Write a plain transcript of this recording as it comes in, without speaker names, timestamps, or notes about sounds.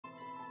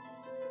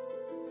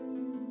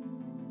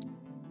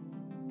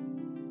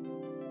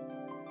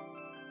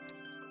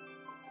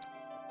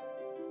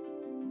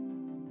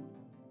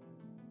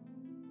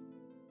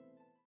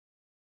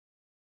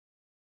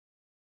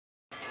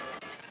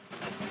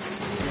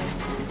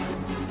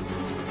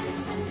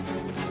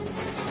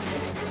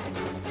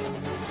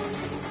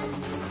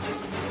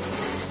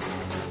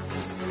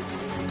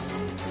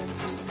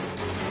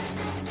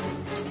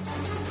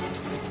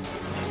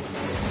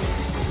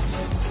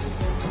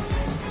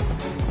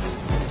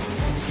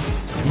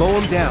Mow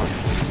him down.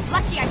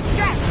 Lucky I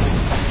stretched.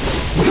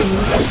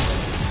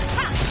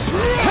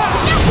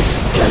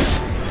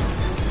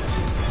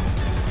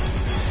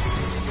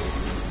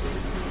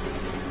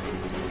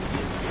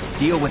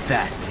 Deal with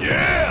that.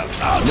 Yeah!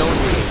 No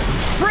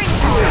escape. Bring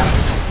power.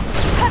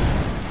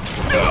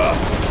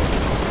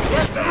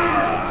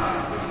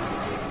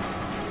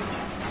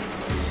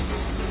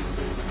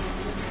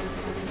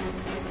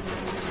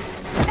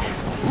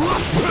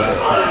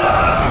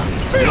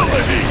 Feel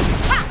the heat!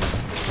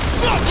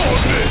 Suck on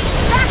this!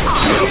 Back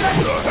off. What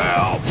the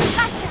hell?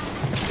 Gotcha.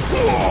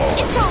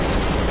 It's over.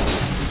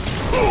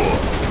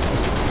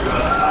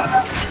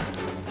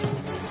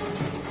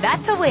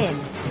 That's a win.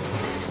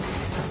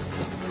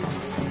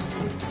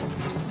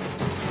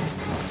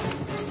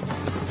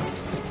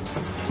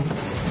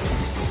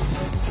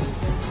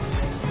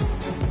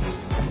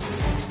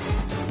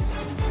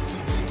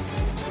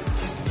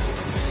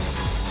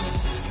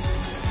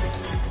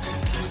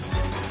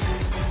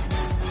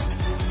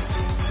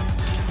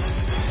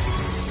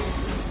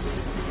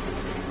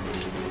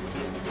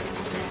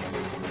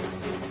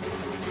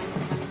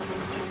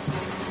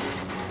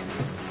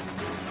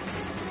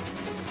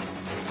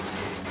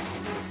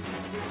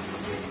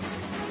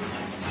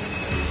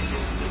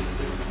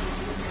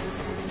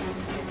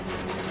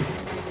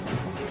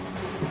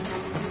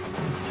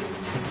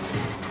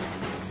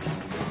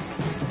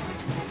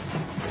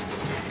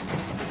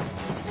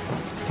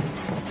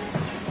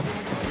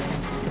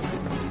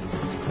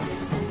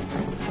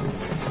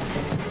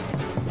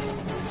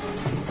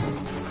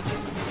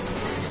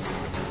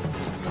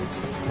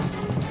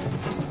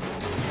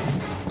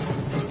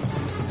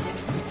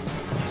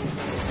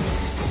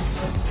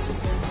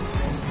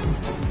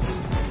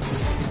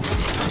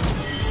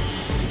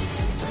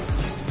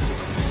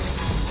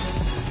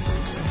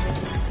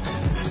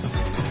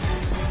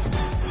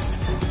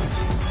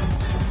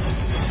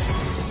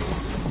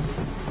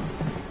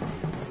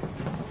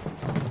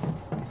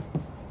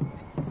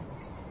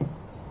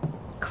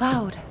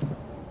 Cloud.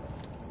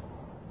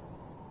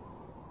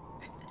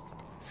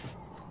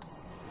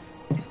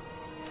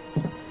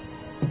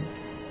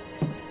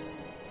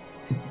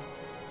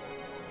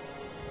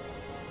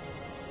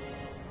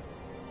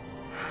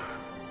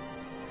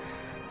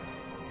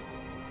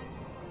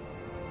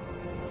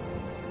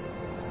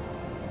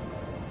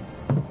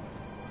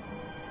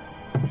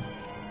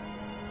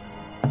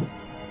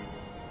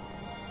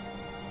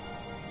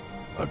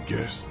 I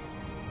guess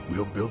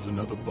we'll build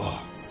another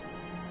bar.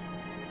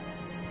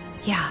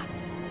 Yeah.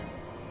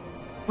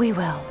 We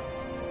will.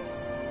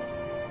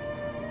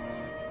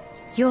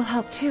 You'll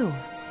help too,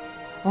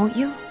 won't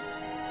you?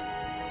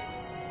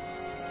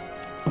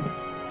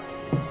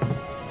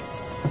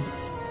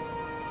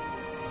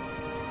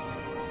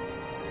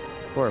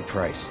 For a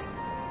price.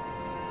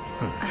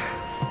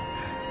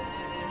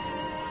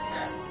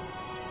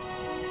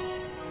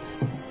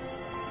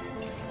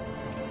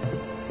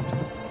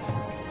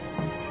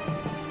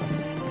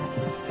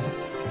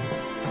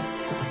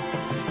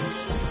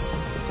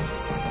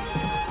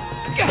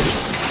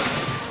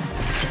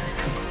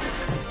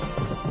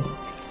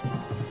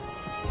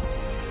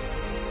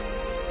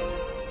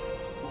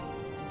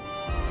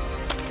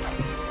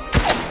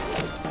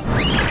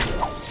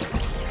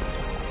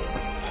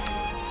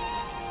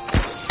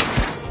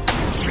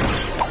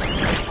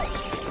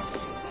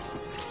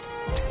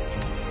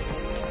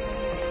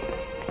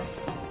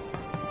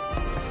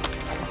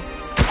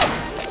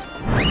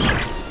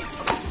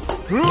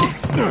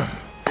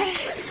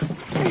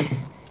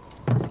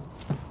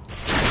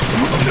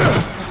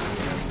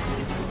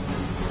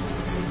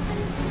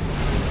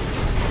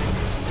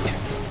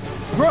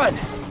 Run!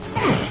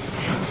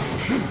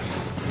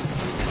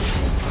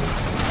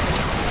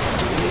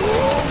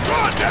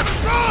 Run, damn it,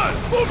 run!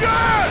 Move your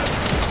ass!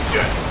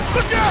 Shit,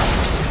 look out!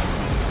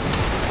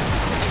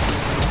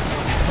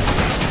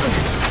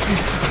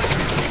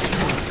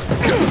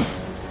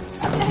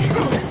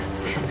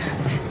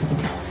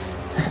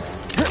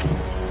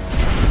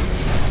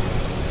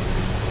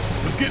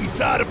 Was getting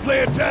tired of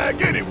playing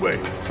tag anyway.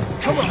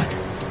 Come on.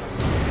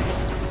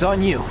 It's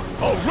on you.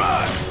 All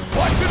right,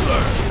 watch and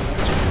learn.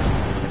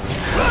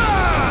 Ah!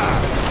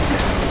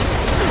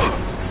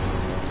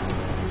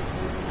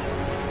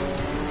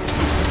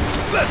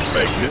 Let's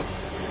make it.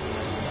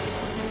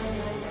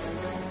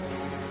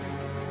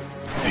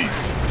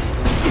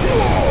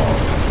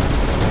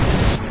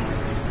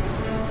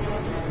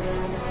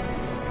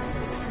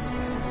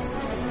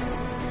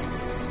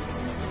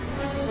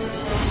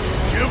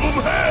 Give them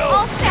hell.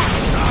 All set.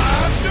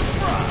 Time to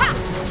fry. Ha!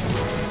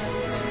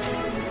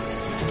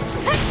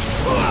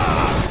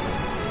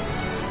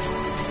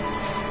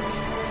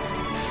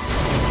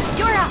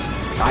 You're up.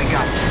 I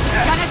got this.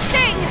 Gonna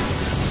sting.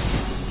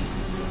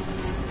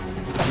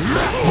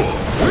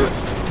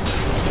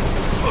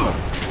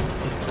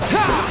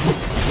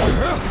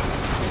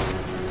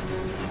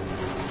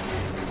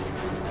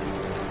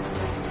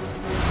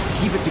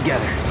 Keep it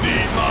together.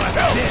 Need my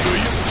help, do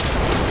you?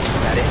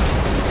 That it?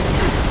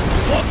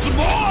 Want some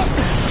more?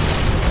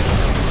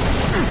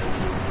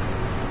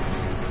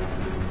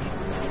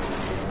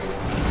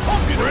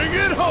 Bring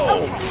it home!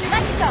 home! Okay,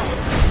 let's go.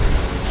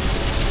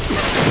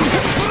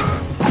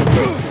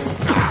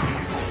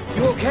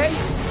 You okay?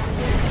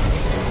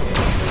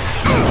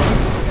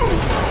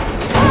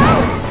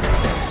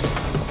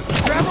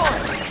 Grab on!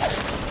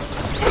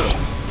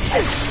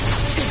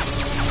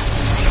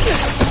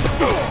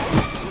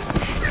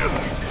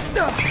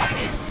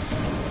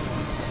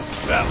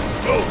 That was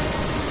close.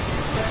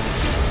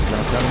 It's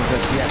not done with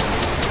us yet.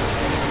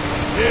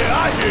 Yeah,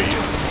 I hear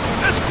you.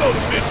 Let's blow the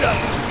bitch out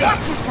of the sky.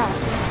 Watch yourself.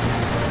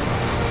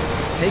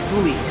 Take the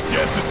lead.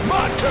 Guess it's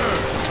my turn.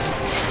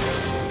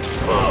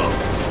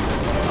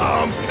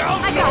 I'm I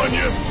counting got on you.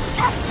 this.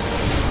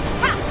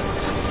 Ha!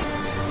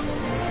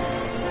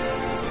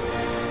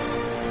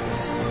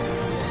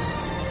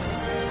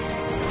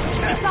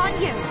 It's on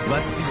you.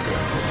 Let's do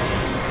this.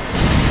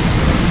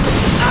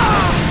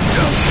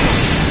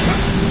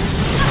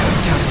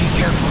 Gotta be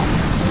careful.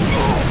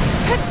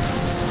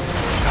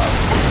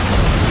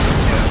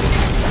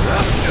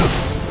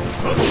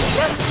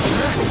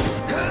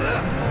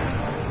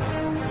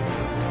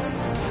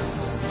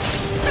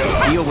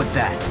 Deal with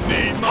that.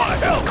 Need my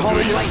help, Call do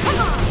it you? lightning.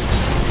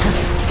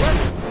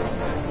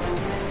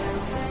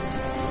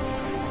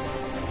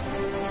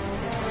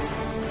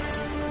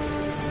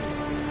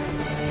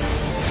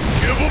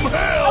 Give them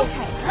hell!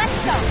 Okay, let's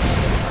go.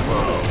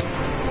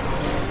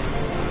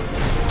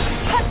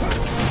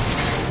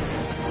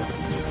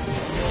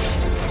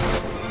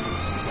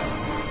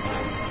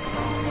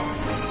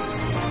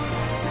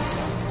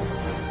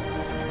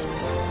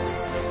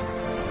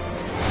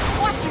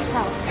 Watch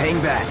yourself.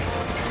 Hang back.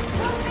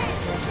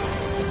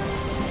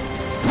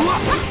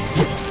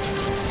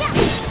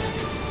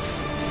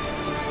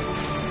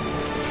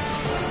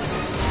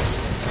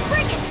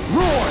 Bring it.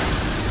 Roar!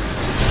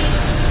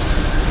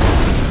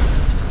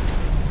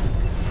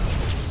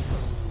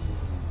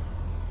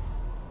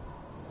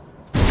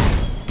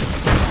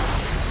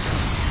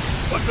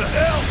 What the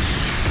hell?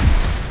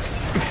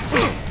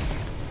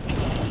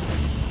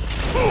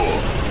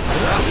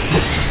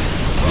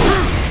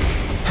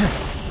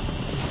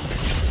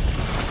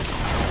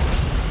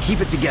 Keep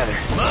it together.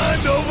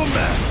 Mind over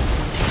matter.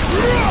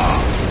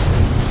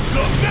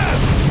 Some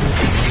damage.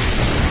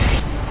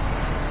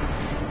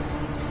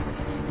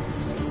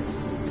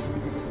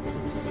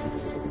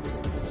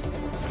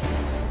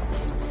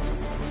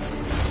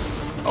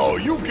 Oh,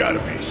 you gotta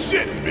be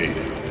shitting me.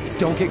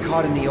 Don't get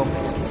caught in the open.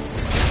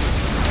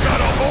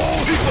 Got a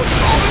whole heap of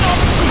solid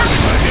opportunity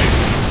right here.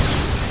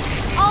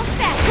 All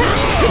set.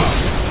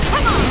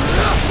 Come on.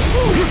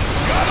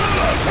 Gotta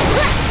love it.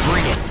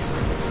 Bring it.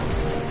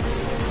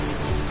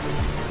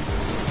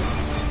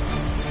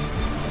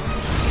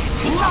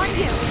 It's on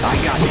you. I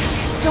got this.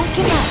 Don't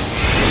give up.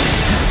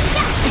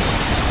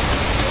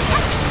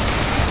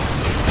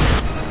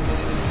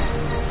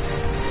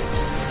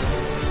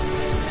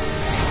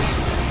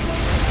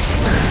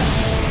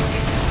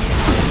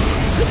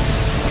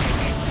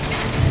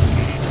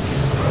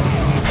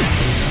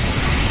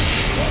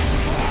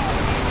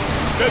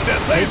 Bet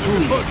that laser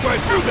can punch right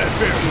through that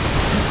barrier.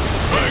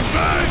 Bang,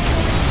 bang.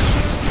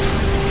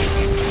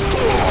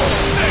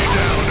 Stay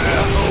down,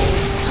 asshole.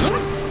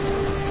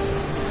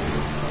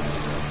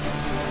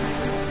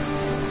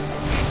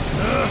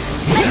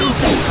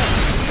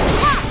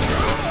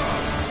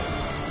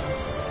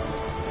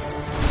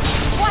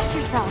 Watch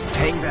yourself.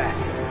 Hang back.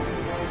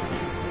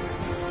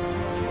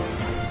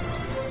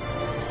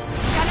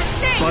 Gotta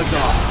stay. Buzz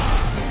off.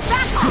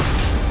 Back off.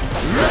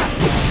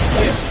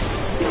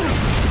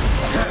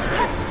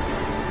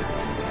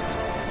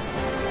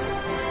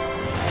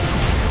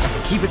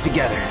 Keep it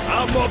together.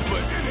 I'm up for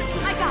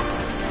anything. I got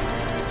this.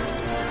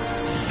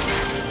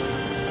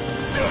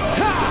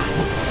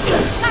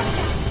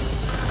 Gotcha.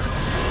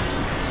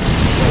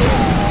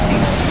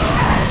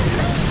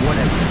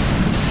 Whatever.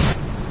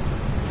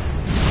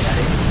 Got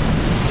it?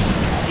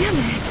 Damn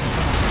it.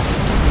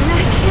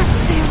 I can't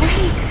stay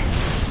awake.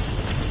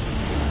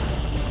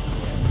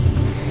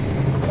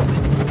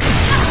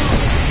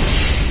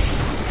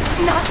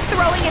 Not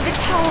throwing in the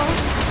towel.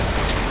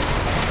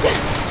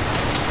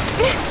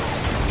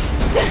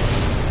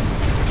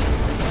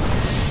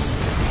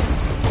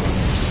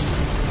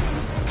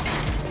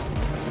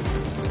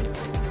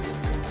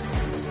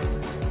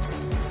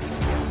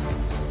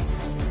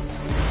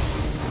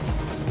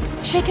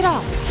 Shake it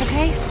off,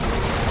 okay?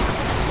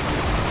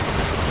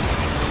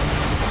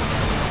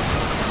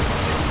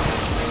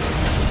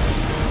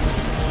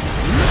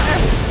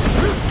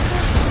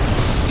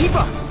 Keep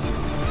up.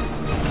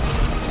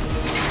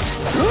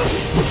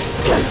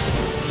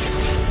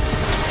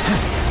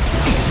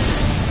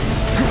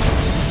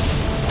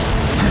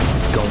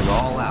 Going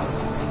all out.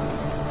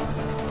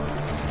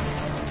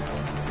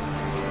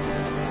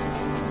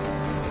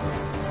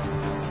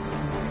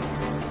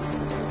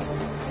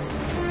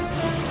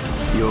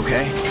 You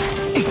okay?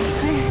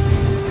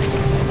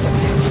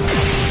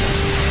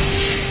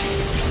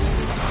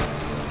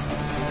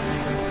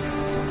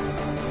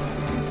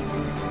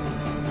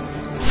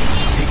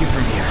 Take it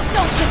from here.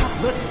 Don't give up.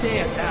 Let's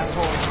dance,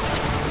 asshole.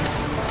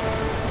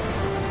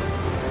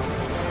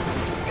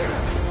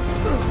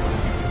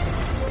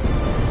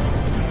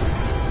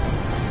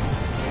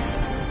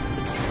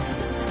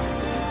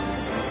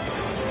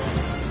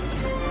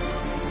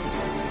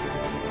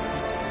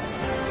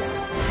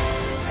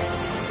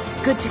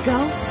 to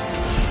go?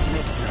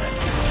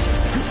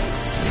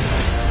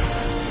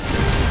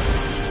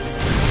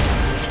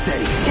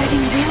 Steady. Getting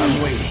I'm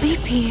really waiting.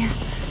 sleepy.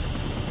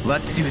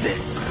 Let's do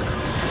this.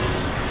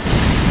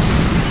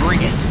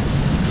 Bring it.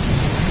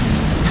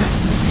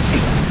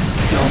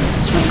 Don't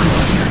struggle.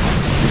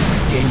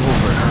 Game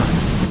over, huh?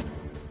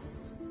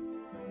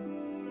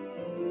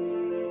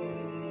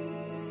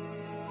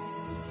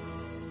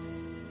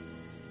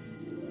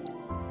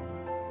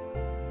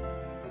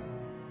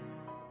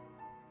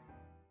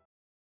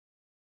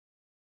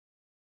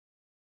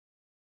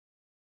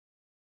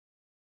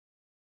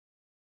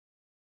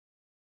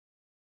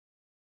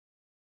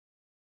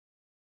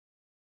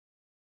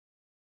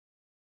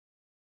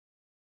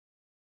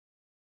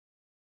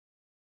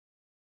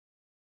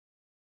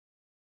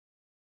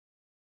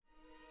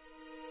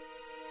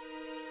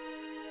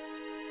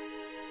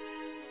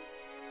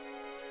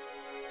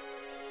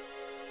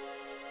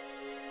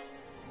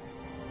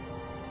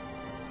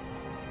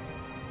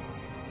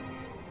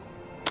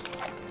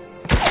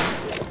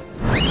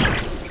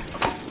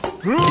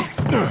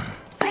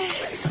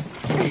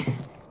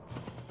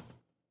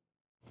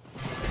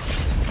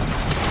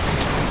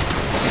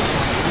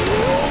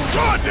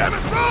 God damn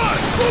it, run!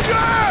 Move your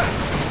ass!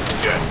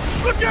 Shit,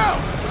 look out!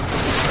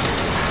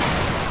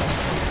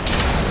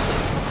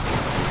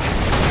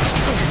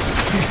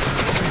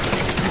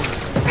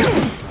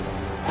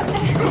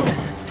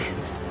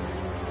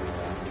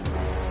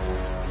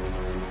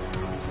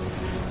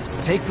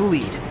 Take the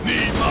lead.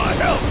 Need my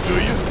help, do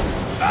you?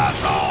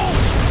 Asshole!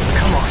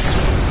 Come on.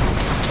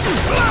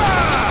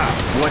 Ah!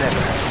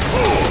 Whatever.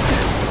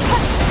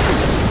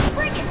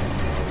 Bring it!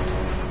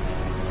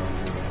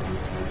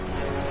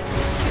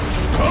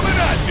 Coming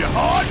at you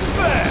hard and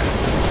fast!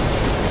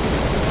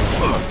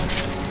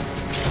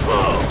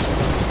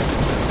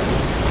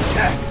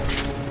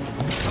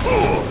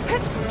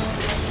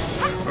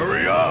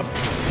 Hurry up!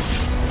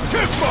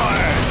 Kick my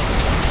ass!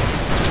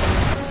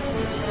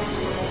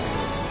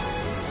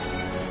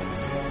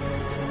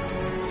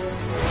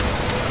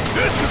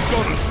 This is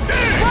gonna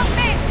sting! Won't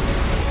miss!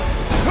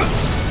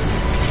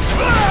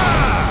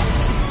 Ah!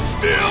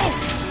 Still?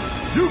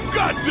 You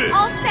got this!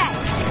 All set!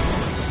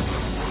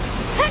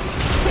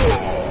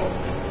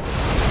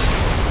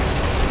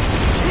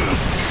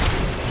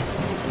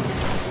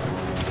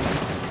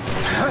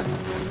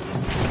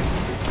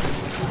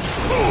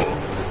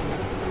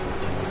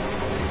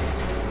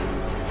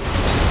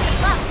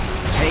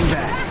 Hang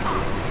back.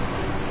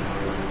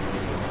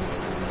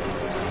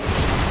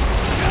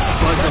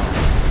 Buzz up.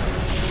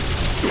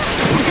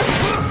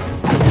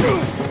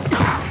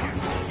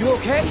 You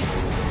okay?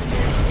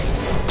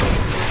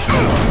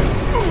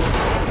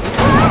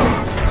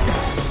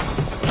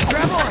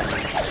 Grab on.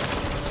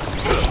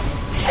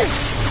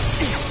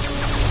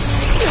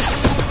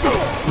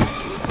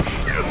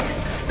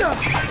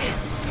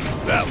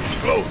 That was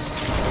close.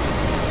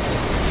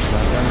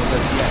 Not done with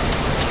us yet.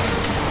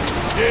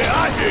 Yeah,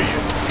 I hear you.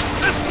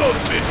 Let's blow the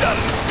bitch out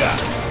of the sky.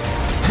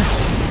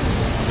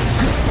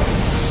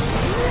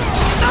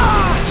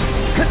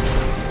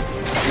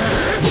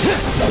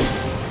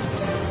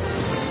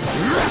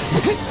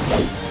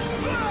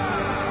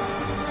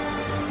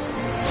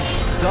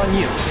 It's on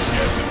you.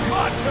 Yes, it's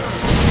my turn.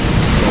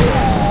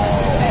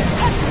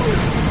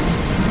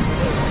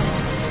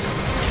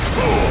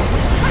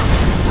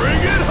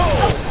 Bring it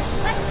home.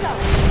 Let's go!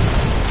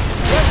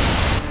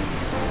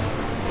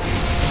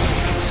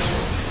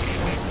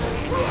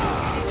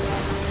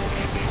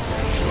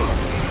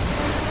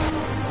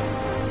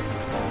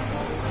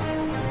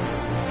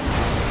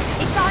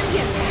 It's on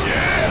you!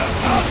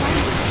 Yeah, I'll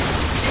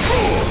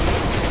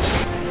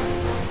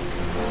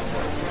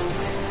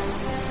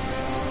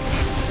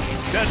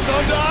That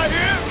thunder I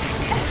hear?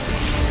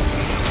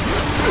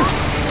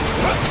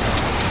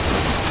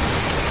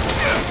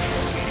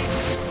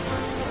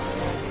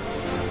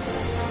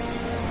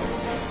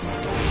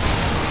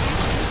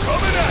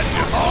 Coming at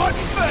you hard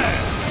and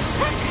fast.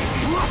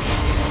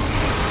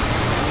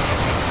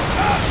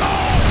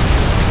 Asshole!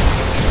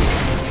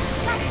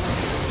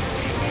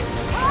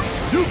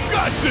 You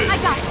got this! I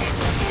got this!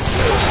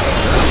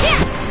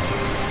 Here!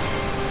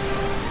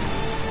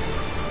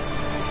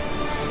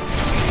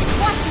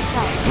 Watch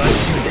yourself!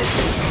 Let's do this.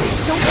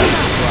 Don't give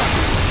up!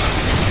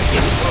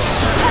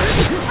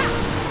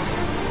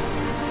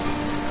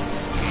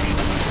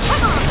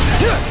 Come on!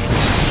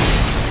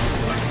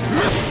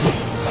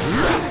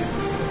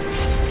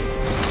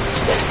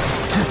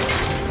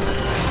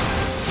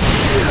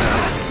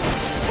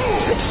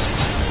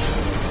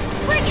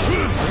 Bring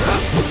it!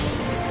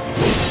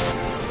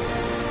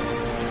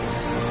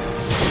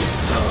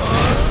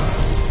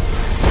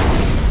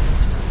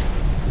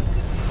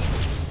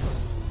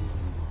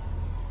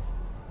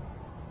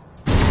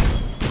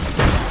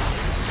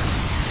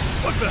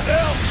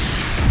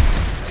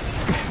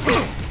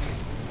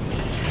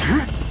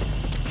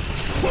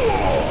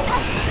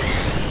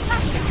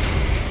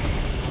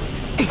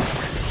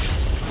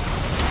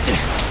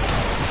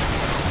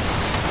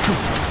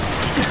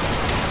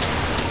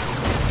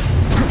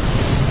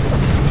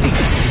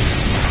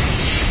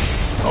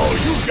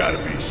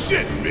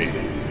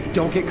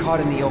 Don't get caught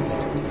in the open.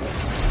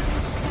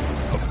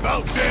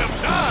 About damn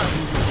time!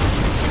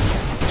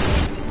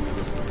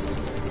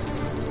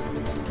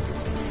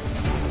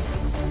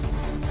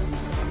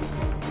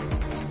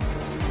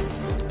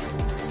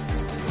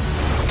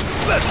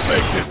 Let's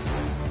make it!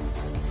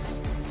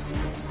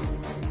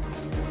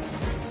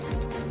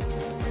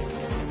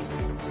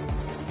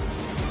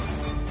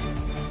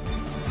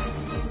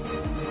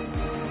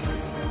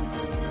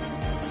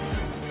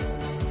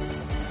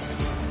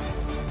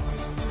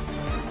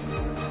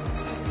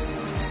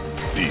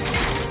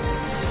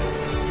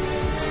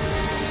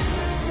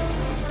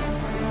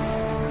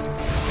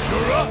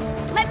 You're up!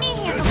 Let me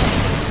handle it.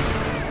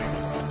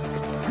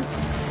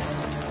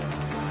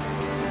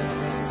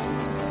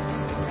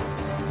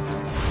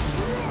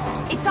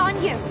 It's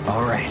on you.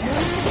 All right.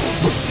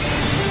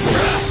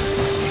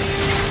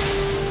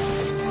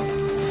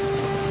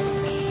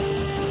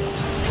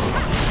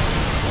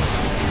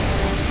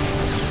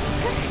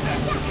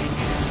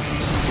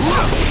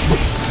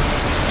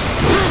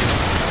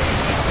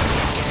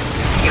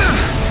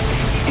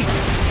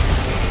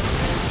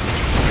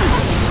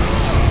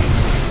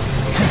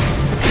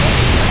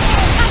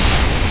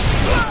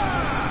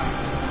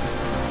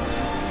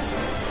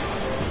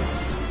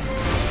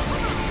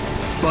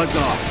 Buzz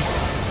off.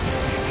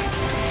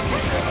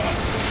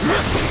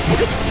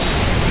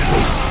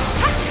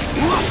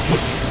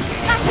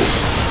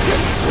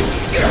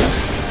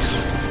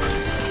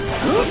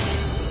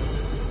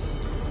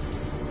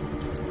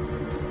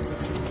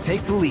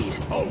 Take the lead.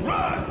 All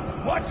right!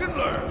 Watch and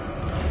learn!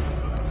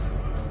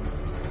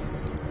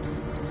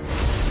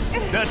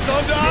 That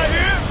thunder I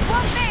hear?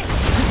 One thing.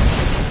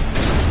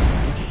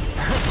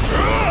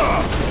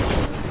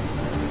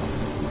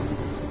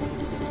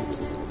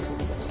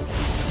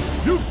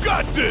 You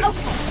got this!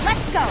 Okay,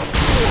 let's go.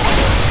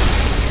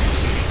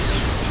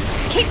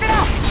 Keep it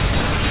up.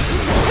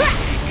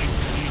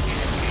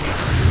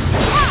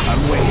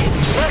 I'm waiting.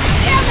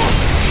 Damn it!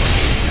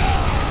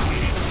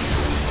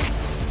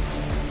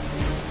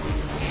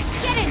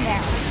 Get in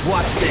there.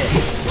 Watch this.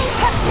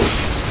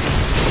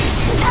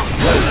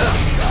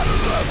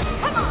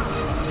 Come on.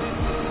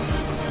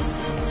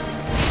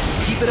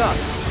 Keep it up.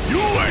 You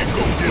ain't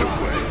gonna get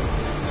away!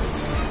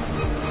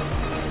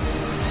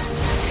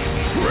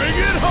 Bring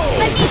it home!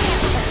 Let me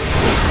handle it.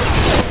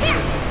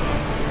 Here.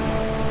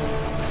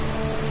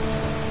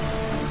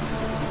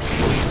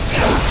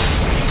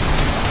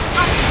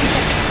 I'll just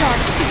get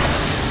started.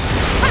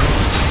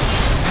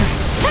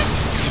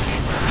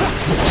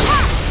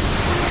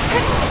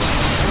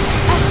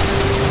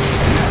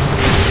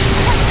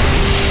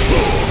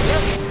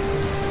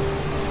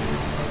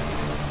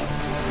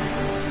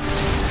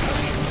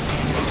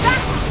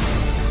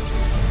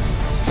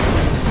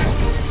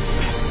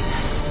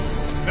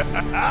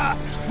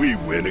 We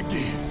win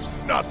again.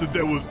 Not that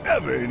there was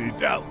ever any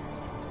doubt.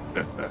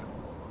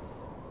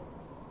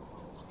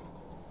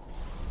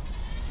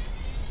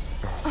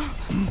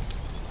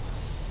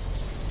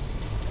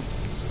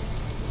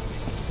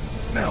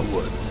 Now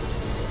what?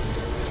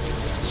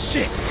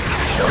 Shit.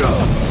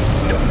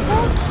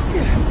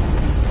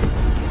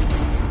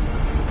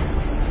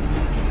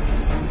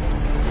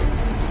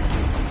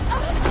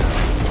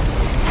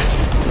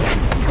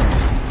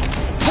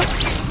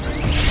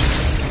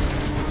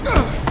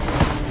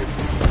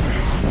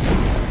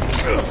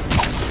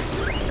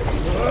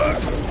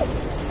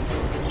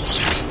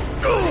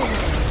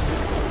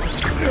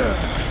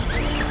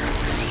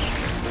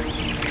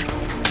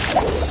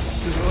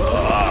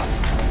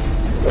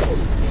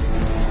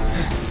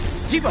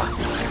 Jiba!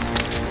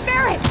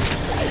 Barrett!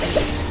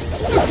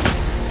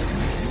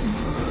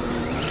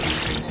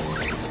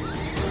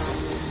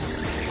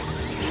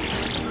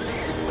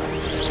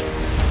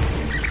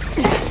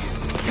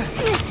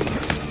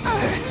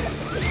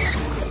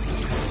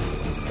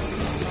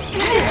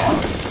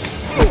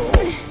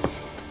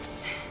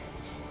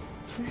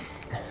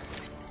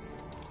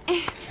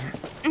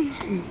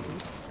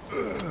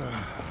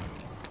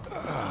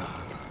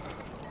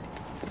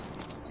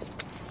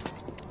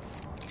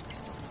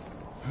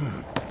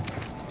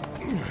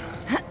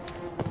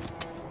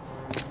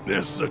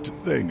 There's such a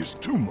thing as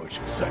too much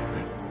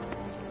excitement.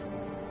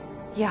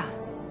 Yeah.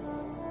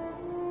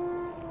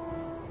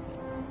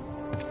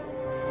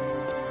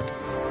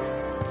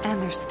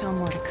 And there's still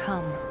more to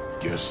come.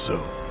 Guess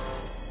so.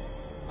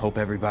 Hope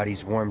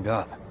everybody's warmed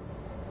up.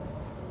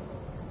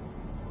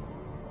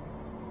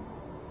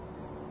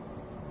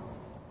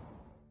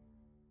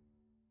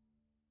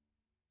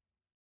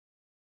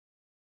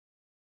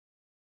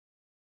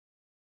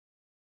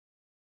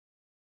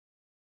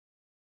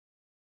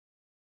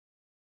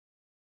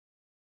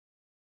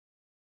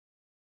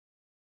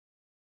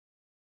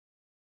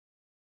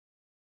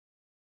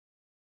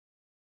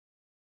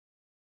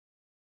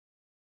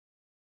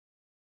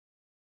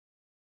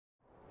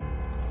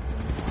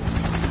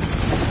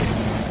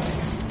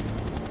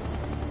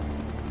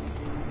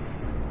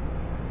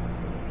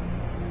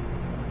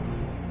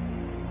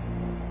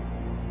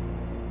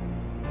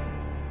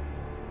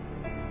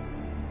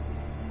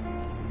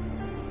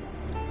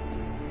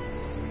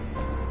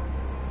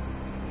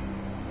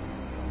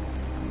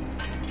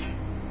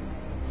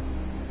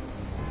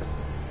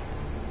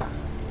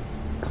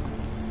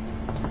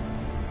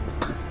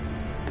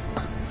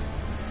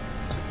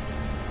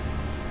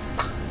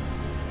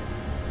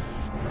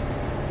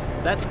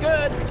 That's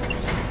good.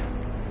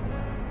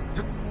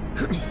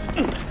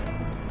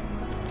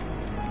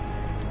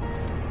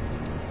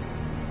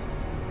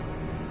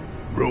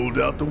 Rolled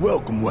out the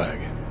welcome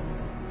wagon.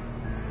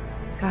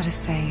 Gotta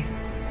say,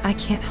 I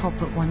can't help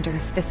but wonder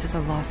if this is a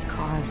lost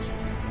cause.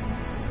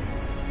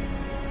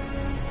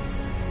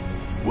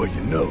 Well,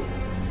 you know,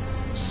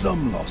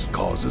 some lost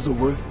causes are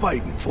worth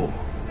fighting for.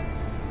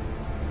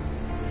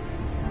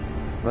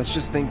 Let's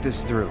just think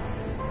this through.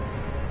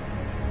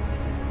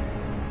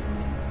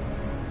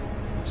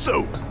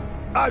 So,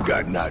 I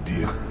got an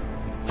idea.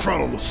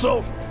 Frontal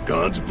assault,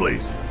 guns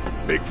blazing.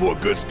 Make for a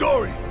good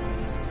story.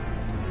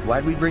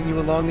 Why'd we bring you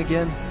along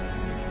again?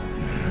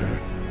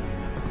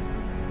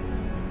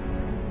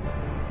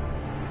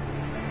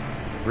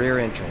 Rear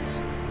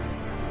entrance.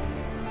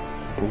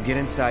 We'll get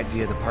inside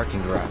via the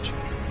parking garage.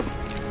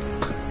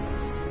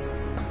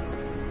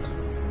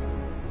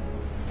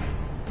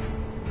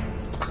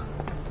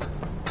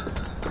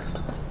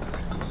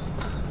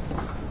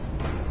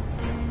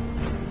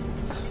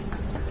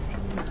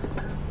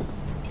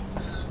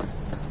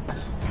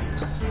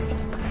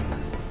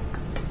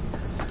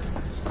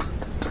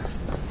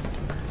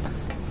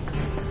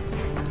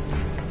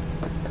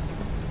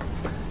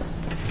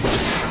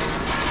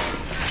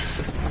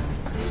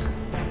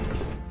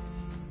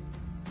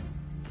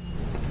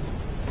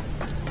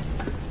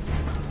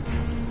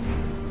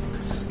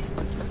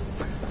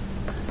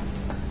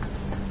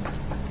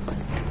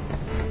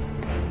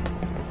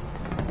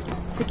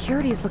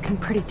 Security's looking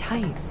pretty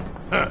tight.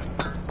 Huh.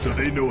 So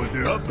they know what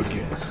they're up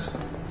against.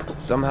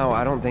 Somehow,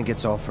 I don't think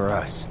it's all for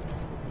us.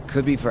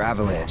 Could be for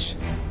Avalanche.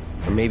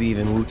 Or maybe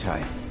even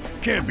Wutai.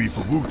 Can't be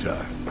for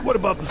Wutai. What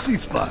about the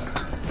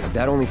ceasefire?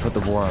 That only put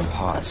the war on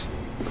pause.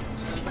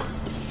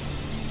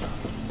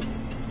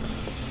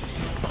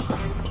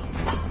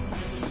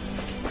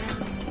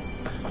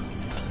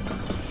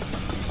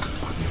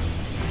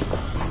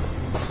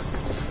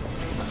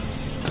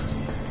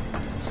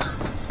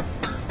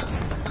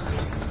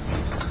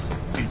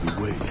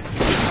 Either way,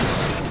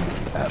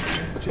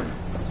 Avalanche,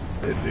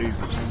 their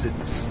days of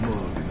sitting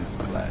smug in this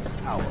glass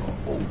tower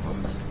are over.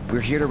 We're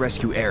here to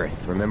rescue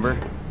Aerith, remember?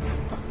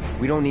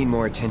 We don't need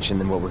more attention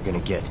than what we're gonna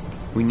get.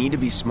 We need to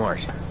be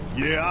smart.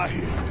 Yeah, I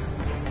hear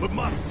you. But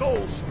my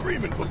soul's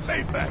screaming for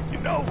payback, you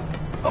know?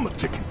 I'm a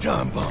ticking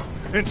time bomb,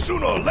 and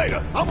sooner or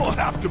later, I'm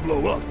gonna have to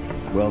blow up.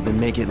 Well, then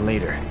make it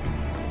later.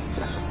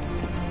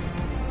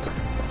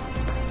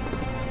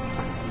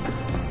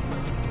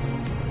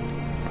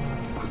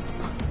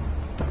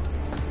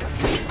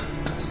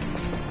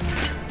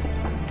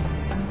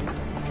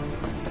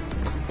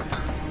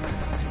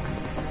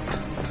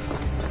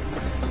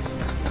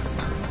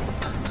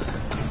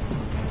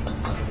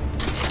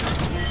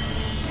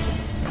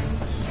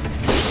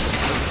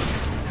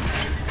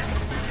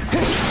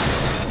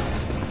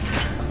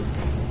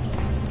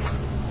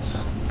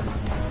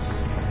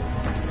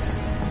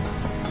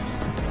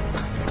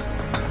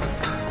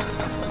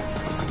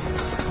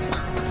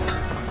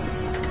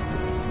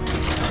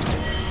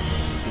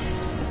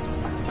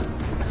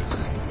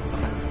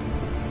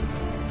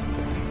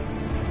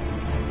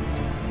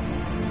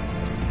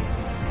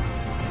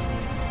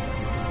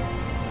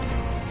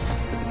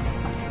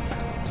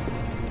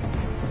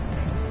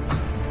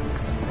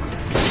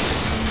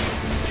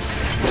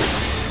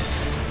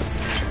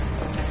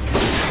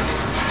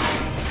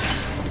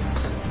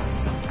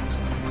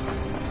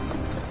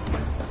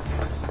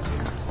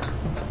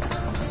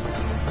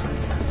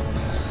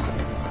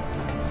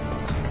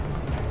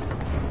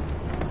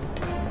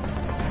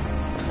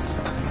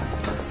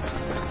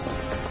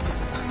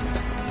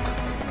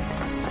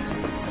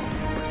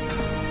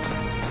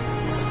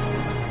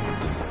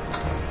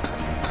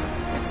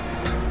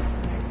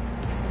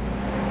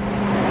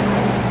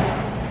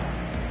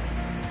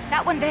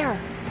 That one there.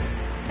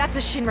 That's a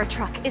Shinra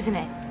truck, isn't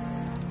it?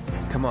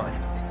 Come on.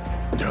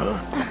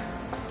 Huh?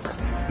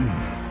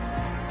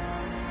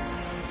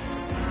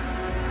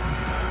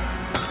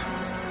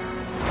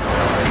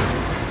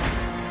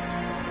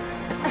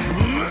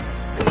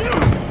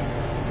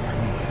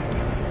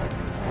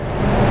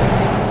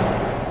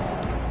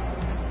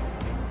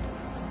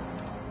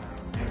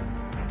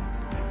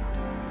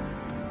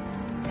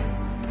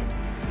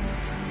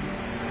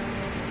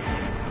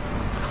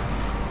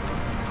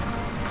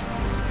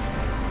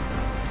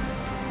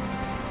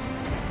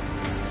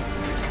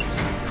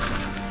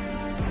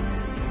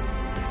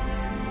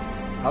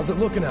 How's it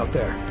looking out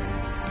there?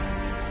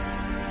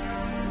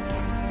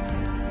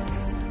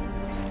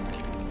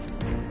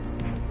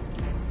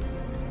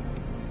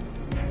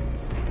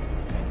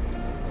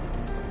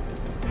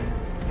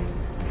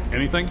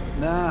 Anything?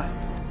 Nah.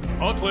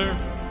 All clear.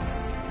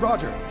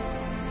 Roger.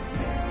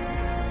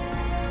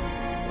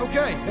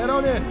 Okay, head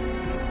on in.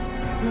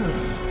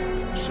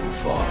 So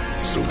far,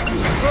 so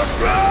good.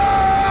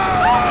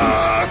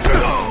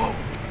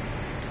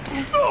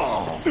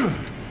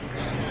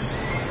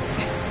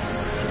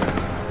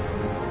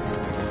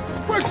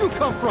 Where'd you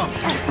come from?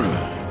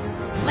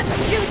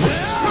 Let's do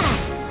this!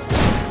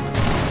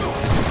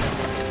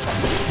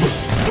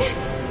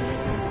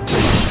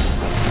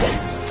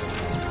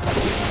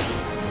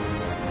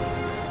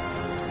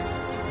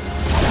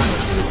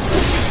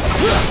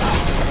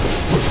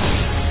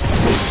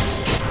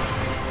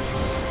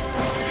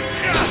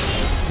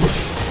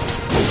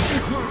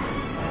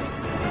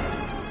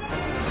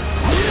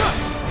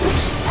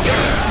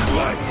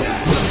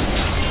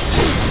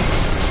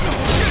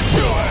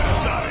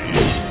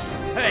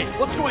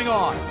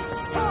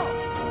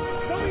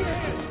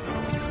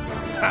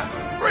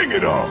 Bring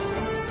it on!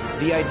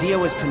 The idea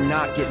was to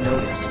not get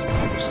noticed.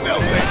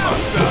 Stealth ain't my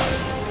style.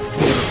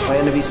 We never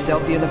planned to be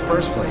stealthy in the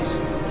first place.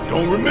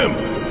 Don't remember.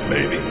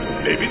 Maybe,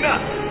 maybe not.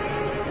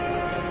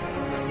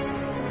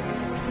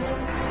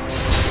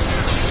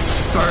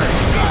 Burn!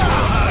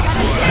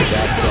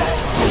 That's that.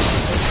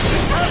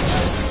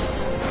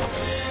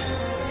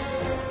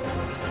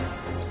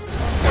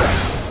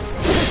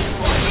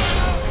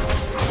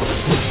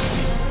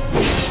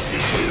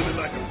 Feeling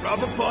like a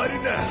proper party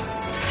now.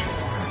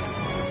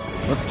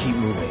 Let's keep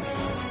moving.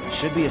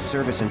 Should be a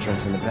service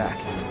entrance in the back.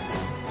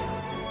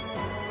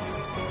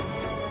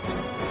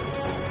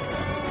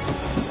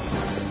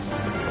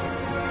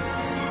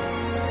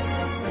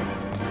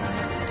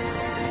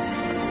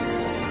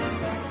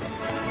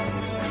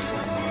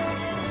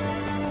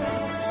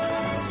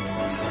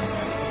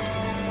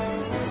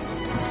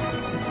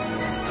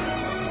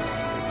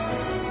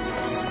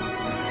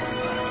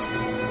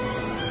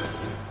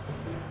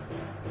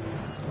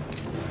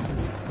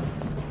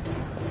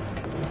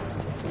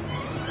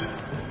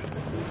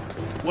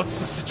 What's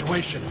the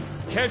situation?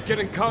 Can't get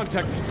in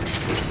contact.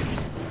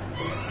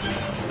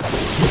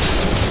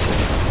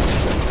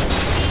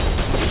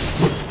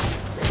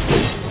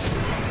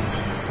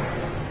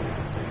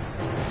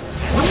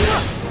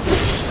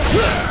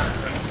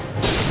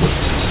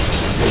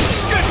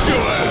 Get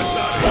your ass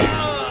out of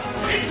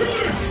here!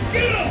 Intruders!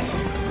 Get up!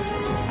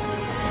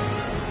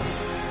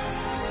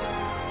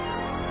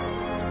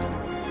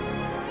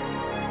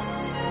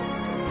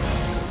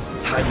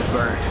 Time to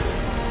burn.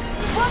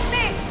 Want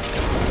this?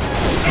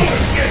 No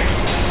escape!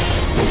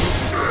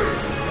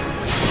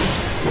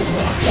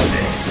 Fuck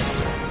this!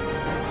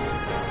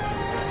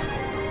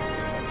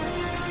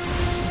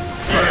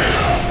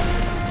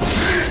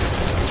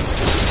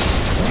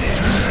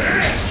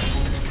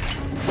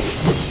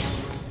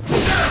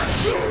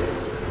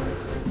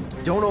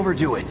 Don't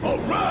overdo it. All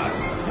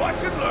right!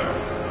 Watch and learn!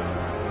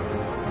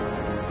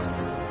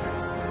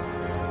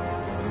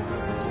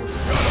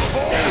 Got a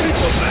whole heap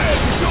of land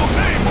with your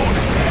name on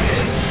it!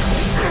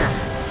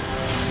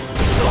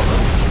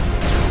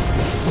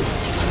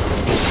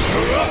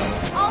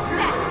 All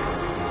set.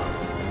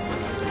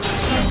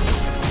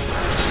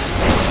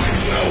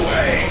 No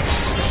way!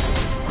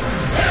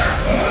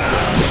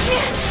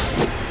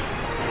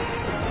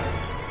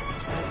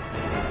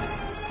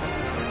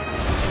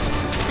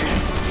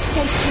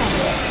 Stay strong.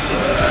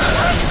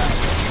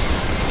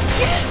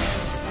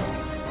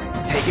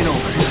 Taking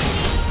over.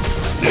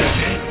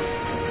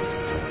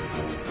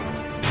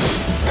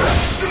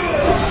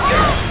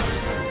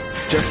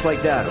 Just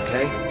like that,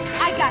 okay?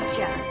 I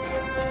gotcha.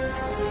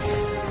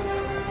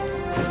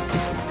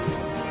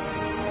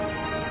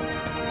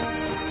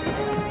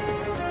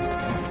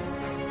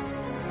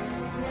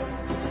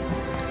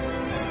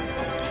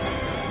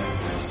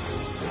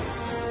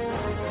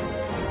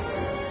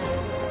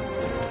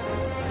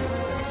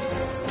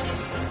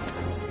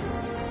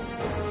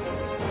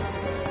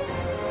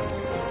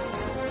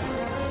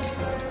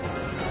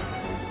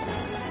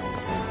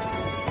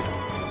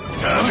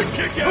 Time to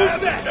kick your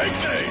ass and take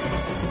names!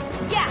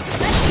 Yeah, let's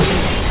do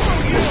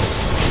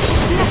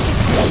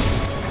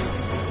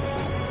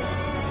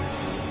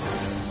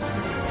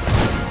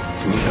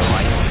You know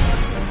I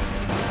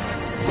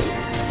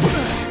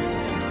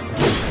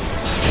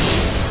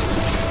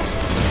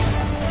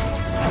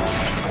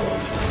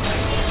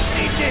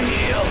Need to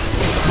heal!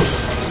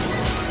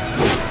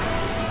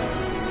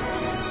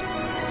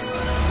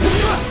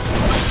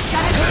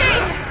 Gotta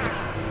sing!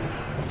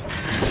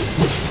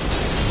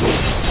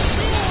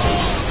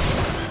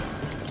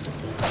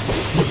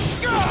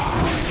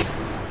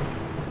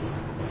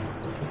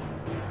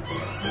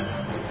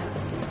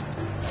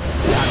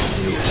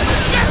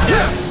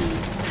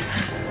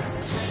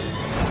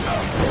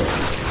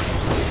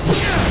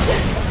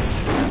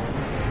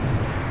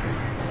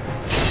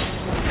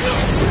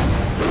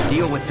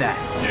 deal with that.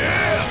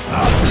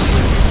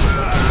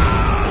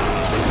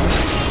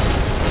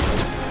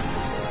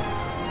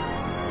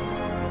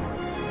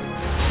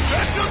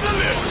 Back of the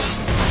list!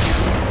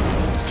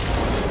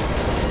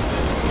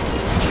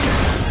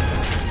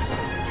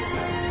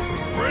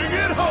 Bring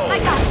it home! I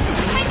got it.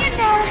 Hang in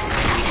there.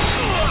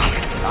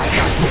 I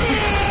got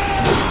you.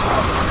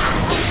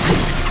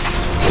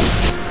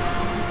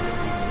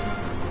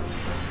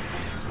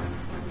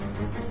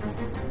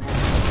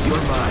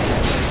 You're mine.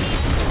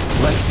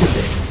 Let's do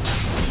this.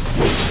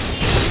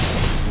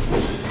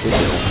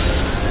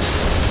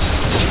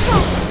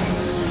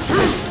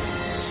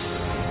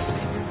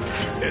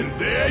 And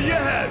there you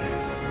have it.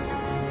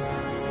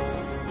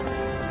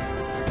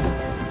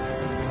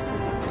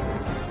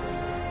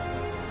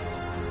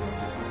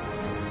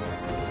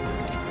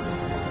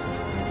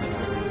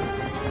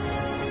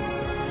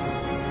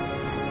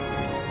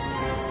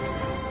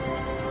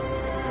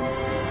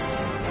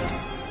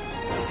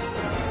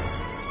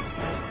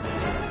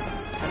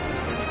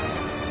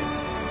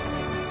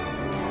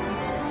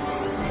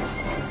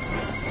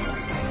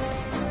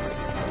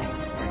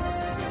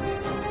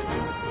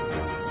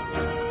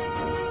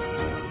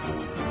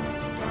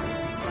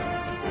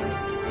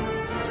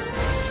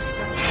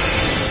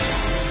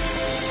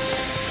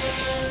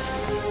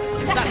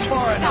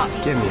 Stop.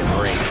 Give me a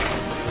break.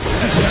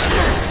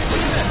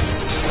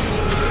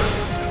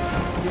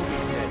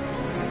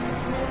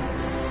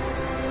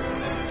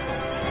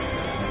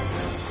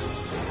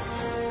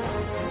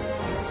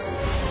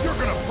 You're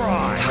gonna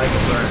fry! Time to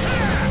burn.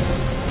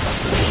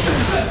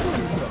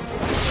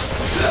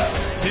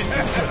 This is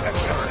gonna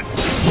hurt.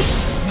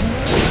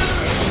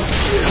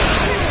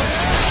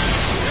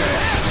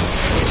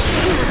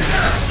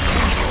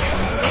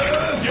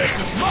 Yes,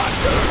 it's my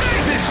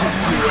turn! This should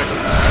do it!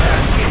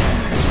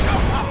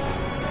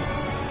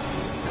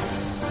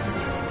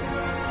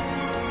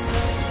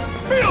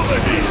 Feel the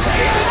heat!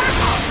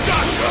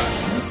 Gotcha!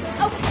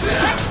 Okay,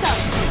 let's go.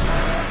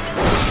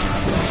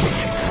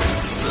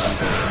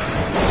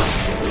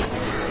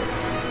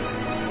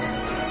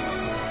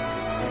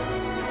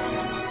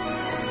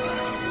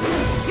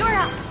 You're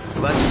up.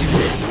 Let's do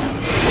this.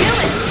 Do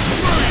it.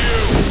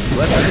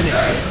 Let's finish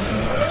this.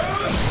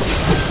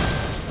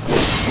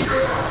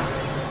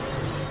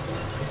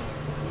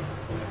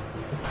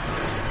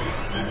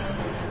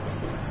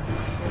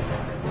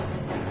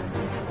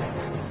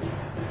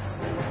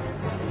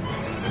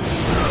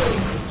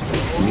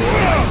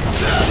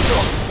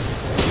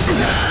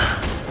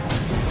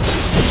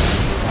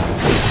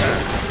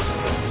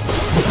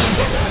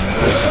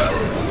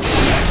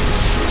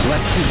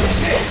 Let's do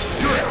this.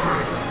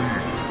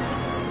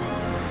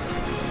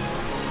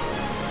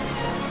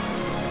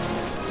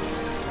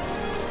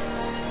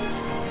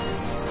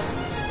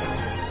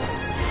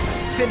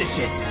 Finish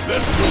it.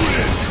 Let's do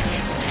it!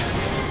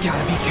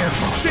 Gotta be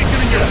careful. Shake it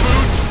in your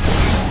boots!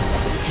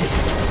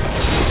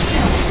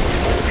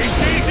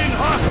 Engaging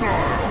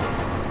hostile!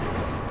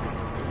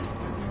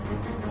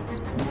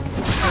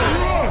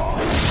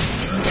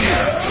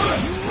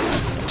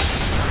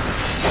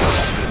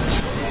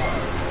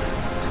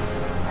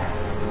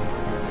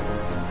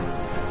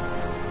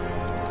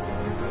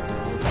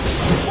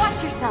 Watch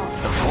yourself.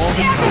 All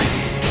the time.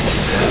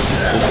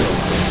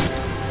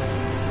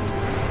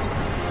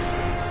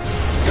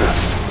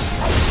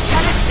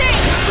 Gotta stay.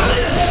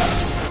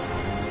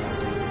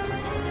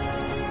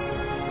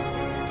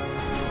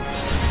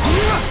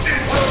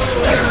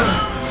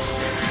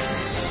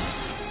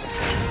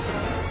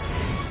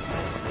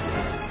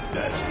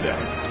 That's that.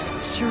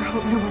 Sure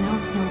hope no one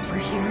else knows we're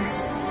here.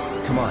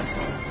 Come on.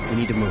 We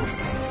need to move.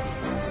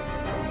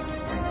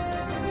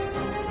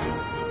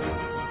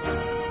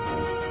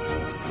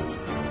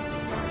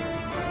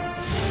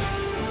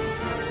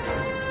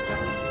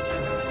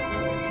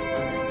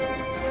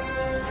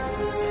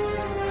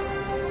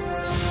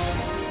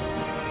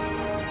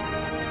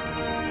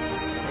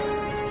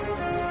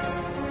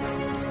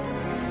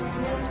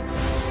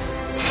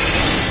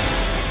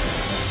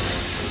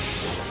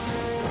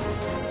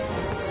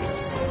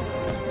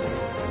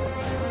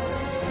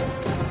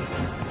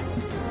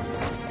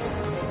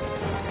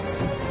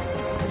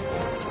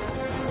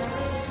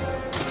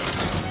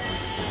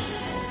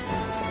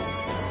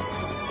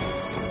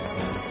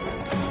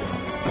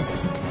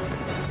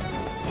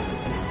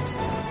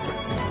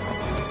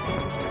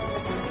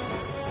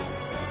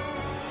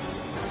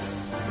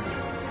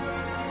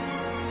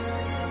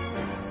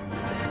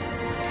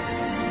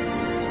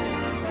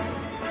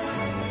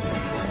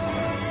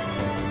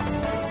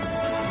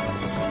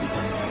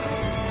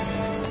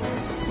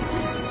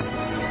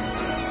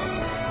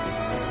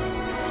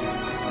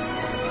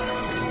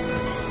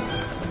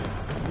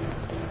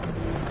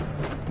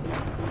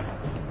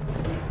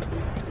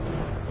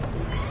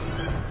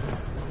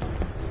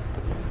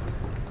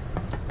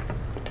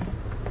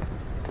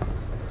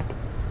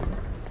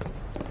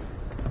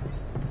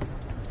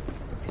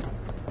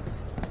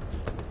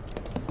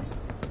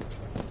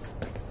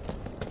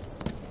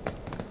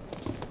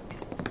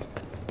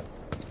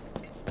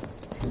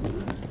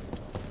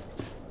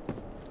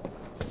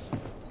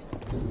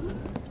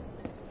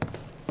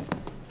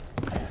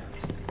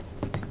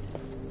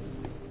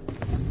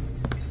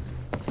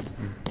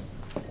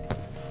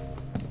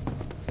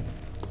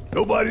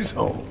 Nobody's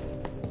home.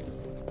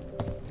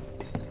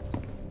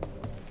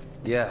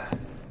 Yeah.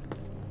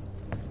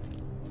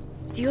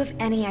 Do you have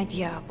any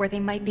idea where they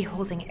might be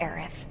holding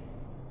Aerith?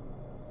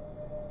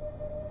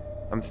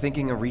 I'm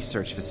thinking a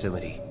research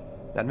facility.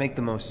 That'd make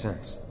the most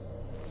sense.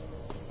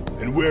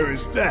 And where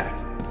is that?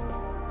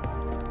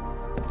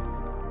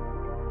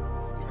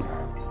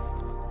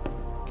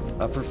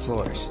 Upper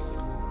floors.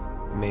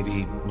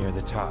 Maybe near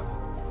the top.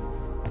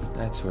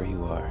 That's where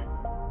you are.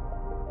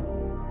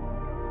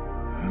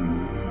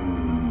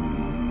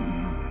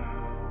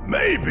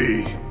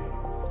 Maybe.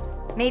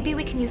 Maybe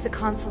we can use the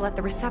console at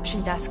the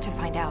reception desk to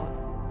find out.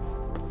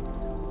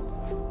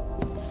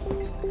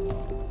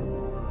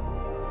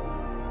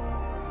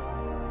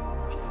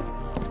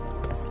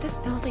 This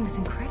building's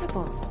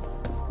incredible.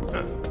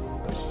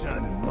 A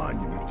shining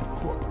monument to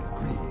corporate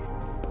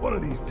greed. One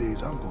of these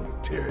days I'm gonna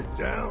tear it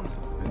down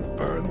and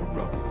burn the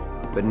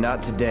rubble. But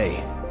not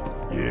today.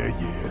 Yeah.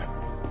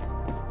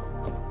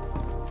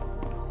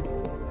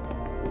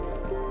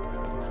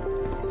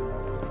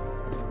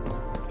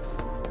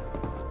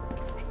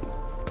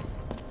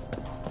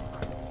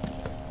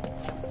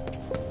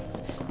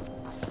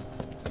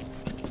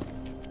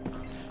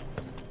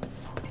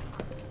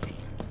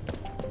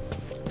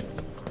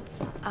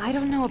 I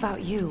don't know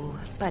about you,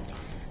 but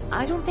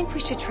I don't think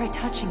we should try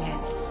touching it.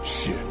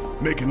 Shit,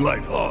 making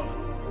life hard.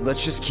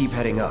 Let's just keep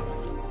heading up.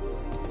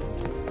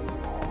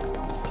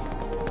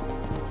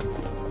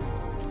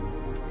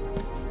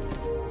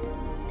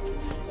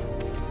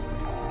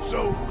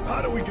 So,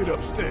 how do we get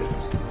upstairs?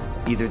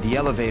 Either the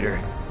elevator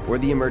or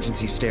the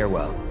emergency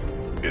stairwell.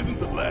 Isn't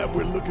the lab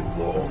we're looking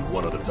for on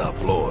one of the top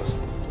floors?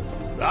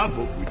 I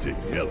vote we take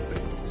the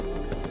elevator.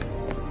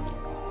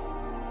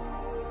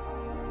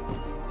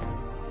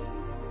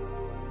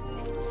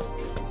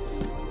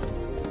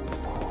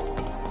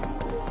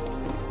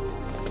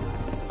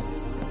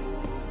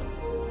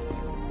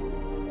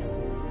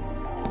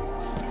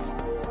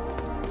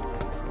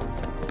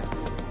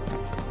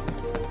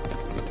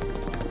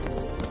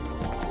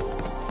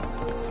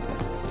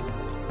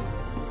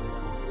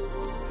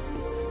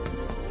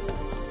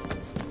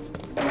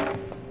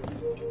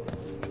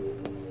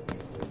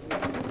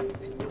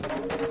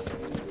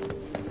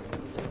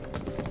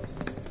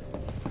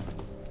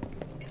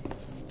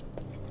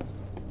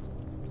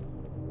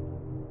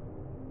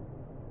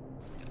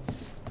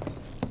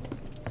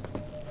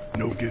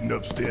 No getting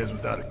upstairs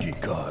without a key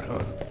card, huh?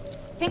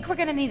 Think we're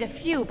gonna need a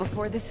few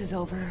before this is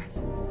over.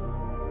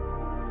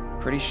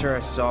 Pretty sure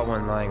I saw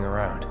one lying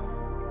around.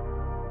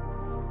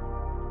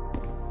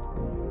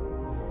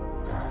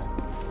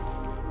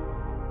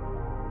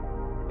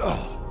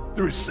 Oh,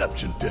 the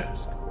reception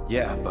desk.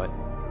 Yeah, but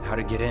how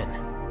to get in?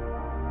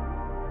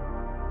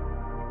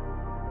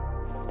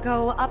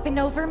 Go up and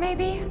over,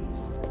 maybe?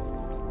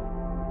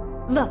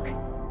 Look.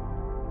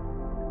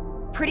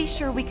 Pretty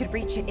sure we could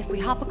reach it if we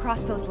hop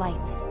across those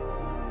lights.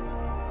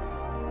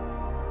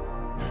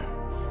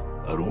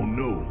 I don't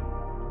know.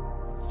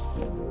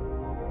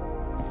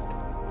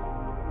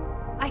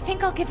 I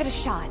think I'll give it a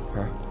shot.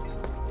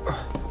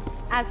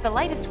 As the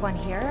lightest one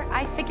here,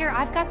 I figure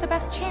I've got the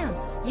best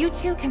chance. You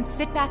two can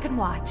sit back and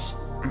watch.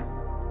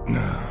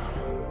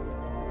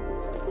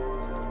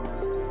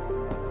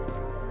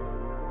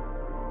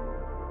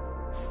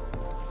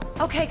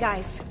 Okay,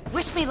 guys.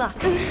 Wish me luck.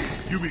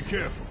 You be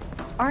careful.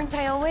 Aren't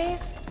I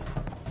always?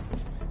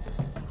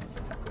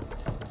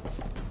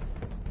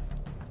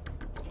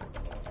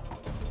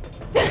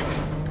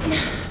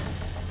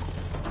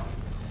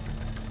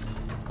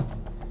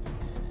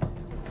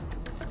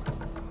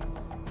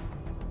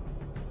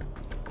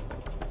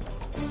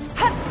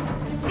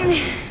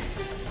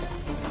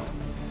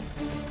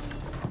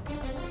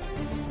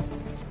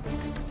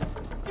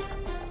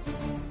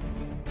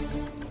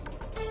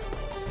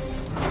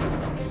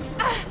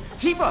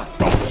 Tifa!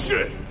 Oh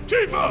shit!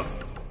 Tifa!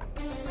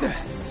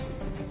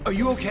 Are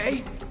you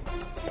okay?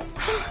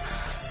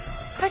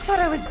 I thought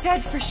I was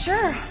dead for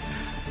sure.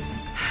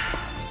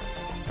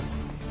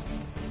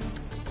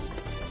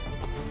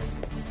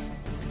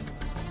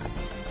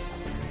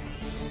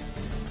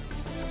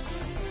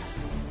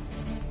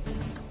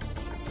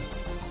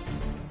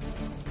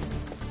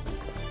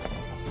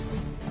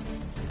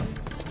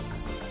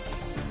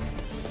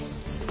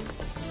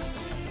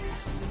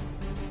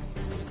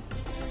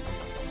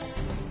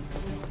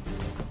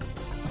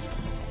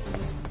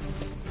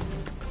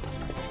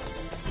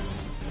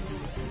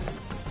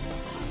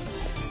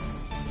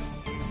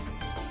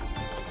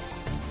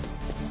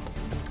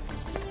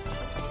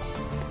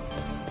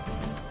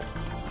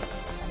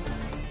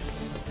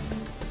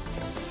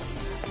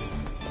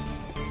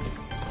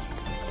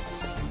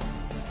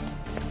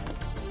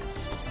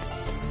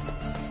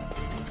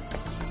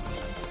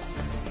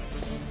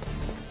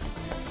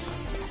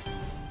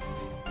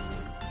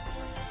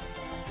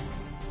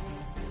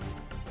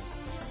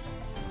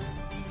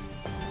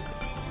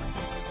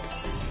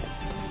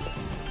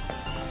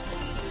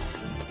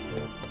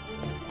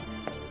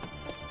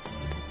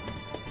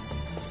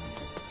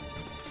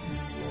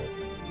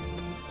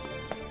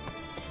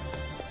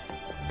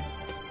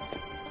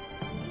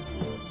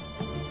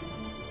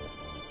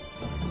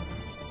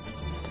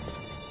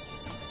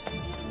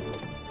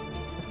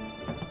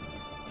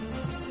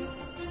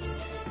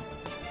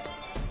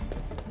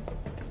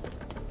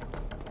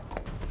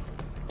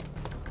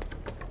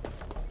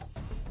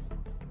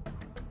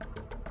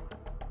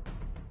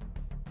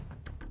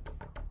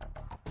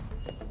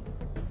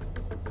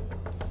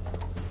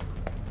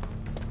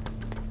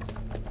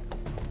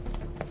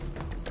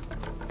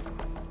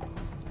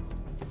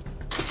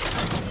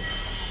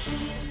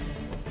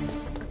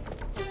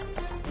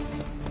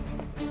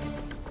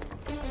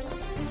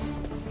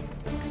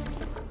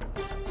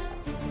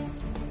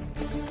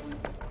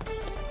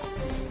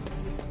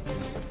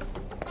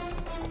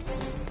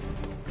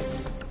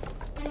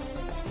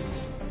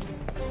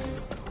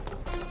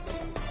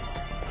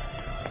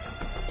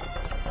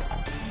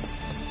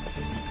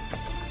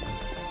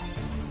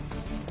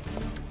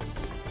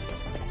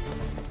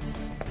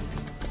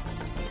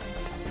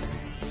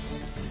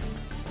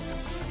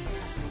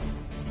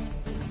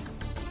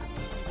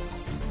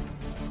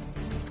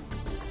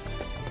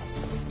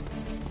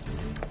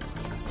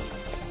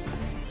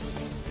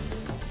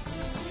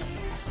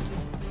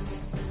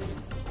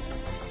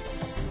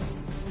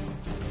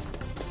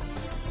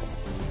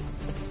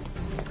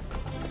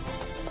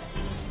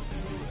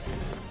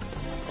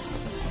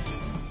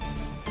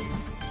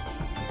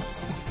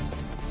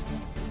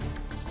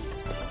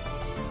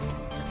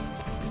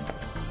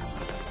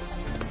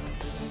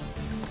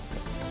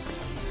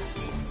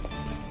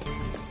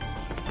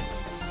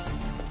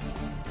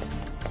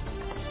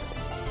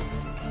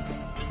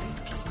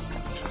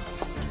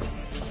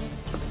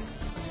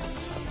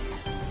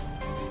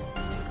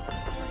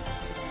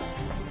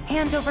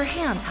 Hand over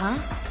hand, huh?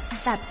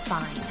 That's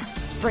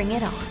fine. Bring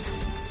it on.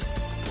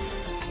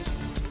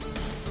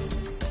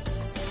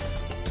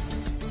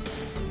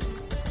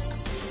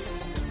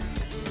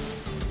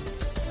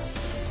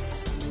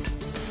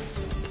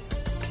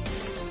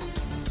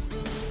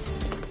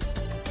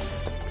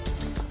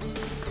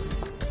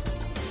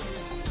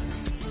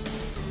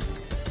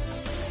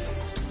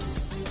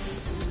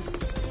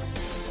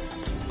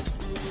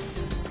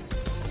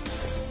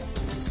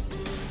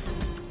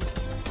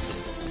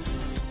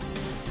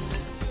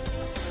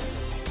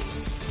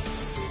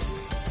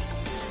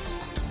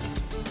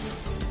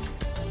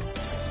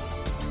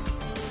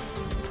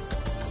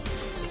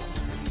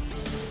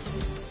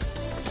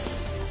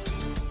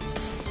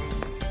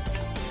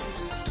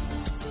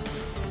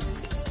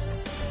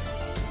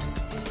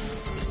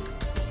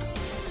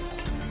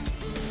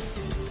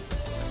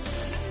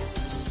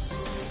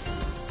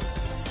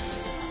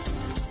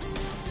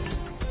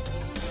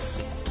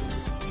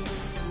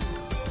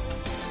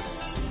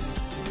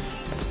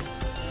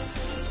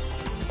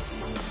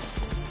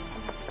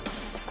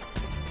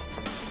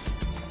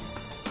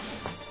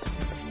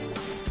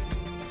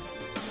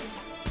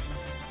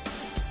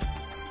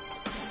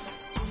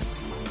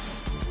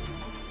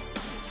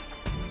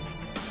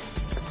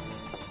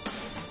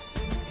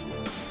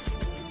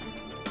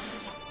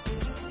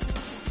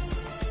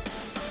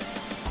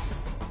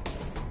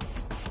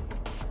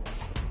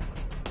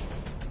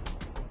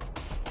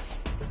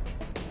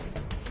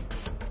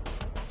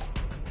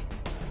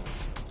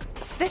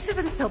 This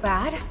isn't so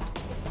bad.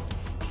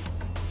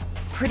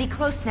 Pretty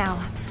close now.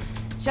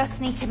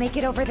 Just need to make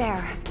it over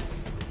there.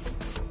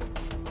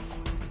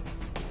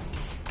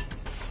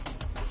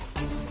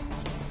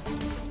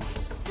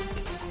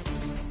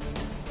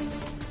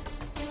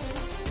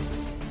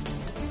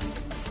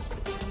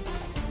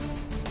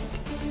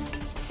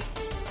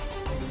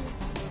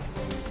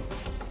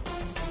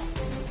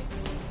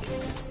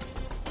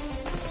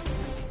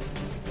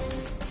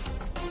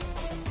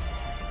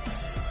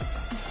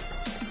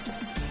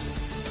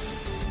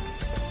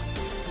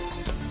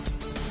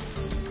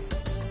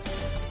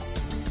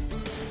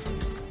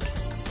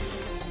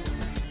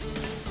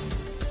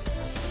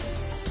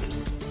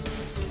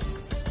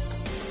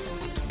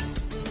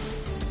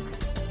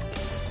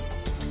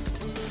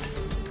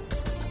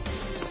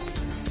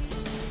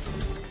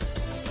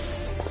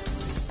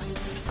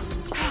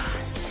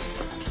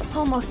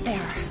 Almost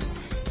there.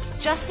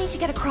 Just need to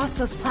get across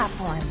those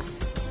platforms.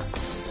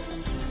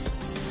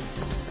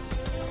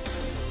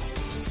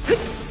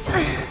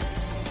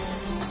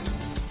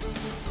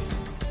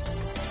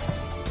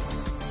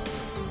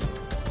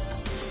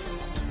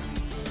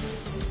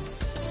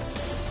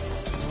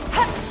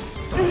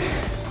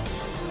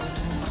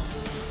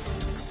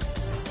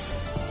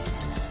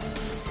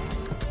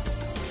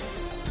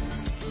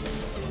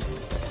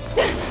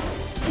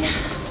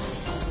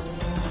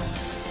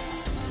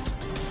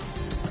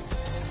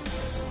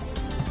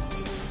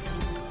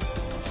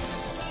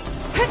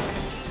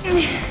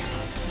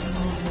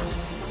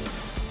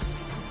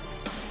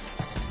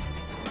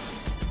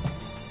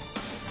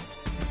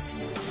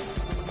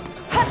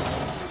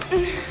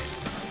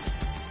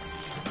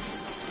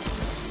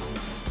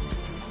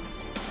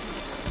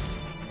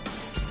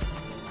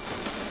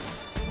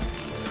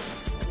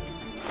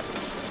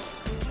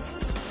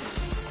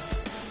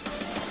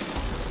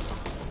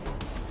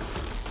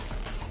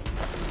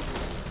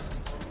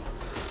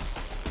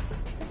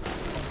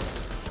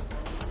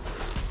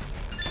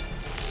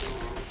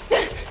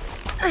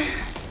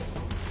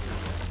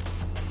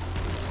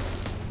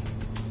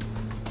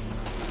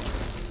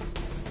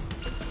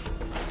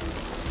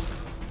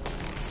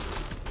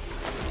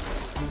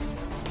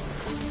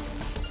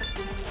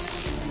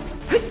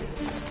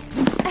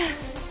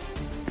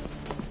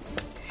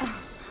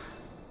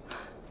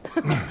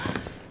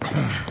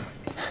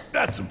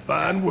 That's some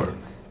fine work.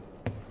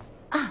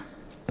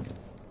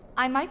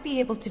 I might be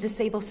able to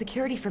disable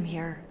security from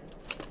here.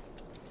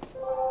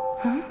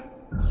 Huh?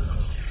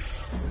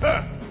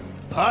 Ha!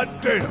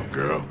 Hot damn,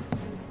 girl.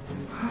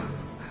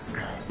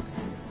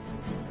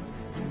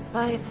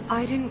 But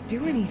I didn't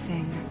do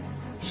anything.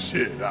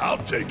 Shit, I'll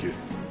take it.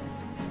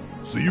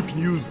 So you can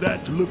use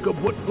that to look up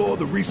what floor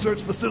the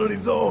research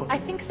facility's on? I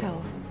think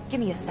so. Give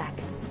me a sec.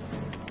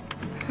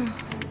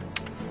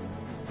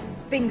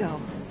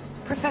 Bingo.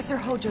 Professor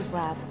Hojo's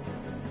lab.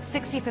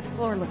 65th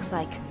floor looks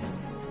like.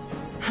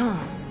 Huh.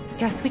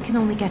 Guess we can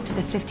only get to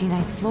the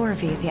 59th floor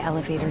via the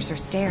elevators or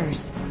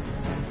stairs.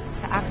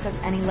 To access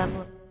any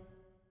level...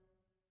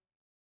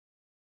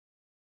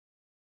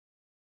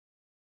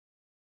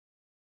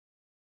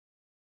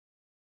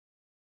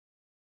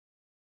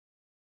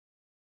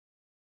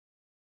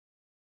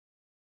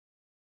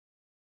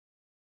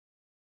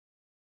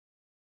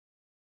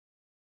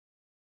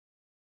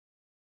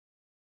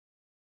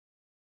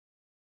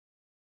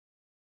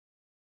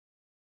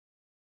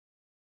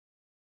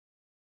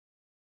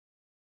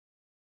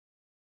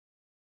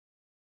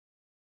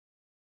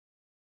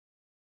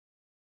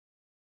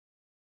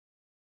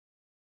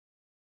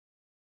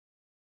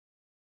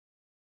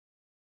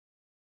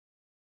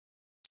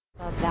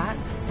 Love that.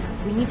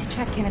 We need to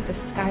check in at the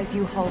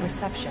Skyview Hall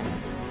reception.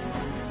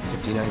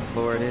 59th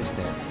floor it is,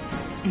 then.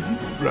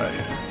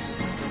 Right.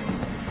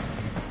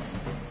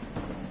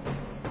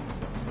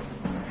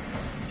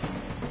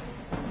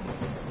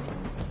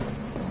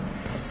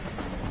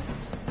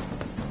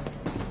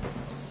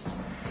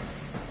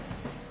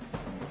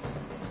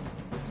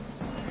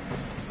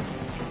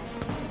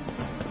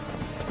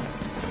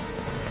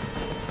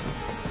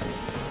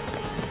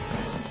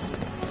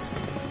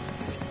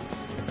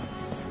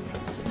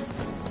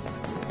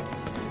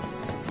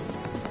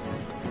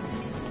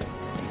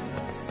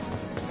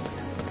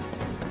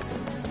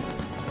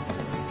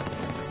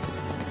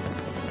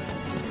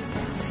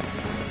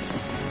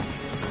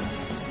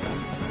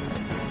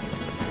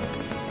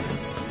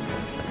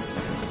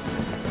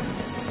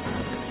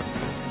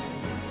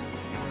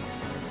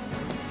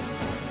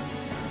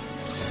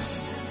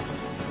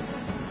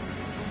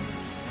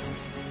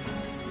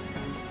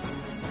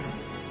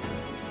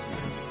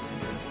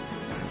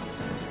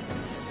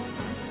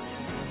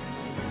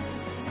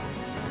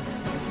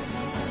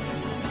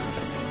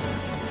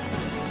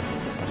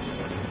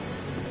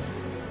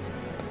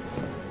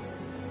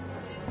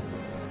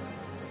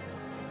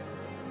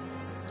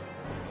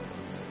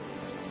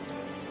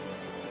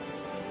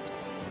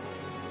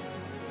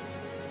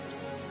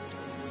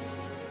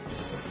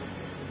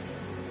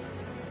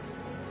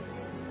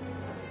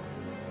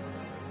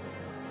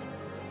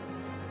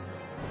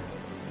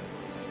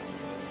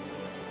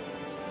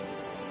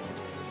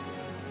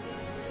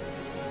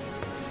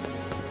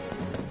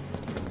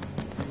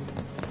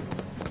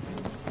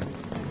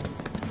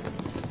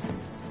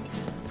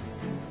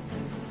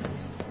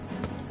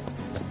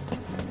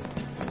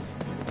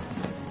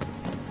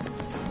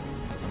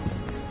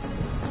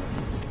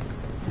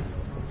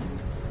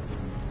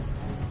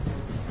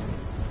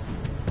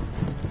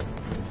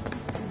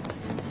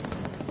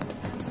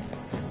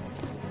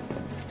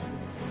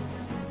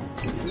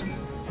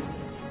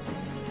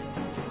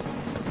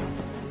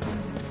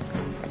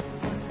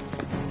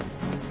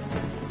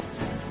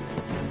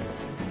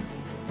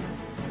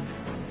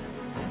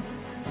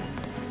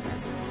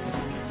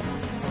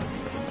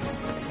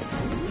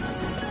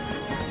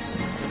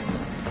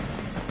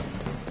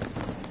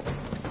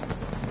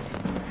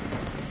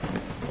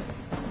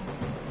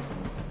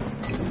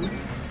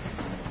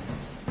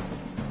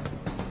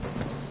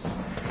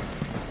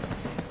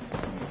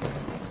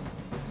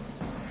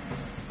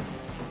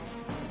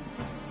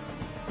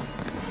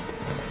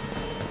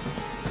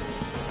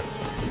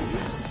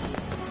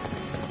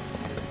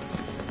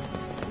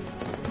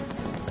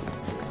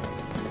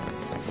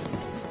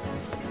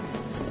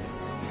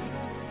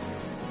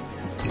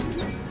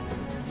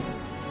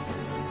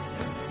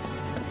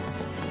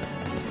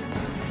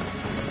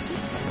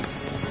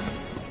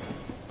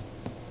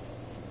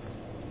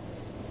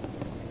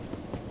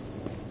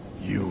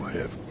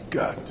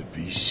 Got to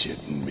be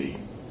shitting me.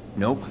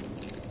 Nope.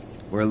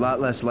 We're a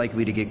lot less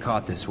likely to get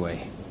caught this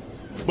way.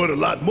 But a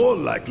lot more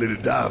likely to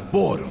die of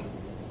boredom.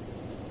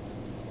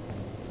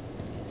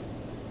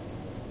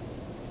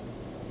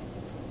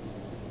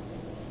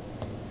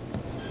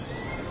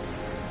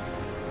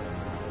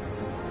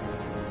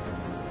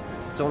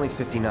 It's only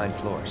 59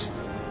 floors.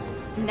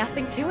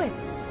 Nothing to it.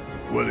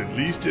 Well, at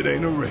least it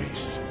ain't a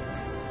race.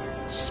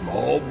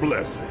 Small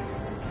blessing.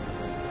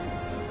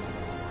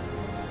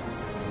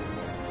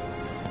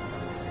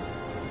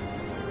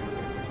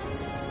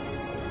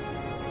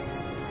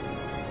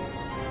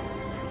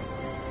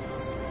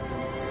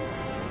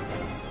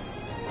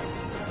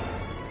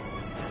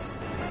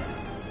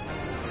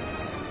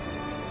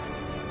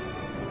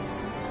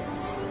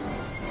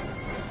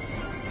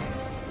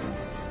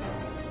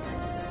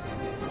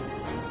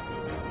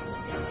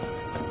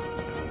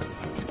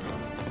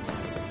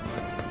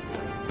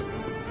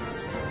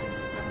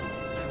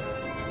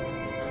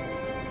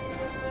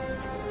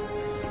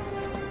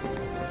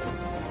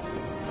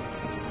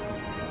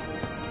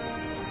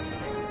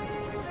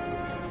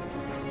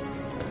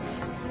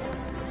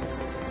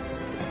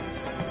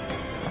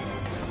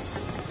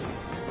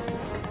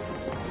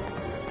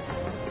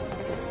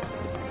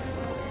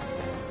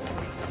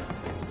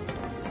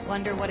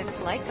 Wonder what it's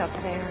like up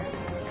there.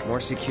 More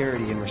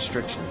security and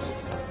restrictions.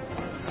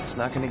 It's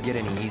not gonna get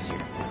any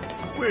easier.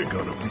 We're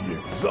gonna be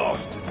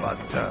exhausted by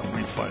the time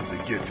we finally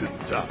get to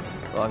the top.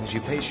 As long as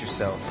you pace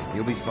yourself,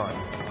 you'll be fine.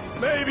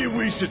 Maybe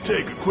we should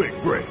take a quick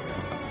break.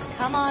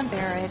 Come on,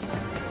 Barrett.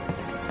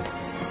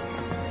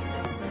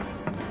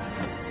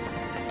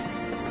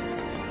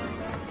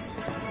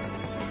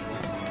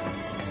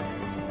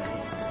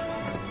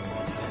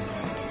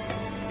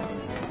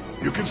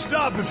 You can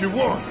stop if you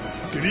want.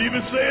 Could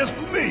even say it's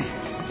for me.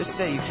 Just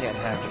say you can't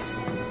hack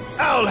it.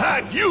 I'll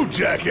hack you,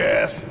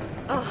 jackass!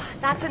 Ugh,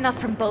 that's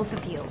enough from both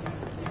of you.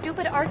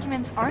 Stupid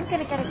arguments aren't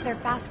gonna get us there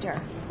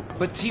faster.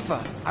 But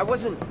Tifa, I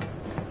wasn't...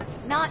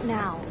 Not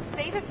now.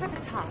 Save it for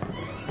the top.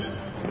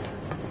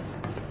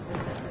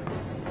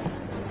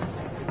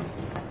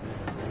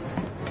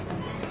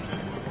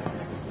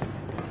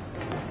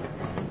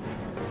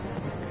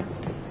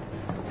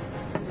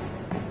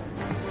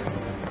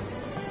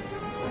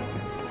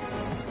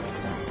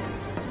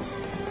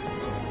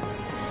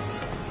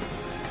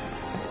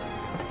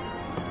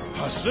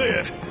 I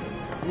said,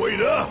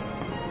 wait up!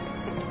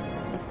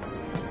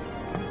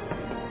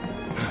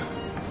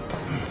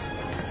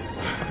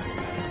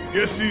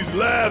 Guess these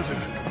labs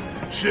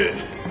and shit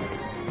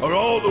are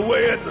all the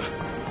way at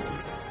the...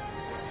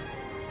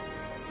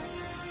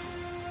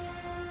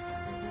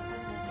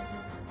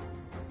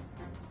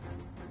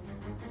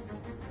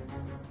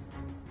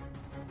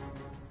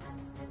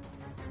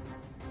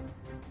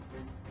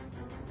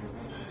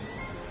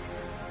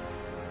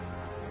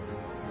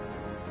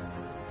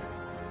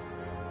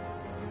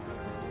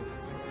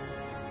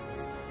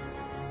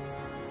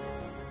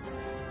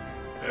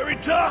 very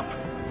top!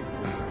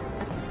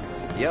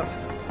 Yep,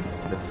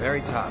 the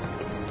very top.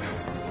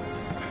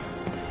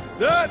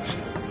 That's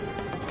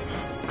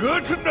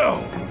good to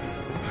know.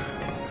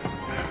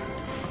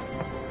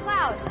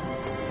 Cloud,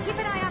 keep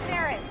an eye on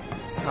Barrett.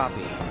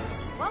 Copy.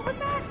 What was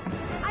that?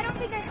 I don't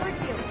think I heard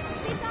you.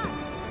 Speak up.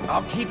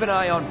 I'll keep an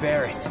eye on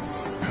Barrett.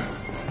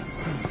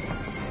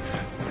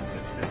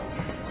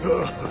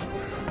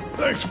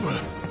 Thanks for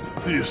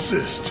the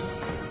assist.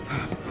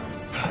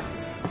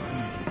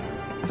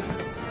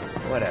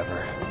 Whatever.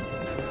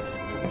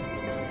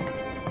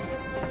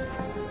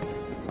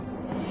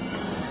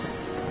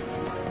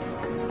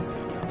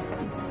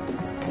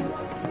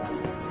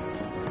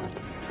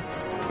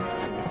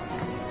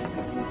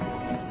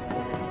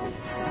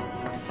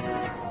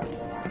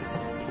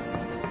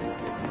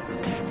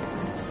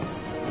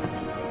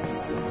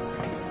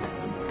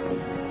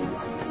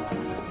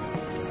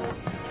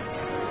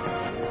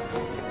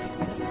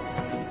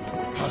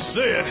 I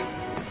said,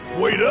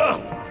 wait up!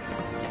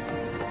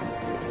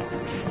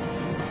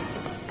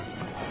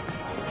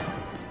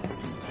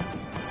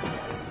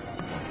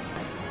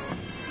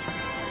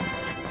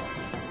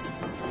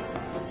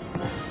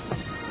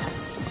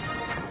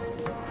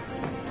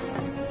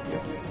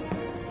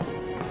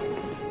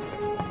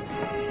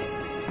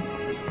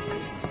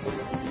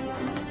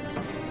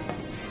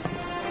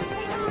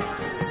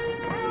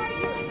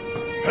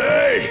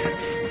 Hey!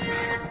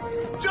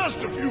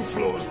 Just a few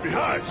floors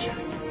behind you.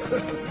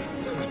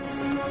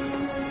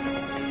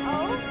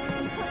 Oh?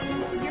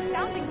 You're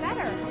sounding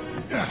better.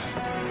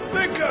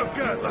 Think I've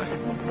got like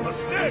a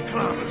stair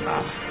climber's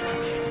high.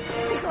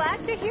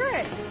 Glad to hear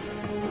it.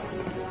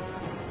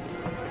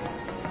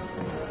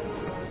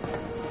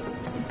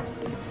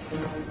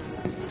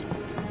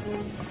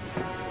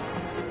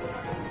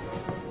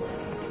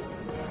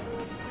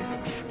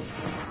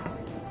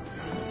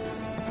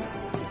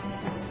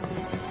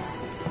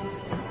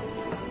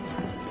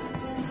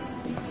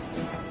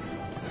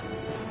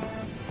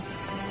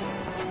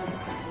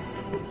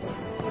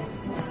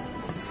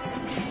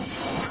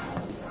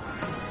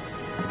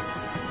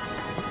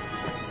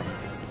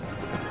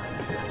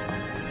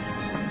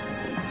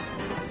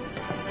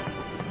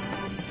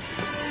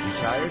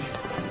 Tired?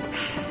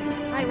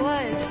 I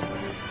was.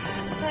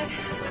 But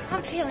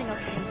I'm feeling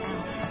okay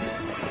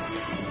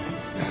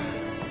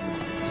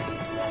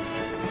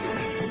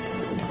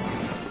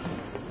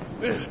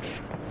now.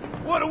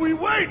 What are we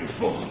waiting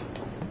for?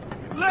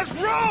 Let's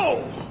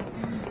roll!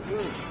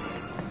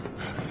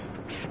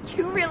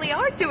 You really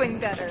are doing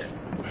better.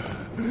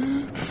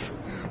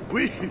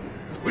 We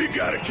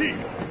gotta keep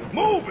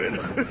moving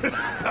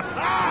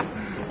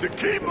to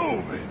keep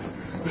moving.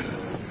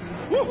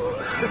 Woo.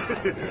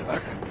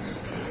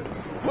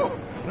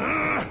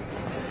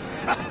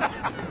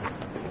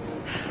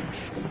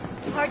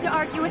 Hard to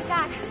argue with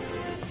that.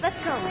 Let's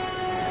go.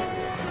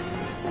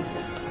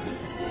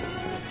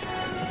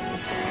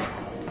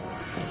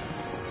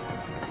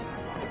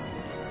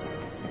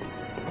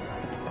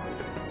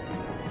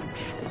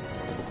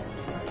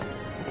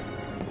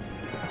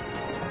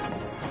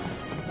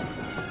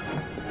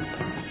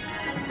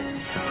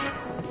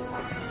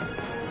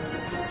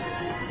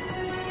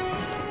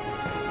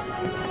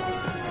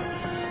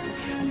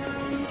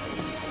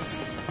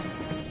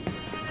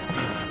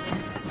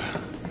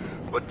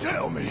 But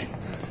tell me,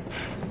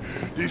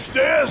 these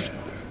stairs,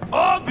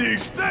 are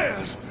these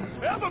stairs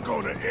ever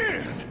gonna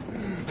end?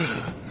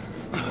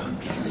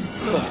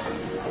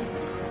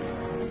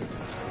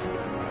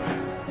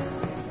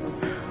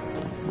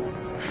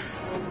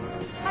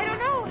 I don't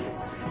know.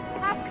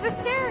 Ask the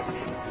stairs.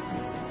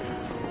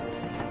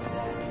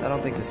 I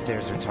don't think the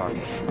stairs are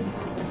talking.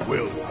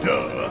 Well,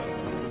 duh.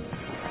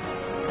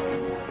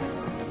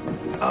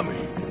 I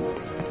mean,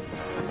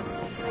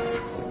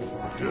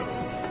 duh.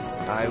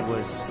 I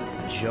was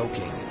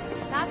joking.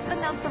 That's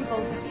enough from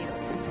both of you.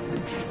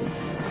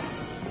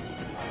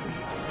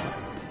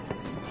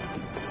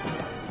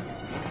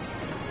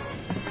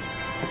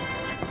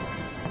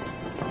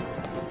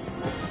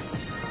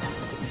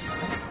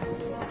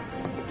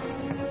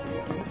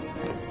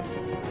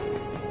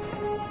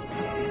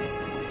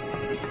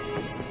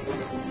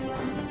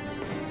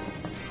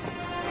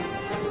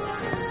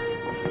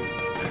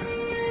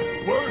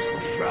 Worst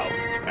drought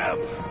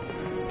ever.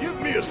 Give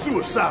me a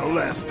suicidal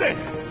last stand.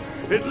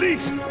 At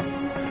least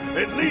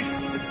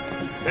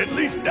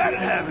that'd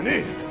have an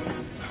end.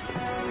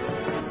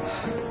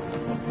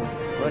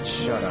 Let's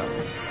shut up.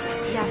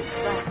 Yes,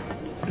 let's.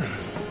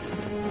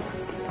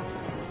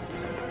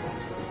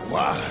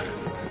 Why?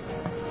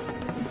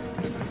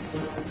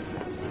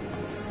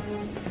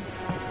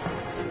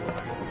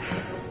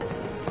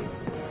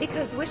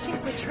 suppose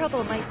wishing for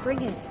trouble might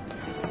bring it.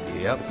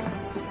 Yep.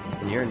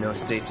 And you're in no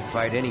state to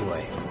fight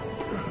anyway.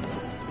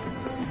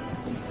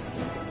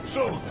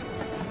 So,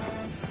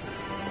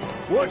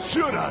 what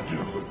should I do?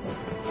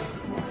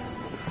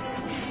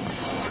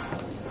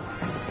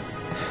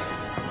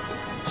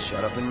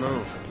 Shut up and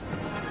move.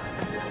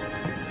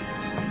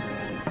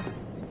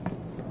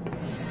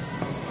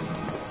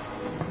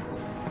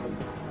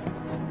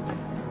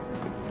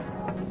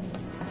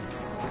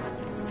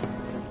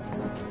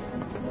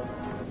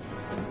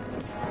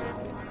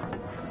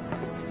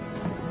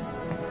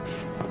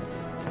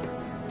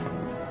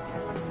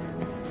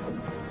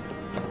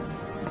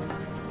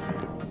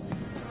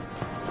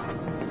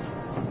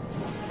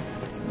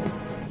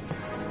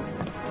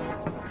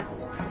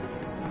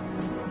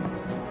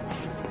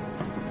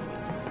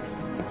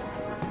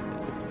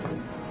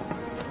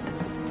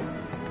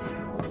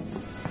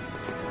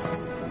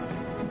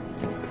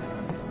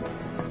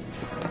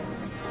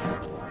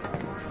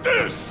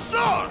 This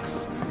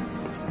sucks!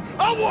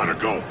 I want to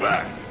go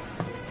back!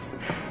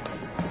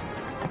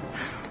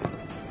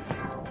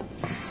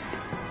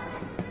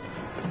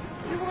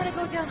 You want to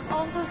go down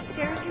all those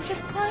stairs you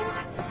just climbed?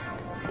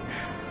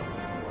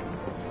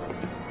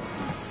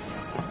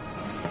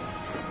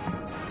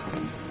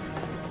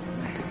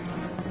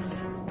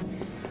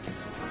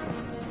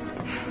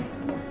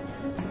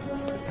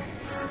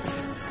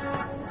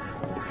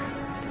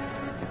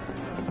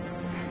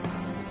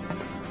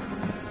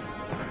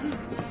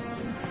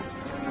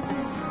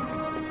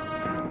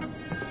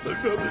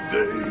 Another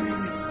day,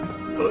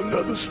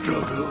 another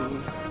struggle.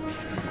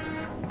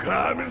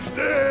 Climbing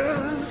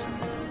stairs,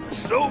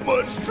 so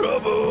much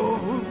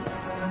trouble.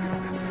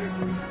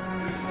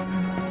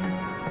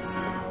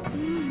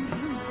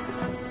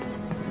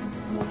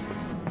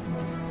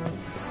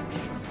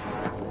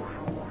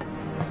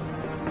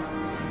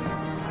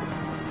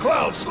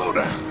 Cloud, slow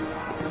down.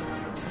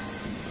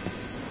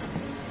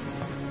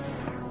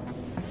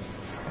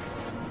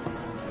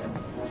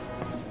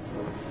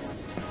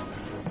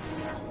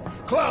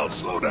 Cloud,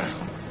 slow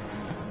down.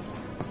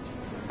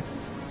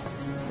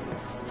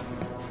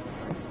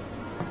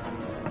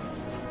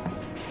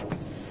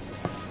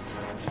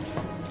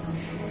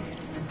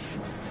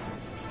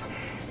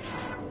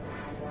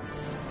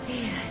 The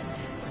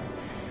end.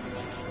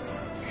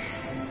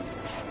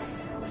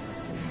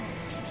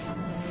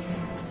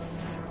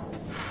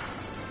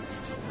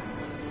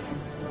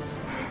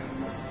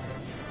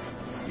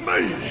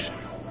 Made it.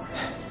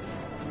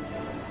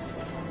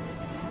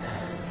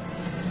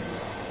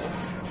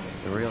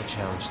 The real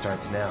challenge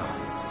starts now.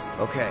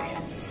 Okay,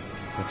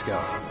 let's go.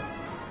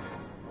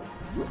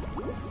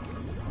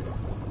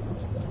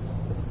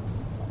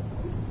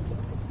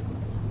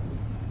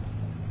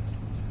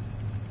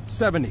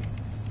 $70,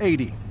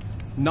 $80,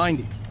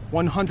 $90,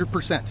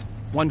 100%,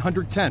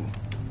 110.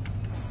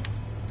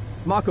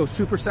 Mako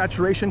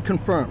supersaturation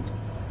confirmed.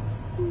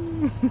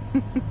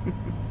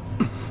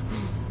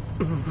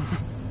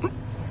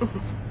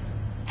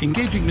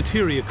 Engaging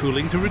materia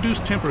cooling to reduce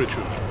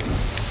temperature.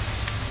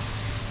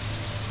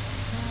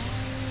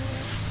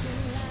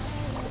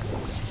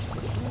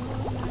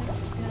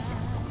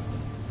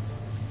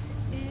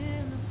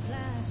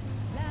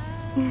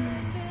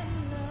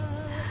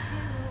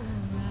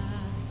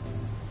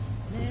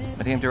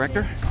 Madame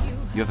Director,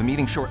 you have a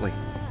meeting shortly.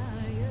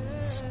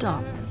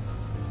 Stop.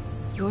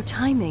 Your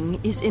timing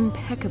is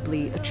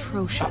impeccably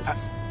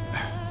atrocious.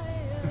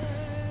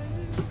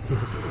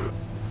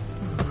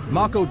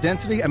 Mako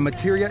density and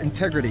materia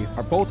integrity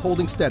are both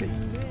holding steady.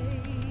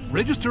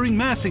 Registering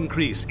mass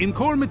increase in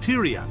core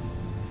materia.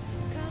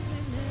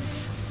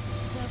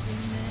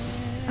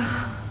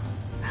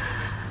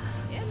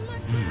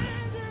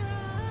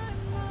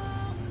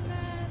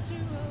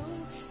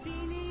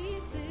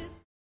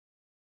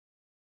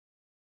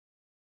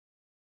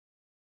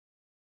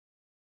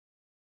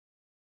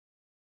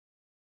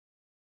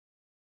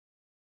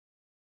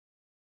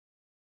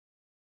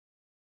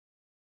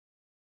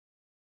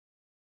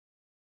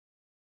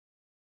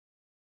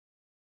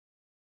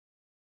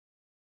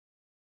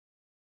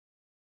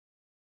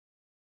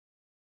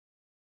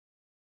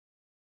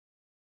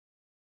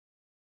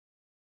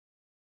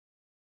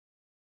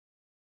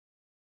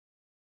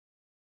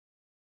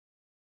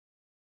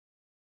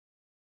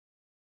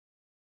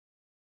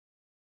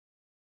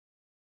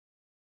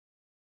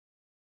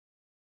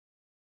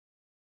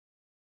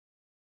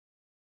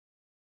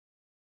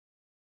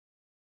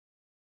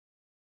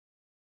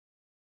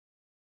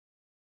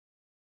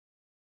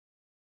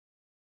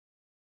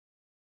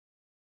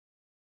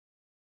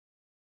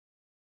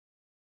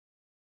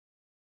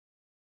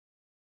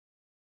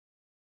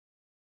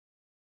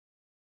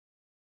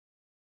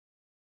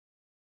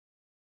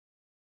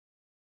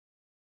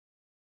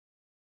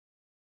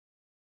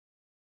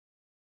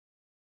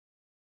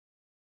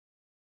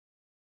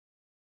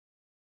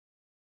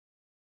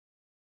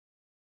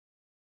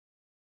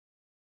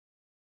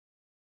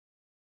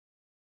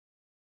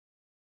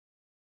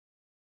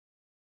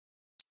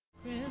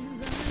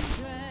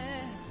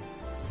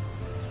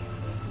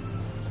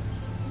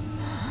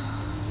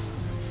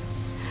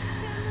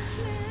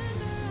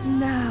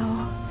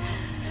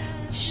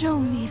 Show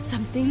me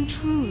something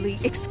truly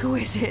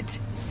exquisite.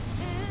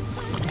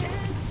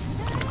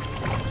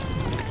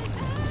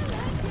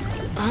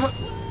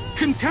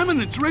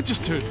 Contaminants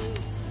registered.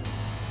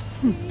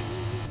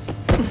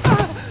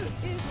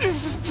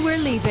 We're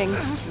leaving.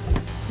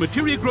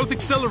 Materia growth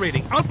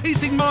accelerating,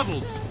 outpacing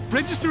models.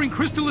 Registering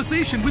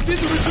crystallization within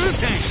the reserve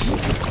tanks.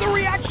 The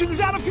reaction is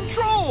out of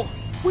control!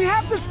 We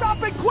have to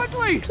stop it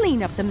quickly!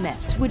 Clean up the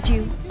mess, would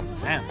you?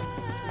 Ma'am.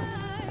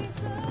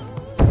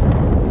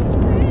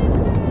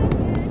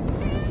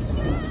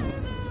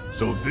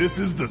 So this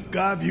is the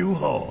Skyview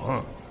Hall,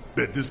 huh?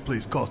 Bet this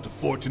place cost a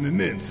fortune and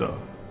then some.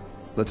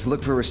 Let's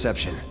look for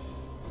reception.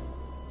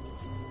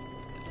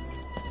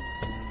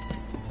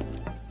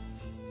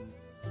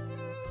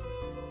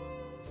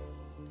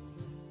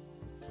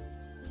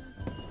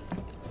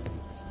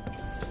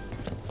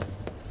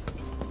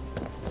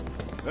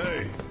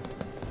 Hey,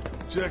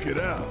 check it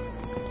out.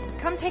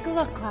 Come take a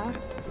look, Cloud.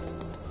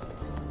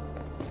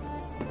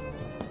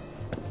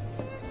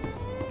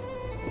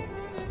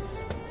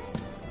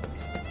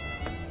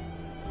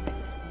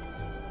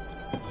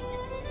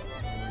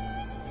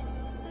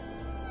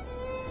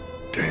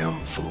 Damn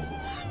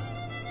fools.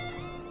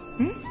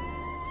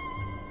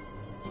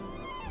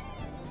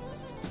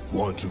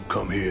 Ones who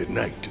come here at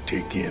night to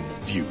take in the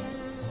view.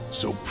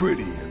 So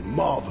pretty and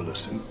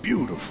marvelous and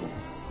beautiful.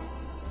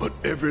 But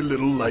every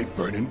little light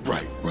burning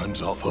bright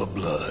runs off her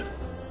blood.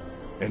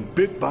 And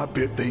bit by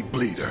bit they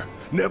bleed her,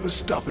 never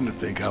stopping to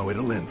think how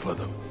it'll end for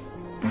them.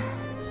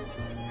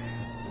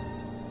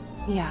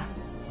 Yeah.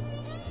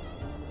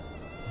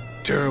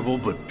 Terrible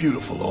but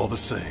beautiful all the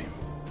same.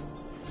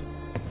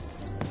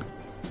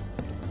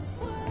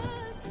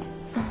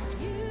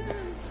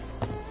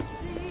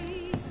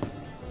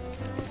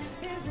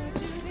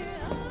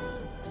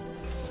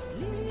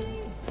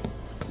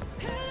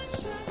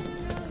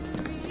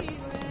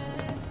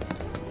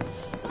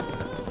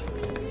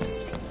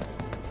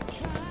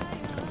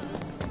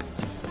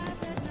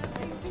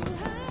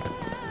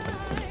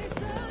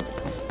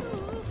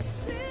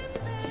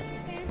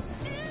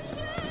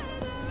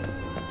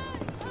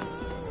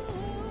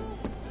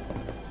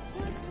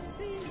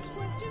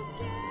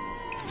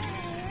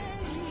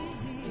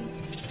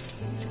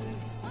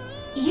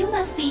 You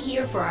must be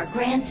here for our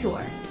grand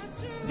tour.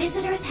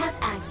 Visitors have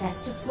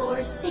access to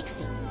floors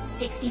 60,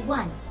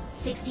 61,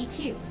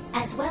 62,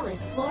 as well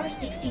as floor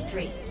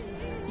 63.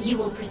 You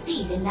will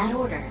proceed in that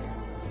order.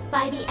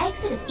 By the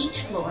exit of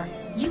each floor,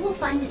 you will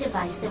find a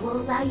device that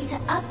will allow you to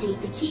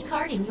update the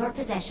keycard in your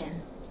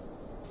possession,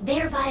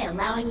 thereby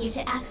allowing you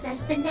to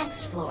access the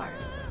next floor.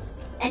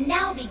 And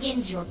now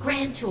begins your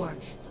grand tour.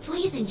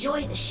 Please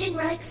enjoy the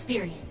Shinra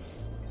experience.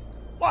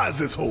 Why has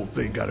this whole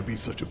thing gotta be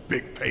such a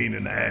big pain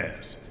in the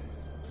ass?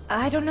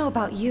 I don't know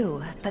about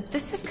you, but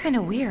this is kind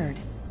of weird.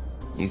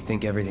 You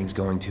think everything's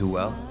going too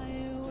well?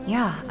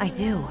 Yeah, I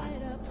do.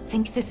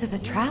 Think this is a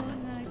trap?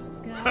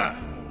 Ha!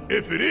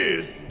 If it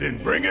is, then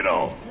bring it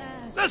on.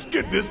 Let's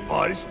get this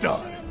party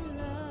started.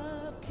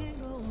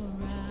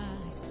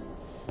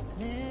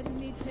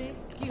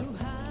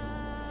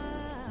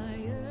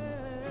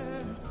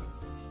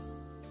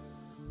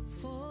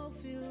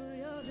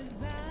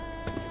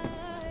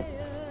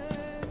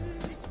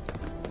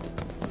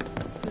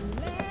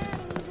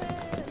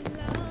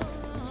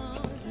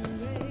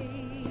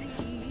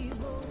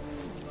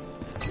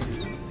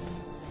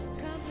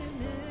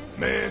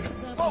 Man,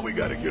 why we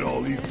gotta get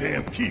all these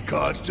damn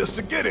keycards just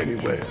to get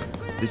anywhere?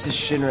 This is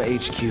Shinra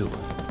HQ.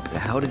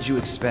 How did you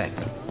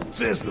expect?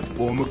 Says the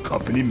former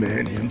company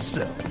man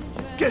himself.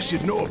 Guess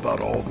you'd know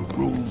about all the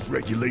rules,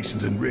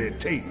 regulations, and red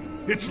tape.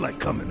 It's like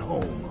coming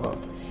home, huh?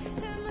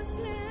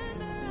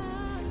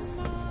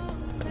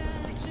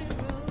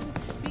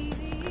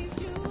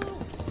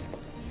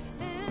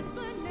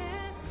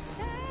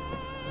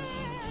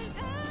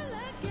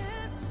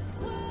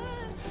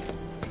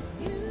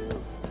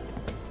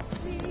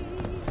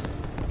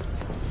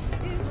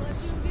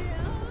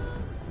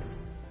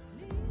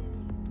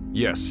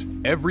 Yes,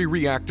 every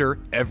reactor,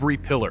 every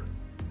pillar.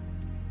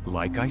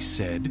 Like I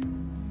said,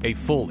 a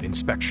full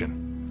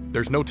inspection.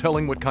 There's no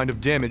telling what kind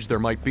of damage there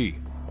might be.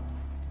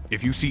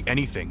 If you see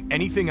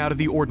anything out of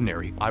the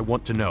ordinary, I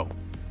want to know.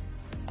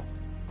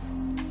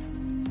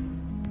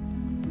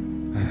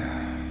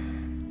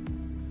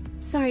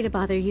 Sorry to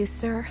bother you,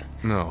 sir.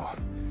 No,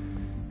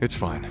 it's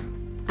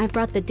fine. I've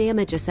brought the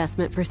damage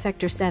assessment for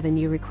Sector 7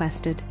 you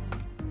requested.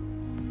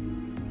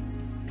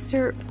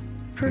 Sir,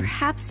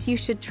 perhaps you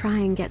should try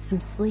and get some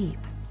sleep.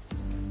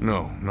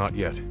 No, not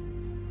yet.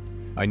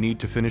 I need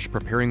to finish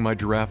preparing my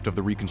draft of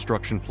the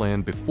reconstruction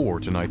plan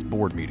before tonight's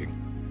board meeting.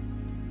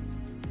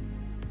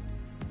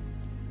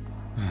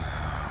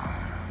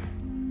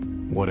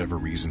 Whatever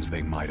reasons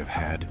they might have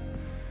had,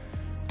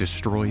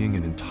 destroying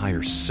an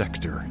entire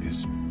sector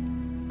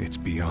it's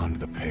beyond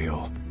the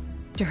pale.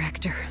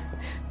 Director,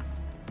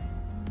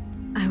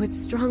 I would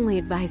strongly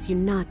advise you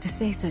not to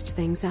say such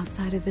things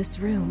outside of this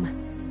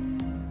room.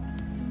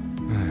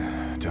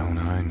 Don't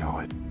I know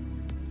it?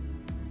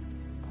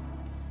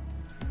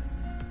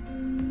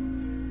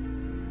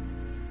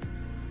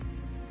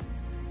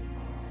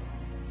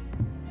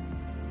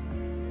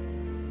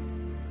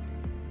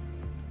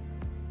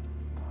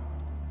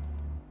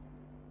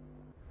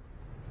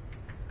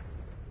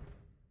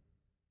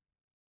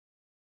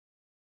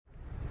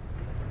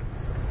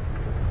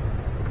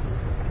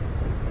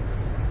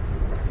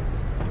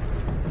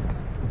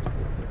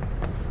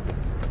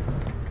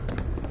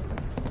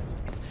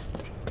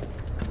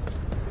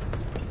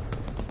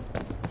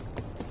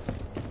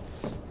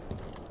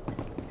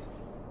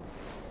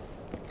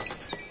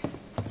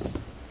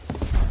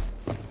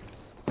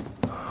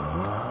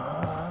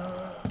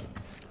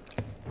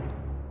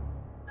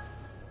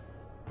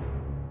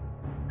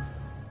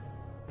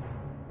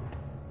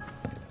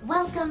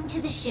 Welcome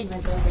to the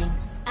Shinra building,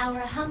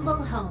 our humble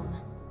home.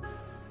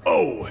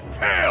 Oh,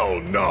 hell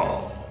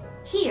no!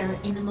 Here,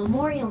 in the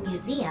Memorial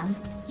Museum,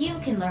 you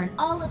can learn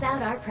all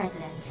about our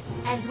president,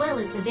 as well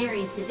as the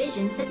various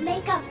divisions that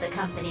make up the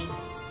company.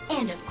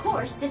 And of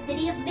course, the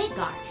city of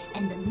Midgar,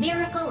 and the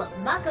miracle of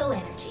Mako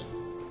energy.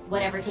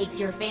 Whatever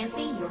takes your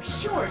fancy, you're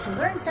sure to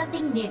learn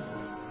something new.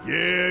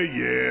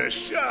 Yeah,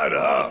 shut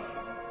up!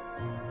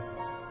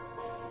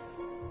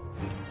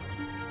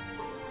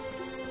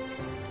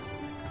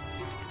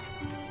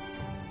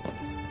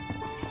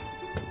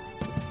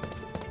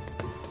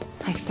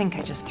 I think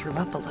I just threw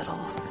up a little.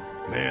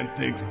 Man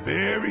thinks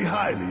very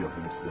highly of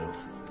himself.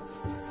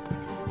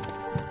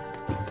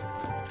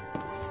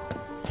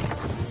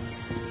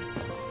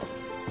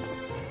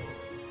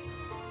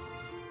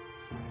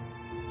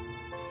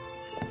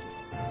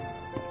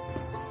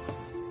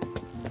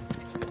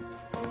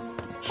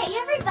 Hey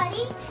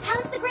everybody!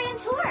 How's the grand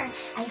tour?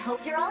 I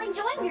hope you're all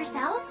enjoying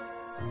yourselves.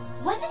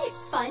 Wasn't it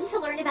fun to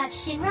learn about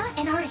Shinra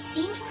and our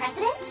esteemed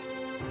president?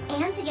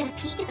 And to get a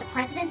peek at the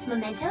president's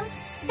mementos?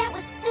 That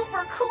was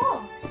super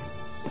cool!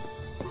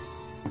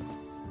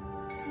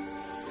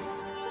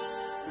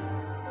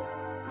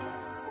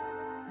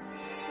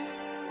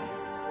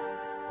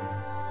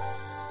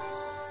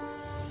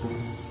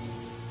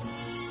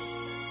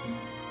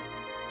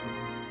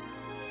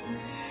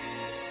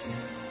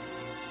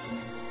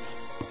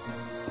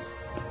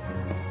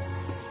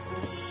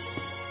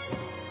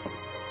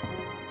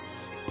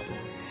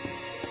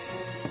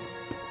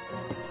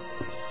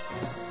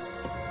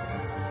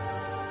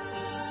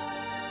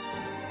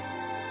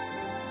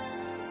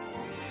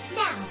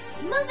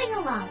 Moving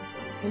along,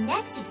 the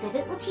next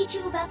exhibit will teach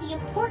you about the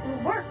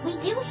important work we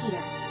do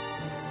here,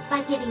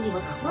 by giving you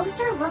a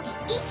closer look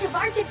at each of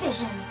our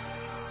divisions.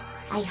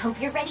 I hope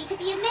you're ready to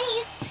be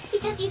amazed,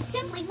 because you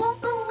simply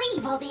won't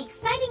believe all the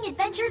exciting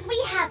adventures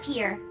we have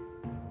here.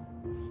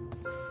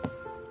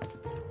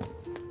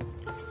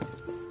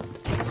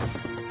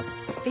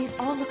 These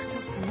all look so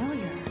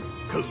familiar.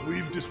 'Cause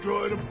we've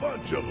destroyed a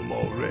bunch of them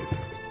already.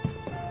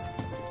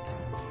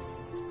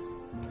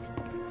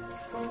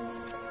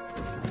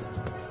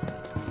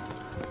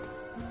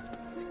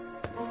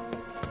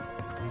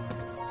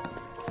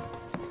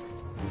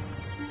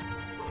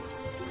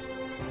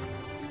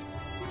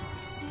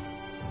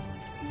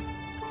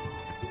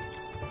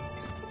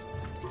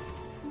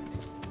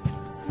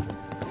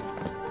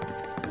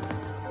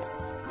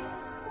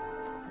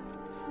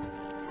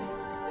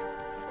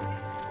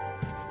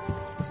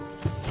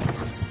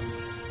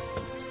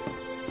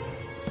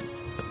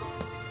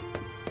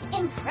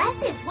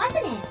 Impressive,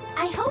 wasn't it?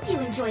 I hope you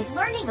enjoyed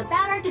learning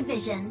about our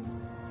divisions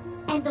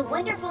and the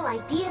wonderful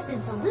ideas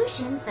and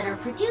solutions that are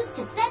produced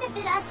to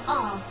benefit us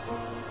all.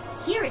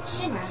 Here at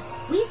Shinra,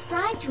 we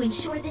strive to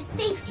ensure the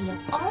safety of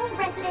all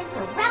residents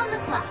around the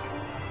clock.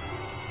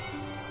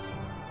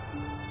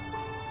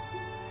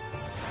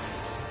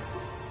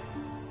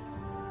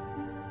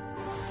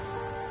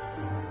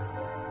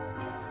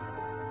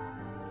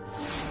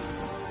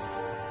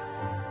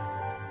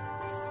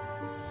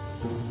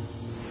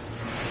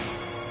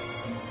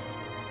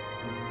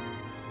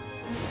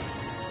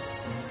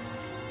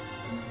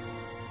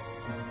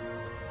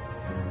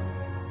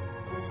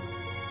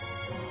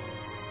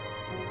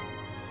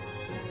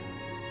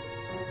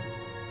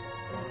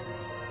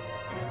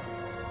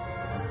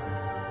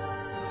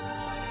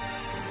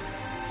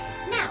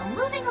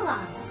 Moving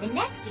along, the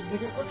next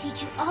exhibit will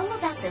teach you all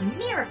about the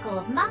miracle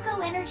of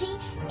Mako energy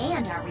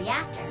and our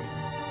reactors,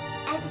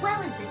 as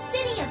well as the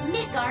city of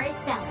Midgar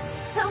itself.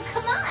 So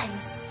come on!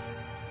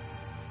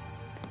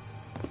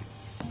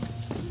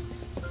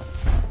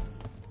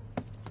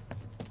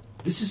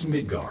 This is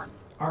Midgar,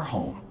 our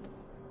home,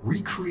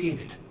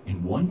 recreated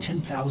in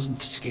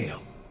 1/10,000th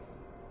scale.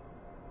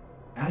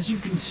 As you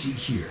can see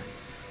here,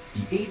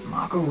 the 8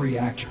 Mako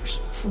reactors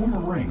form a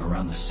ring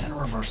around the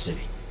center of our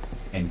city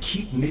and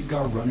keep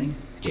Midgar running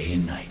day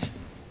and night.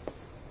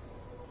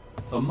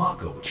 The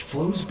Mako which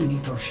flows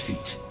beneath our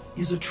feet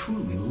is a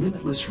truly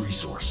limitless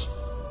resource.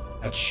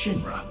 At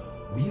Shinra,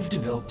 we have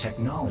developed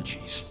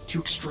technologies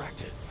to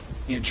extract it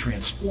and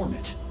transform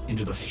it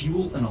into the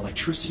fuel and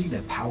electricity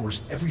that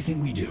powers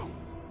everything we do.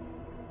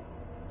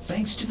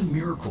 Thanks to the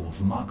miracle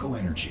of Mako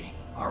energy,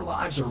 our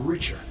lives are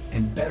richer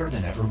and better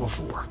than ever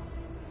before.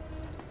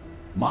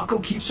 Mako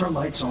keeps our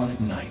lights on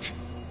at night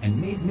and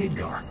made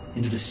Midgar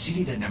into the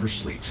city that never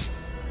sleeps.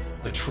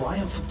 The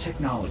triumph of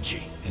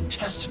technology and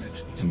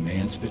testament to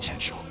man's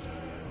potential.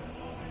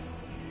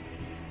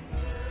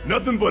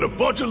 Nothing but a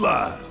bunch of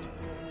lies.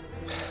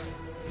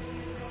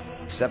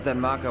 Except that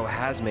Mako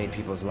has made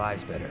people's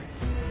lives better.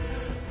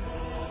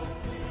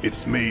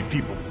 It's made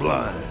people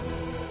blind.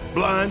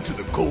 Blind to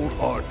the cold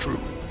hard truth.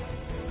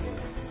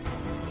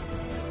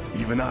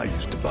 Even I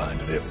used to buy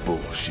into their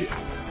bullshit.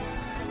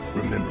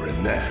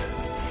 Remembering that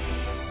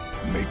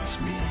makes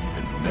me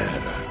even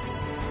madder.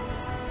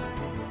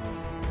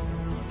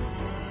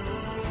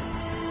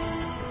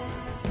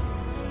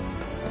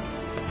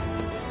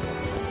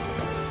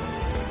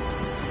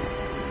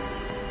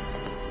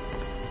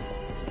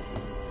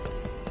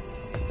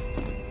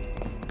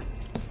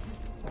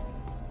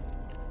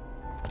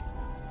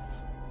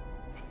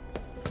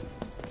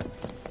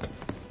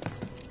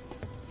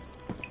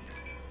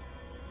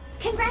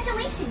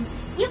 Congratulations!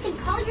 You can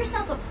call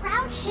yourself a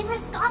proud Shinra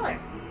scholar.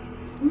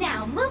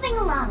 Now, moving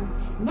along.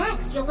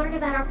 Next, you'll learn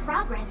about our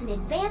progress in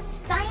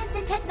advanced science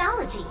and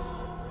technology.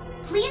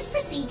 Please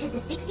proceed to the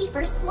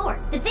 61st floor,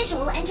 the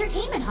Visual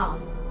Entertainment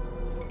Hall.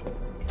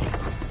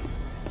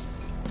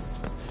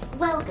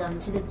 Welcome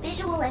to the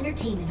Visual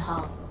Entertainment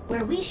Hall,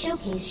 where we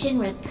showcase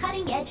Shinra's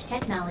cutting-edge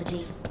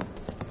technology.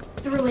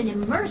 Through an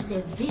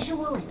immersive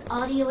visual and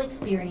audio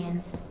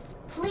experience,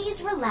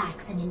 please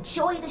relax and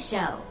enjoy the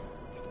show.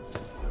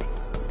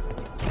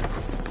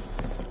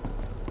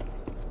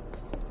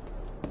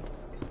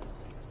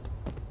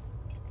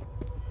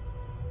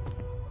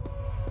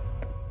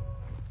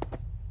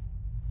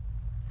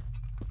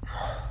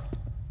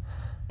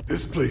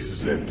 This place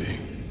is empty.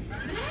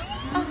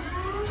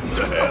 What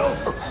the hell?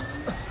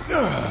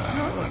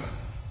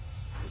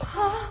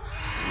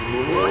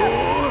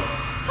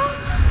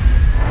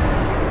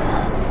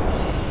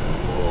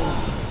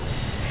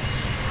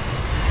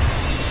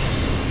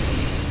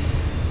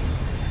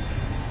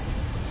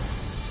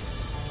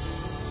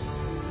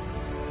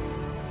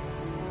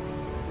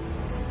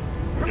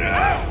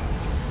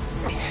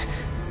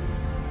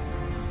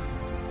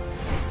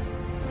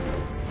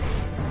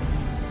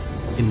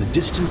 In the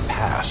distant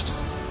past,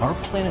 our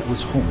planet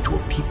was home to a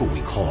people we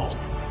call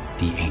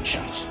the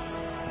Ancients.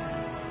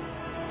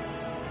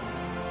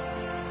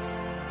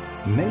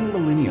 Many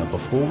millennia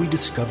before we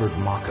discovered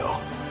Mako,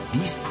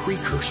 these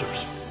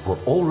precursors were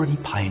already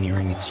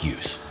pioneering its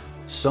use.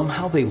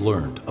 Somehow they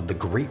learned of the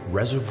great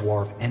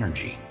reservoir of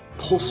energy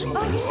pulsing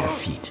beneath their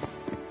feet.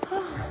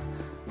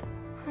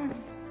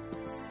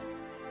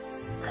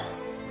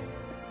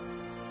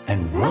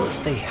 And once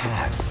they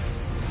had,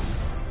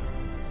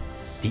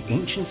 the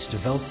Ancients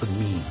developed the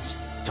means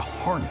to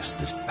harness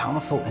this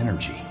bountiful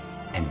energy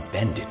and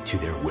bend it to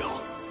their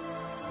will.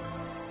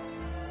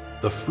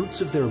 The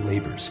fruits of their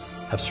labors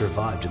have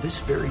survived to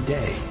this very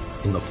day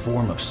in the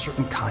form of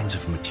certain kinds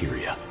of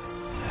materia.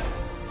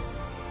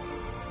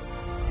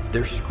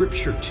 Their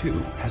scripture, too,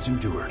 has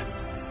endured.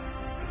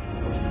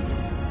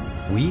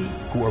 We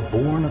who are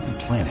born of the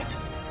planet,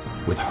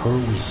 with her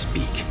we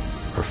speak,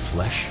 her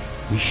flesh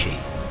we shape.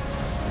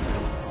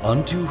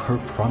 Unto her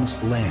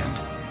promised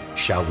land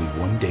shall we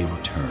one day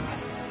return.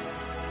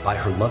 By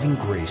her loving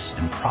grace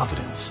and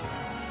providence,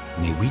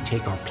 may we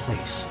take our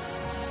place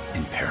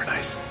in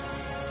paradise.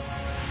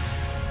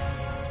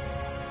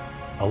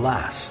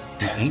 Alas,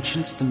 the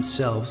Ancients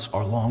themselves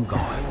are long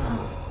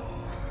gone.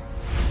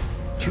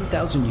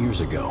 2,000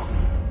 years ago,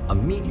 a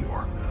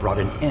meteor brought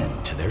an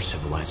end to their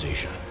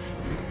civilization.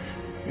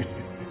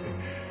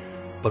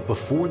 But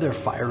before their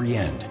fiery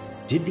end,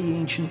 did the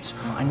Ancients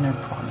find their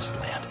promised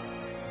land?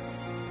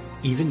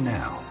 Even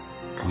now,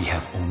 we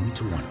have only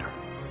to wonder.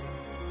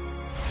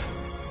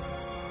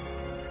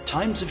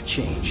 Times have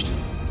changed,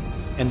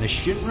 and the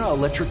Shinra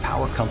Electric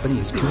Power Company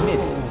is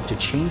committed to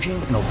changing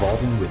and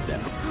evolving with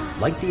them.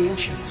 Like the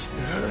Ancients,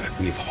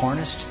 we have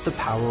harnessed the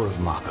power of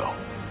Mako.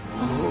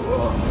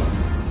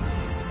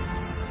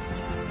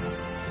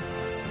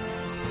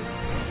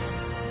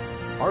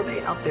 Are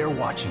they out there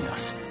watching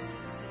us,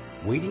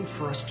 waiting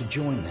for us to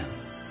join them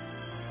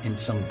in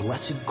some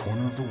blessed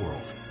corner of the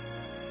world?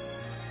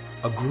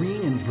 A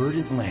green and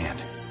verdant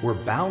land where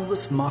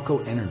boundless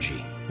Mako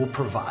energy will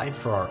provide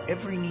for our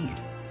every need.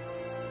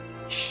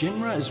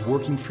 Shinra is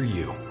working for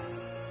you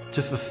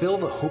to fulfill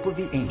the hope of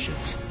the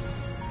Ancients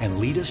and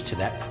lead us to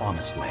that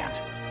promised land.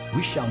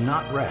 We shall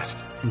not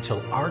rest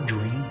until our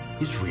dream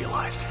is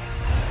realized.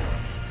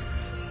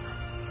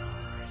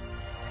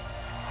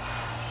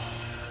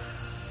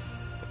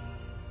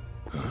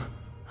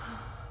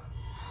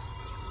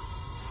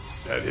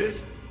 That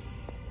it?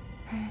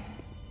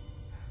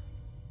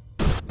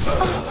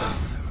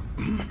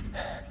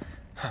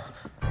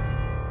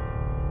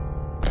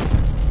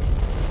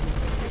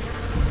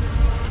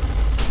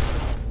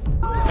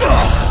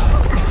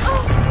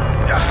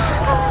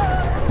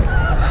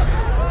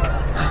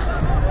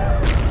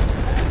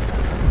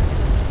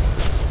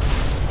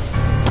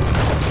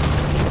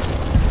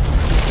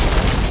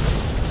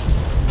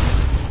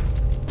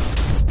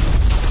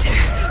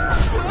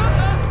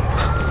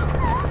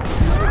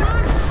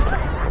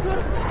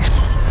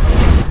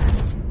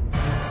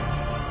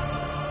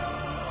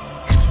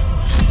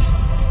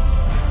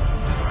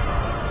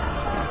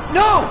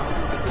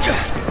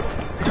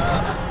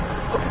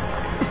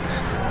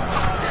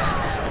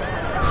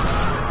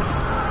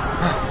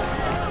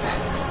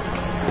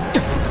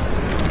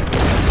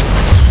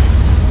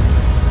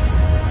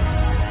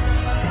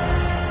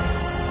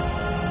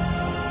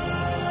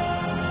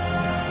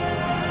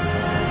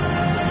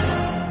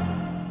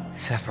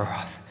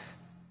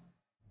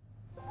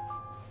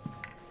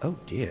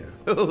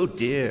 Oh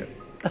dear,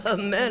 a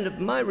man of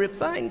my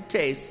refined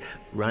taste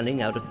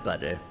running out of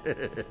butter.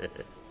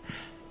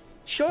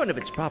 Short of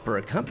its proper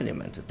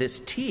accompaniment, this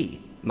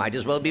tea might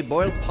as well be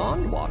boiled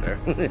pond water.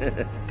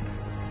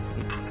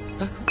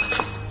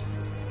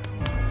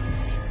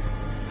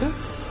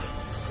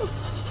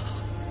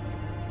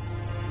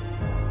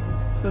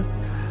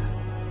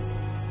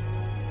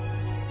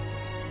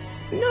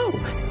 No,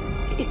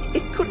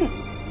 it couldn't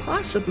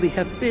possibly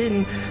have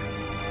been...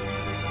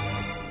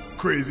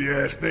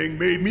 Crazy-ass thing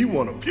made me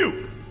want to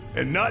puke.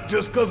 And not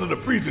just because of the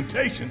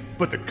presentation,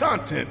 but the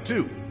content,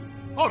 too.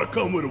 Ought to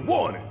come with a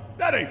warning.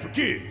 That ain't for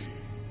kids.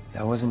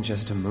 That wasn't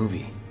just a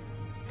movie.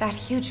 That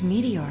huge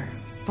meteor,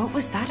 what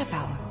was that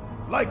about?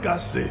 Like I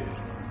said,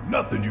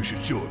 nothing you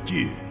should show a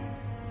kid.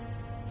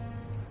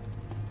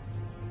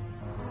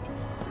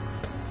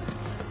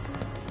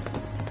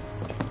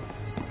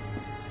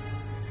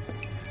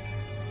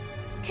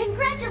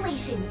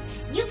 Congratulations!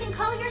 You can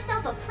call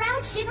yourself a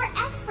proud Shinra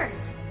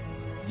expert!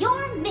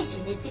 Your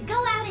mission is to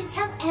go out and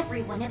tell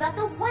everyone about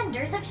the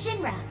wonders of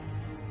Shinra.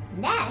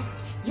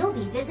 Next, you'll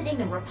be visiting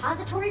the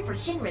repository for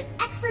Shinra's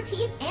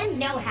expertise and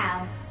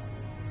know-how.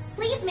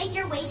 Please make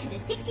your way to the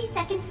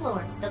 62nd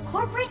floor, the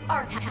corporate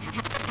archive.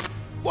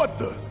 What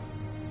the?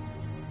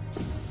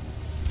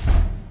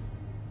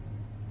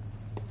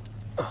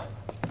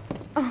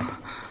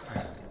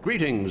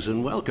 Greetings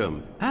and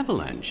welcome.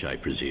 Avalanche, I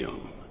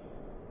presume.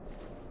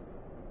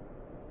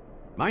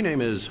 My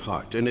name is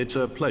Hart, and it's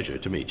a pleasure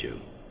to meet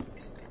you.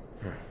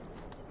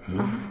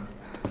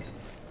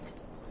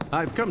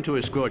 I've come to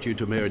escort you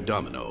to Mayor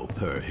Domino,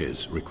 per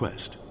his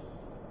request.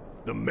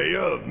 The mayor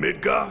of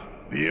Midgar?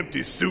 The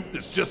empty suit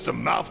that's just a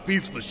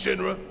mouthpiece for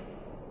Shinra?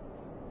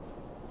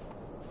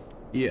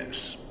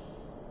 Yes.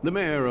 The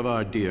mayor of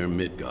our dear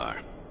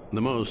Midgar.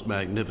 The most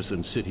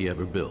magnificent city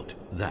ever built.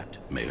 That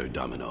Mayor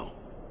Domino.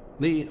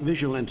 The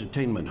visual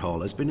entertainment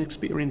hall has been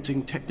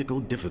experiencing technical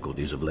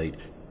difficulties of late,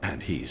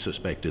 and he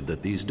suspected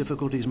that these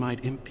difficulties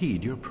might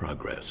impede your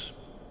progress.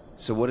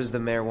 So what does the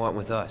mayor want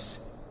with us?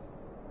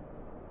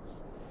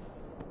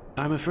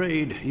 I'm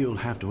afraid you'll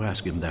have to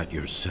ask him that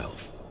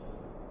yourself.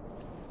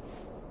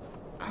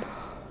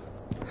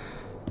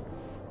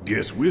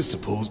 Guess we're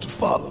supposed to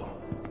follow.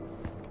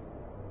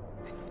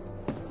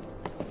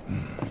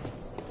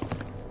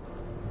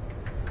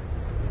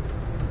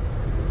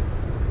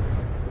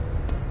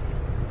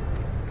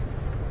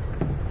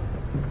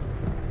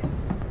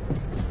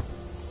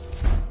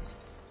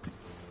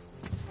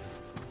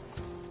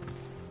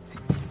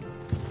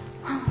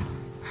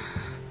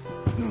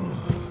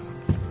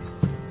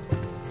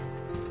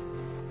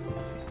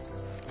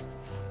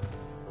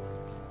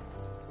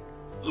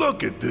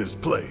 Look at this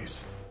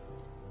place.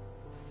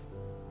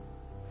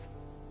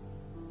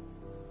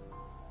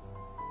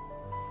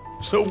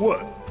 So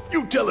what?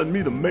 You telling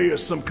me the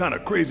mayor's some kind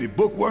of crazy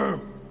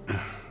bookworm?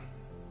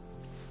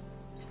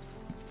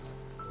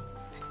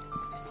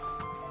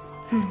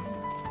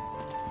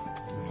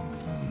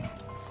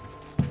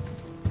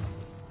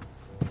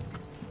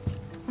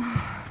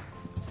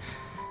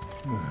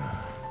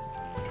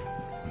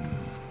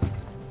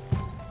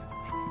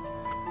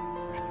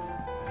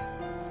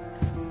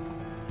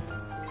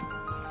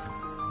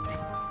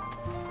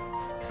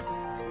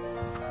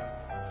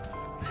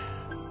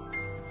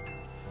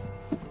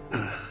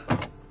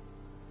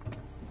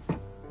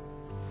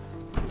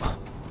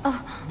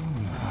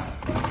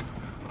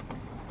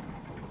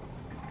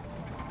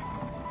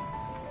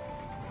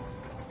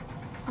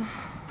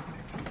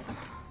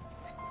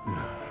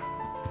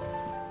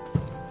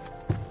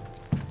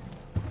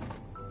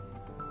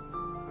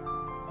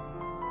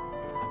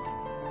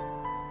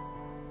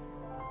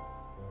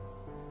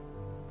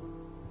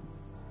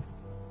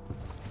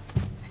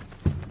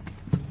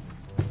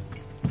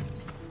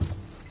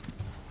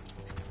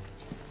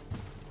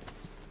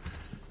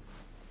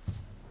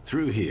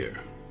 Through here.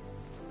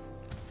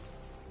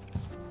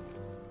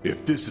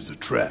 If this is a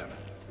trap,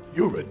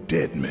 you're a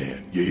dead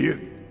man, you hear?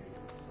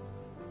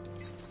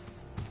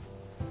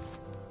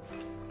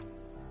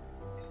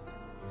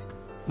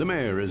 The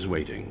mayor is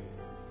waiting.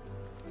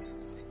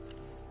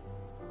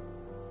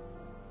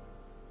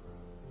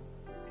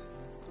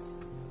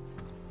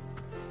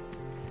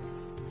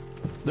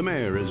 The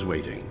mayor is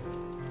waiting.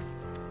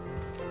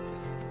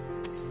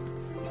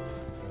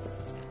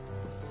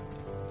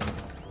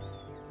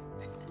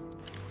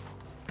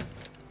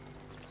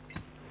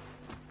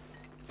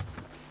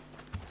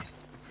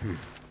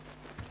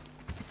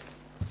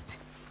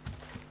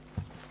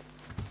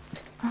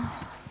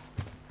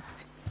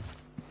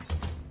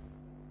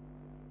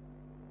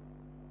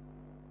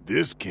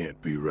 This can't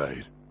be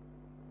right.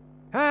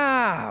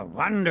 Ah,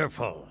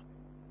 wonderful.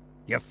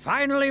 You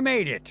finally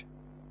made it.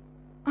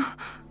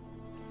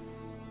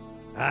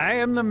 I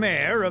am the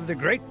mayor of the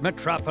great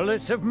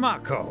metropolis of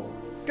Mako.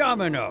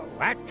 Domino,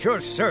 at your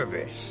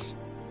service.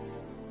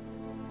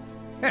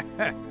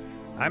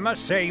 I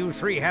must say you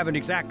three haven't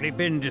exactly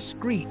been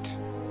discreet.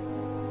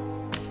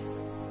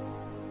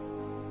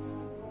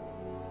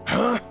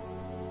 Huh?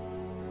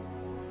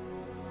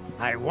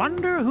 I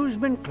wonder who's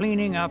been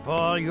cleaning up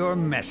all your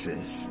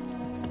messes.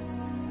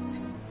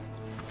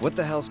 What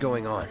the hell's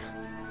going on?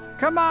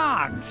 Come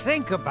on,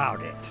 think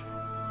about it.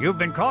 You've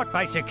been caught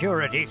by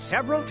security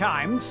several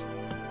times,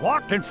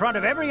 walked in front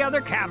of every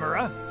other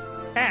camera,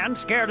 and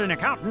scared an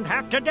accountant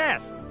half to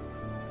death.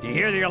 Do you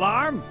hear the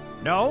alarm?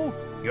 No?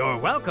 You're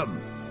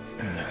welcome.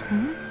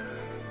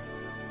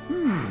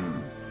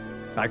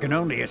 I can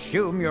only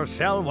assume your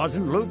cell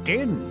wasn't looped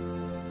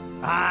in.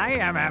 I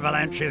am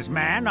Avalanche's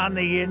man on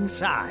the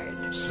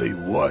inside. Say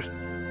what?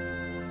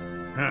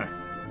 Huh.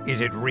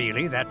 Is it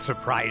really that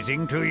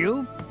surprising to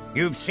you?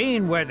 You've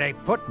seen where they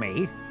put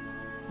me.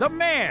 The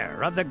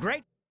mayor of the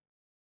great...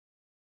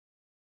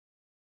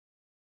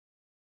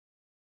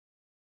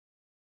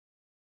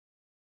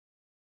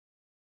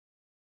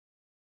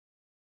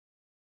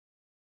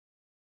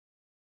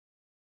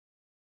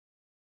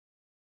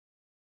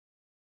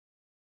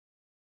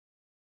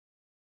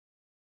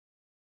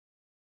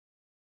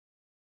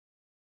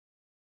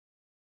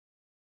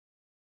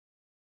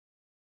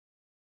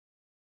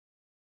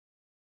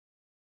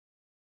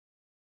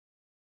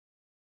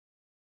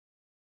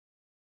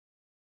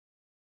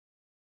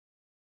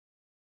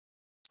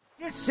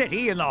 This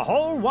city in the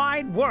whole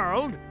wide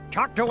world,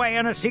 tucked away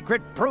in a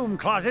secret broom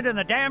closet in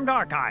the damned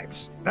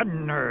archives. The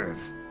nerve.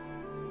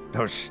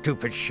 Those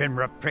stupid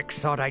Shinra pricks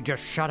thought I'd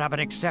just shut up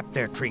and accept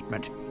their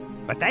treatment.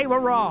 But they were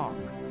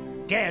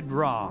wrong. Dead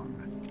wrong.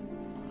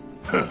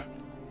 Huh.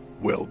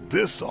 Well,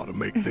 this ought to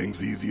make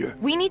things easier.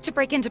 We need to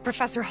break into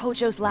Professor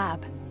Hojo's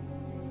lab.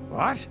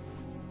 What?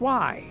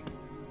 Why?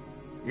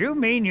 You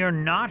mean you're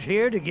not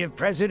here to give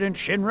President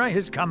Shinra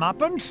his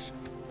comeuppance?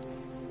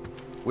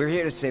 We're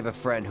here to save a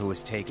friend who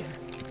was taken.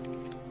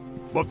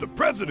 But the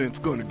president's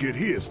gonna get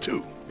his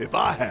too, if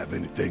I have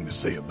anything to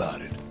say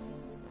about it.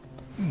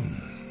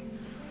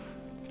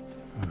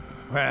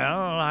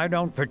 Well, I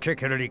don't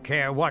particularly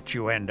care what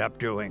you end up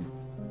doing,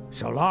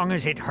 so long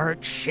as it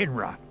hurts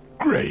Shinra.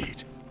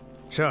 Great.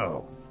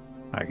 So,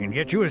 I can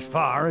get you as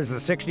far as the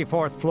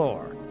 64th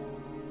floor.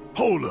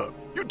 Hold up.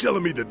 You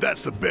telling me that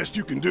that's the best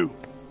you can do?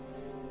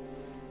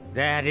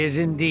 That is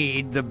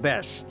indeed the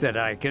best that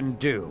I can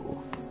do.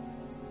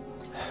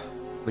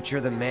 But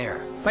you're the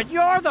mayor. But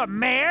you're the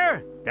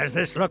mayor? Does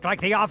this look like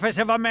the office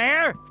of a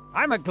mayor?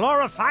 I'm a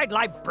glorified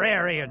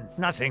librarian,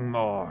 nothing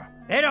more.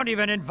 They don't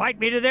even invite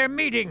me to their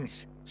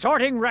meetings.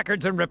 Sorting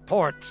records and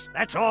reports,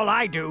 that's all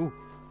I do.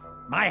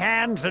 My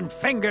hands and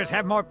fingers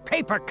have more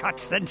paper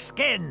cuts than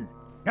skin.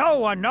 No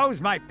one knows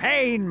my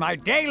pain, my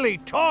daily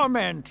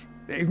torment.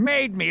 They've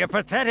made me a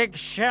pathetic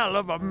shell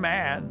of a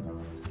man.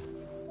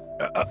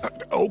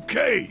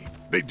 Okay,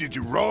 they did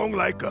you wrong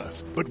like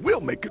us, but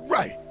we'll make it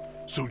right.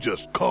 So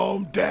just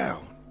calm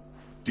down.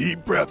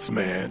 Deep breaths,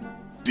 man.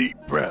 Deep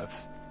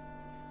breaths.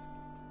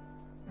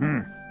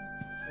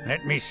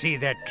 Let me see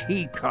that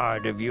key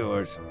card of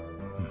yours.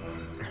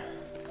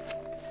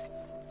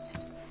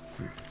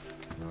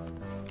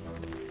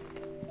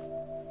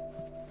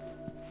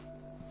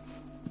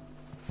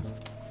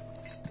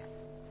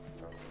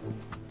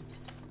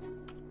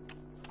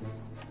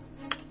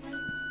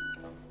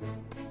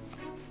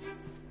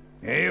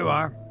 Here you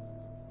are.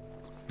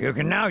 You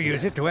can now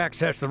use it to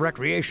access the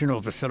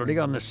recreational facility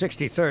on the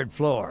 63rd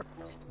floor.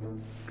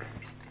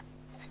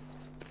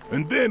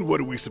 And then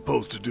what are we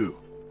supposed to do?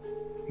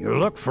 You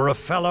look for a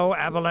fellow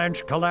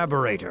Avalanche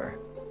collaborator.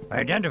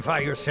 Identify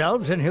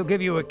yourselves and he'll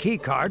give you a key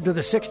card to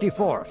the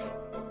 64th.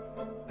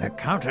 The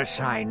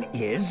countersign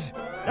is...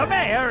 The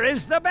mayor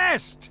is the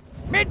best!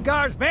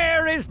 Midgar's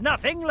mayor is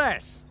nothing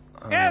less!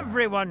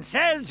 Everyone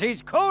says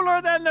he's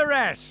cooler than the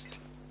rest!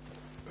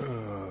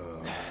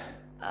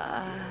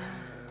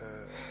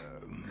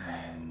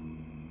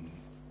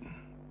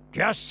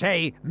 Just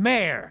say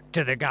mayor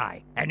to the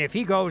guy, and if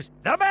he goes,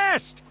 the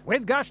best,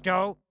 with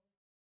gusto...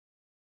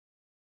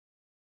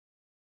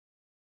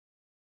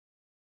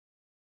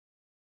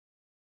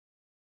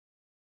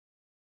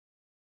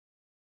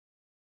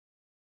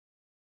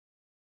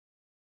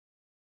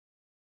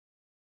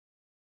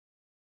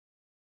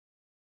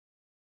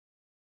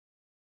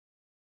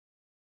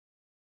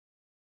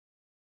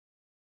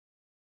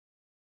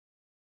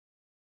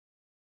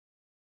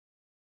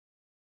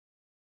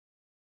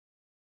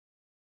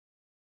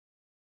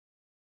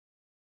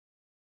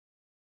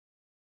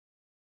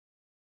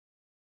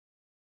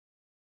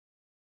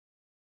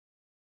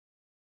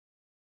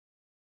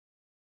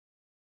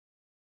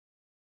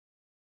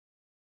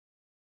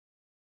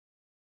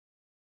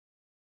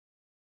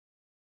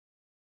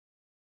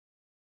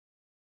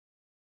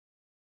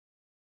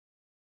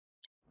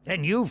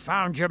 Then you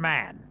found your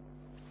man.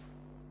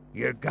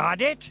 You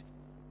got it?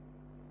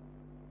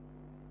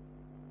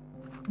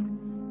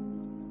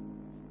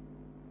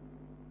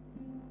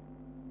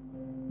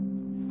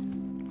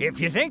 If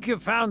you think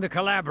you've found the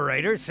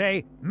collaborator,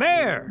 say,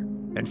 Mayor,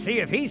 and see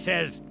if he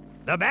says,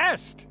 the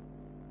best.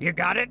 You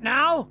got it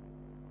now?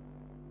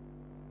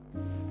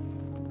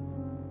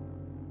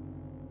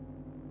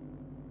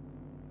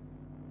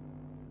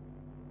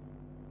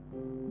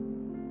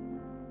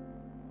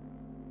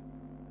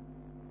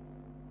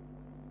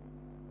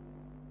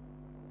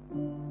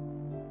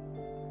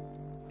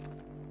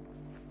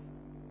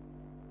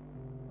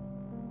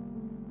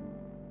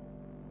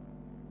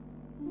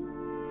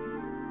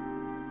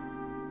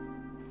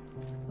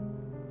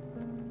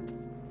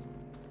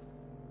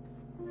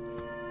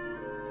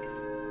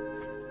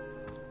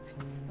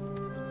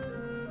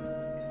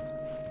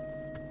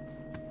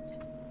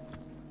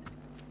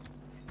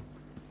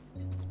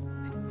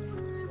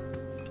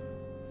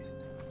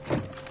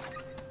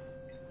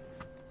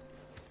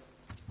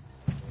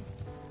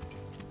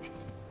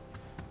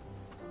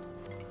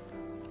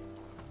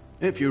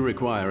 If you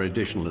require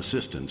additional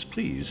assistance,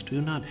 please do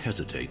not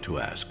hesitate to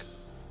ask.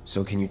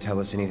 So can you tell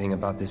us anything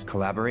about this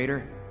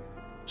collaborator?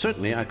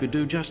 Certainly I could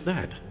do just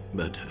that,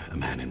 but a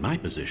man in my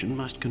position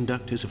must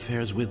conduct his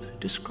affairs with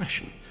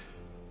discretion.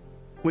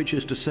 Which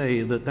is to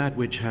say that that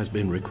which has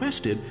been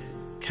requested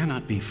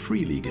cannot be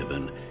freely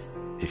given,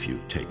 if you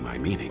take my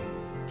meaning.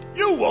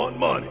 You want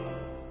money!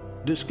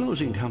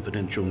 Disclosing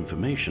confidential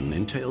information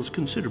entails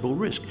considerable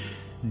risk.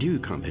 Due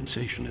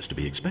compensation is to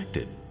be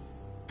expected.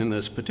 In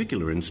this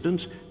particular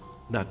instance,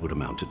 that would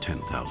amount to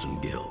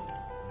 10,000 gil.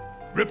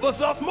 Rip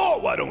us off more,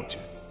 why don't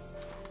you?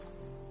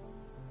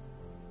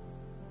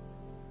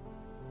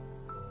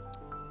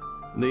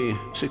 The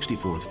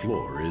 64th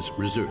floor is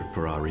reserved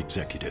for our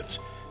executives.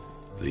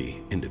 The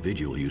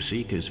individual you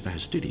seek is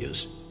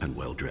fastidious and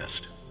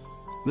well-dressed.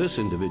 This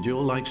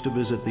individual likes to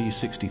visit the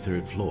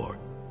 63rd floor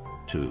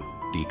to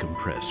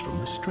decompress from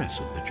the stress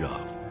of the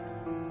job.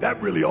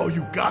 That really all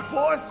you got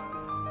for us?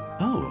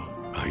 Oh,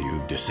 are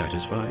you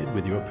dissatisfied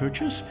with your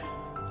purchase?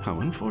 How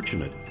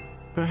unfortunate.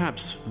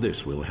 Perhaps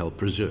this will help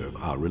preserve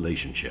our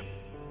relationship.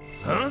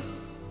 Huh?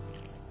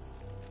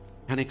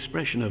 An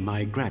expression of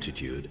my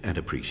gratitude and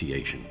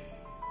appreciation.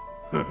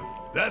 Huh,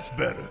 that's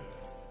better.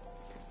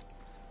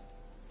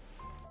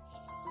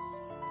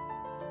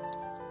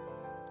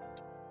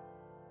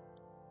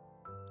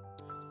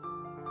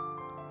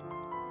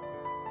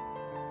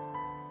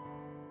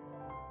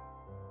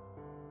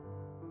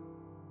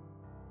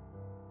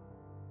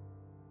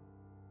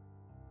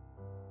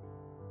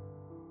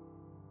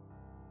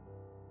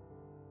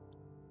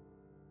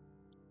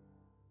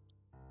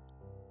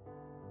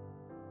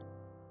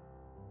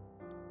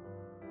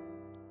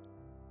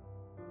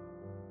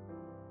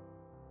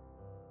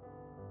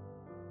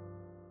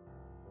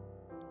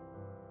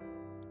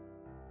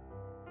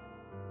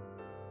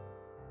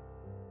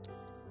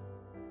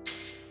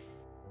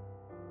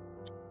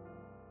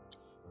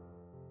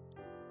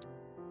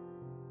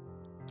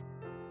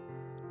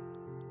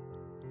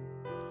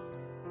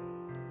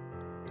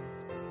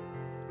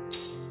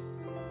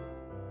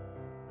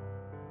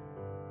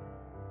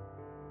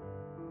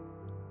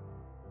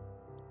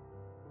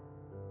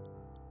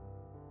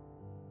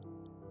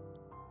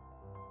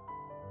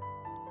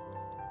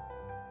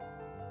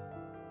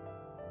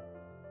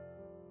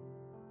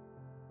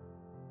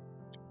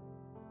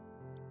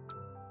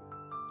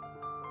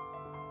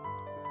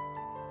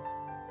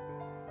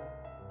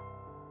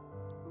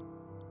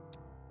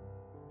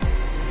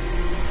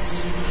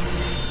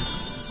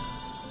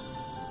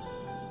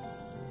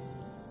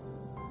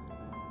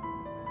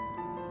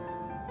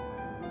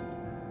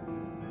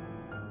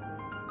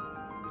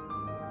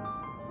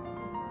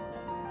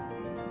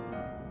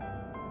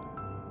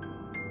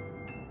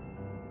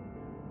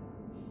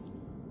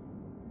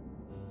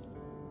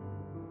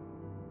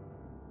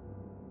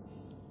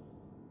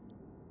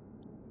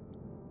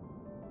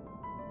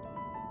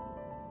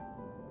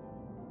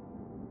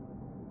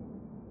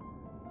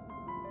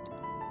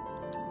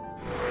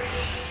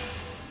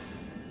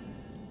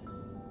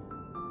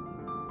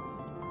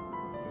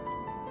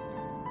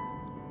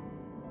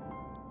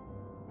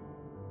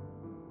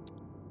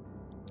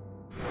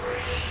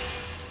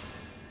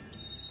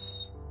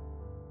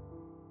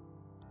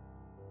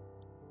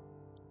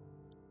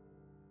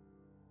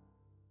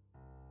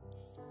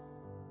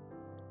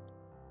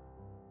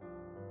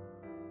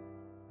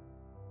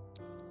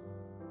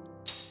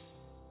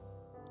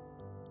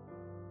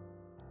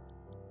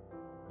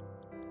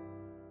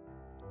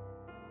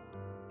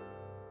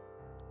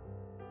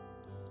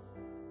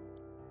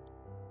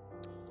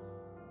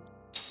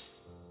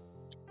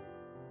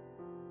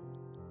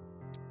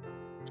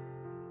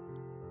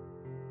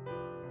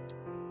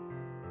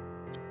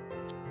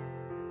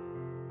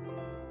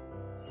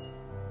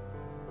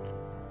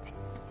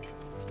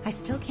 I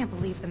still can't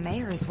believe the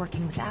mayor is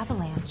working with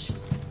Avalanche.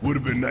 Would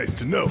have been nice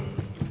to know.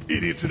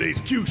 Idiots at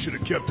HQ should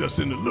have kept us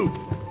in the loop.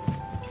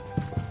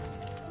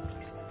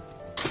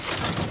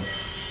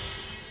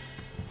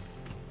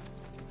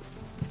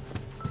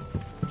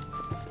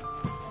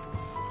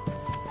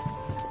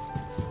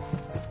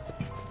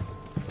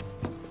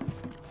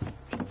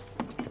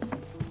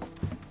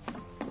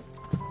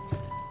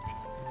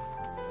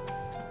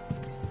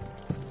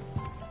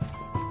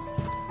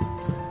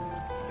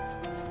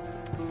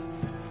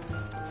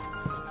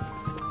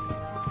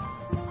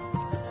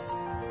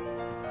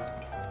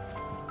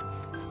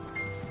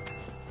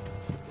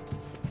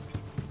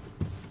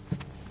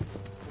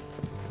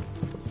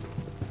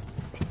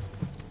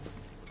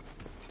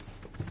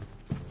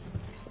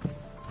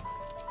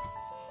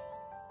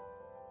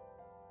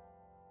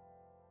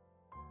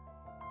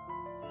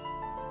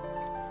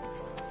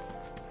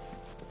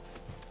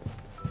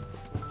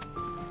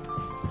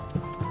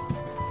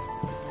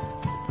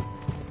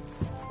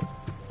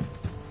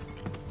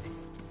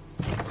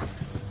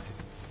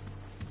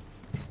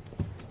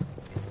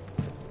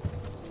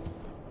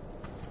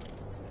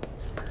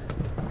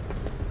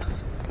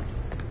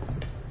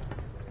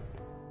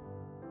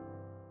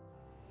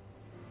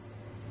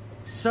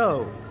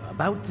 So,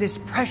 about this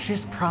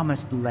precious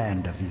promised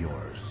land of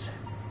yours.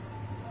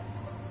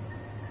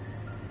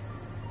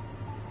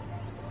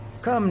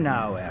 Come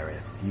now,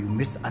 Aerith. You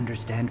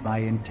misunderstand my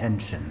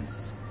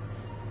intentions.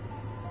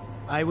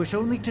 I wish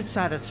only to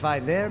satisfy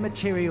their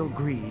material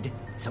greed,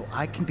 so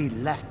I can be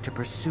left to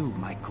pursue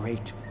my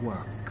great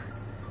work.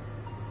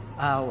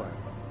 Our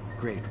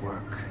great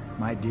work,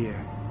 my dear.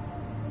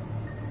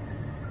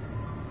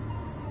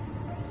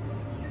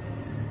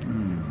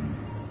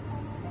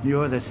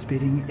 You're the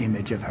spitting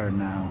image of her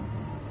now.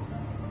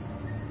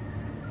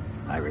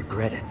 I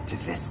regret it to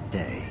this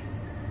day.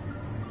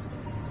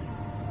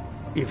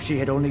 If she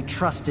had only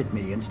trusted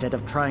me instead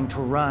of trying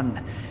to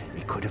run,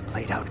 it could have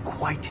played out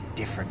quite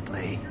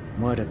differently.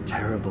 What a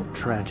terrible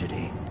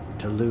tragedy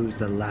to lose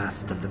the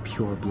last of the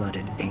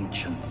pure-blooded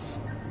ancients.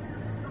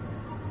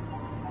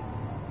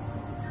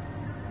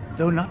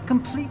 Though not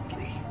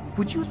completely,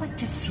 would you like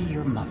to see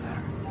your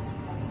mother?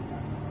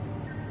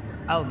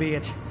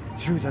 Albeit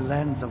through the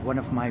lens of one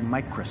of my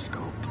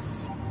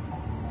microscopes.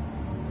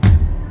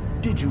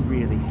 Did you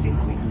really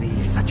think we'd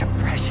leave such a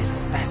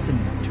precious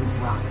specimen to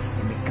rot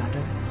in the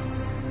gutter?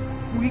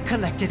 We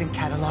collected and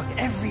cataloged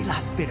every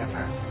last bit of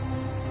her.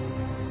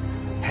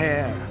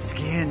 Hair,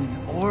 skin,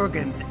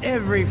 organs,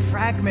 every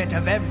fragment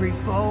of every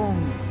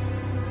bone.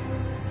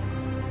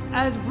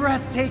 As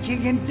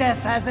breathtaking in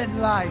death as in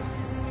life.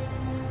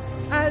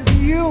 As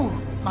you,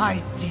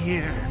 my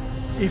dear.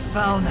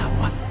 Ifalna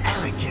was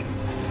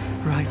elegance,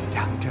 right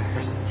down to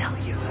her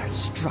cellular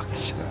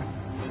structure.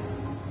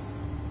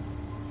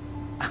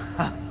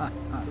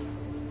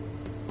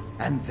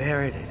 And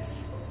there it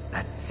is,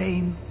 that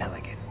same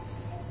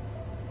elegance.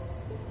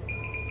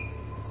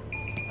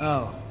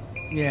 Oh,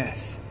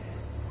 yes.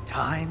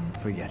 Time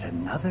for yet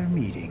another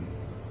meeting.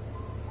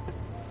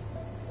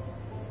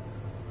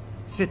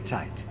 Sit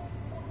tight.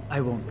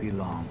 I won't be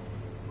long.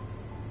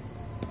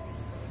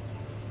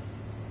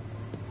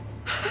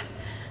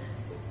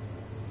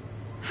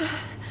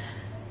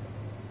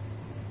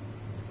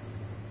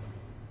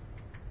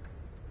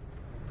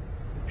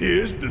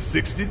 Here's the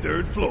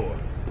 63rd floor,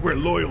 where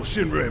loyal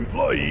Shinra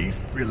employees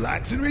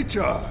relax and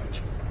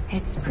recharge.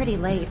 It's pretty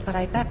late, but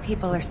I bet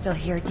people are still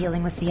here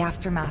dealing with the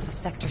aftermath of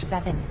Sector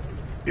 7.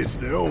 It's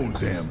their own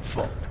damn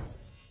fault.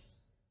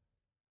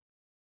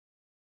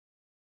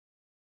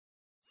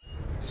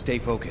 Stay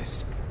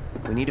focused.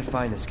 We need to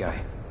find this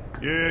guy.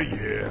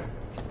 Yeah.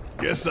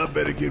 Guess I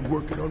better get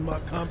working on my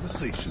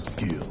conversation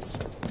skills.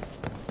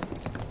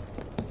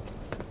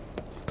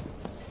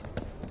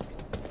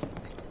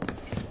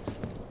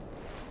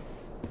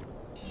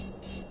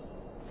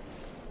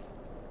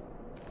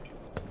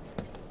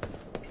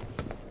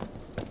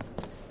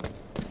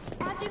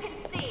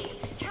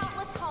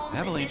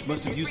 Avalanche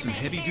must have used some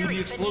heavy-duty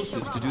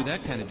explosives to do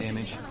that kind of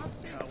damage.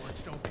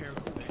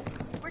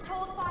 We're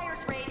told fires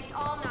raged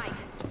all night,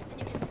 and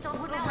you can still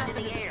smell it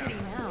in the air.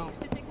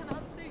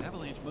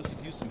 Avalanche must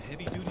have used some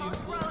heavy-duty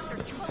Most roads explosives.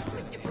 are choked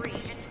with debris,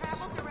 and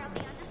travel throughout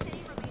the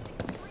undercity remains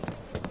extremely.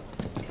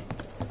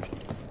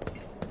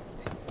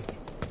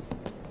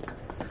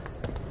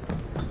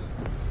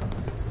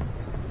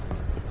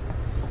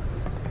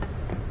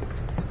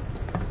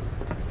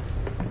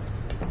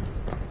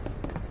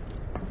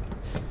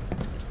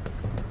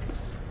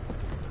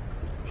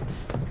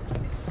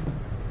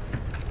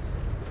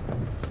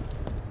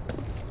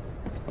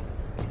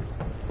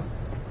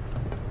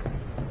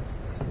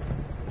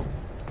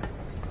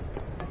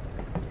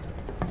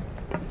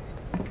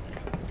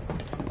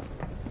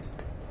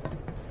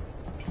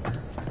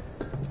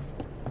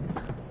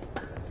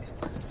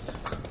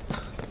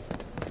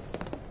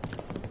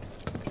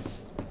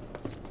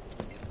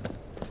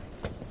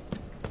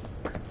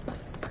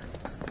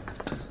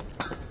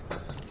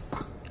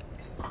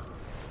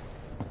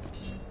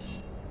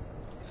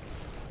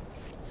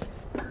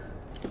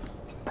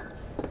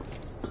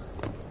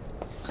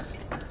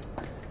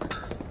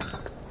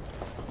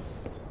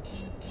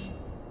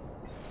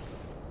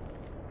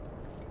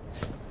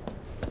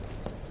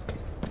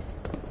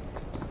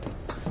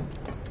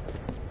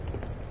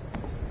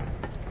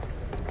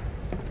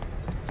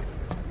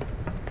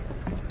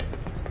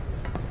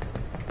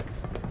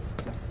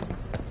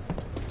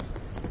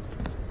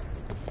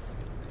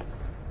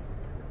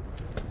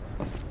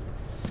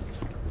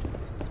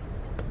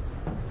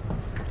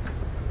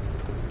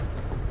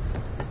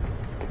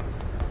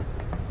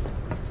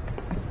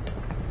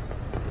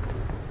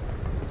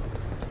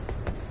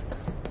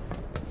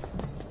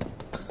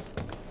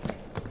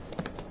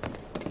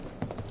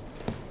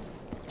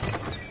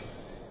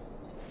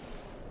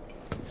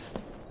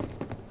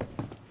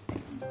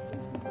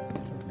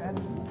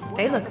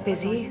 They look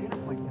busy.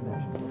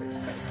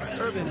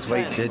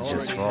 Plate did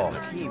just fall.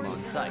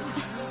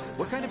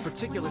 What kind of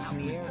particulates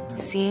in the air?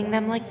 Seeing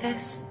them like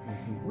this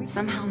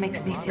somehow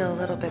makes me feel a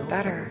little bit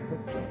better.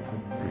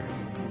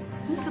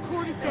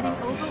 Support is getting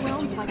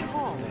overwhelmed by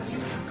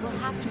calls. We'll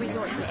have to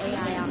resort to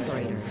AI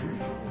operators.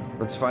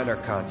 Let's find our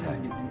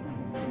contact.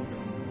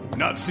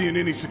 Not seeing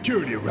any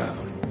security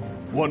around.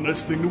 One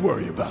less thing to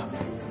worry about.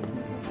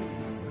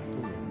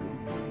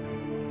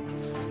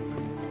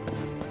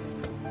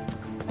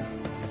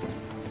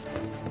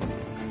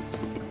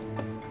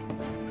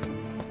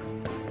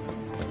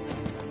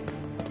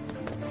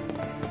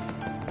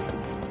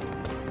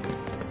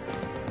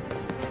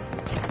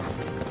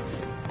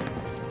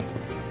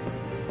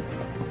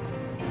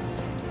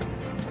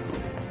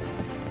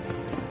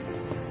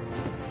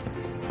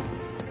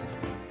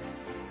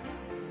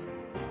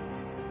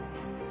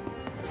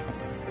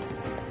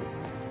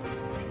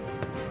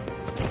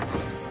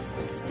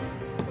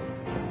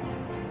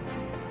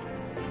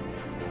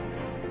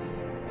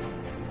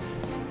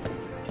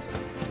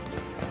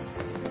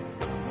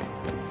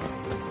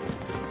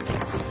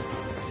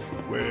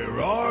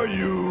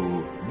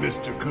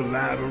 Mr.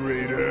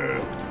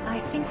 Collaborator. I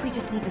think we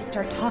just need to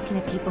start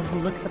talking to people who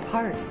look the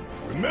part.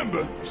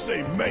 Remember,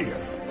 say mayor.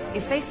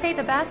 If they say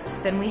the best,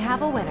 then we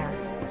have a winner.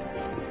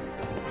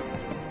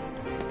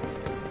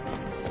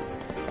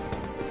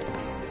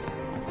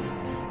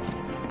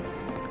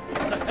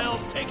 What the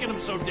hell's taking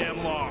him so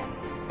damn long?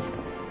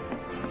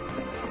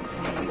 So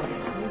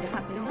what's going to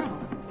happen now?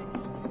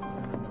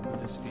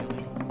 This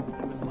feeling,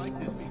 it was like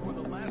this before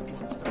the last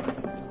one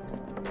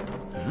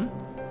started.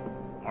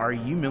 Are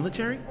you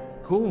military?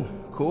 Cool,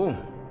 cool.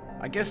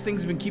 I guess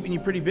things have been keeping you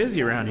pretty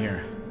busy around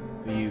here.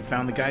 Have you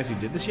found the guys who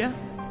did this yet?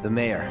 The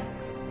mayor.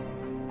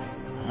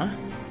 Huh?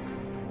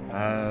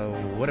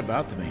 What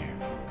about the mayor?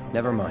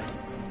 Never mind.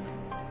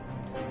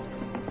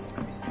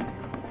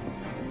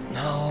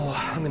 No,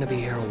 I'm gonna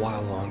be here a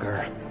while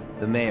longer.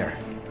 The mayor.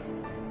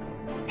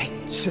 Hey,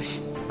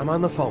 shush. I'm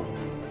on the phone.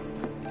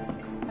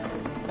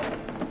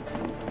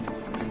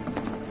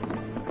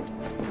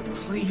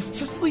 Please,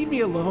 just leave me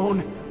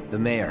alone. The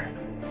mayor.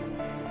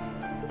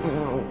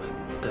 Oh,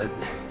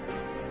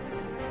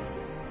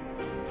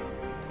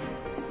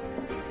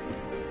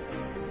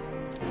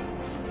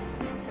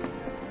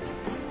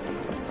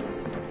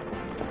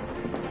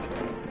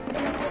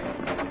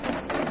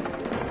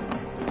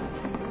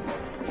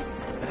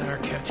 Better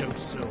catch him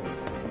soon.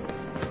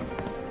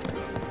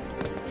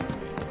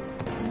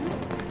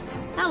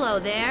 Hello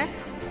there.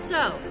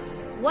 So,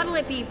 what'll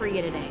it be for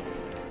you today?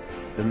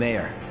 The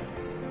mayor.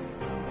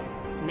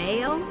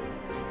 Mayo?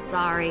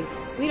 Sorry,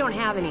 we don't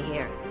have any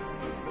here.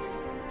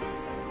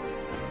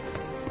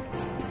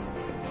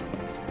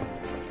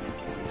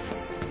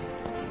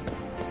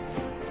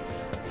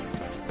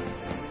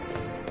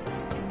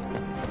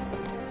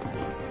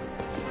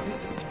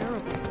 This is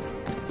terrible.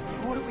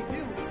 What do we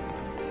do?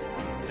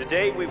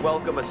 Today we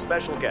welcome a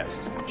special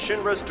guest,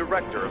 Shinra's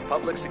Director of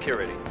Public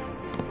Security,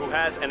 who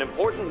has an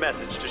important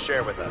message to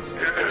share with us.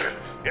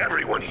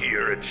 Everyone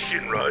here at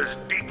Shinra is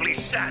deeply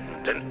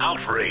saddened and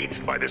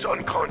outraged by this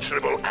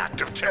unconscionable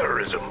act of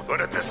terrorism.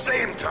 But at the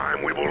same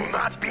time, we will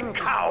not be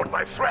cowed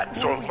by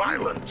threats or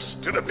violence.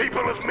 To the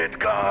people of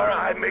Midgar,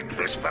 I make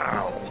this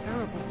vow.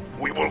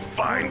 We will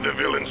find the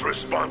villains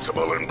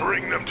responsible and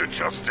bring them to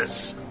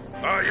justice.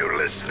 Are you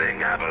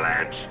listening,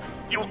 Avalanche?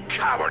 You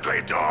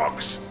cowardly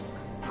dogs!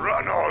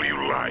 Run all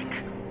you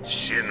like.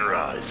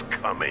 Shinra is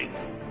coming.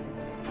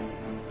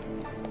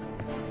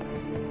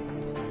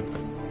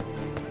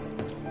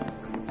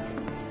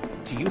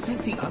 do you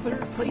think the other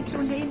plates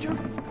are in danger?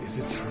 Is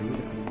it true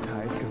that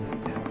Tai's gonna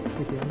attack us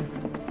again?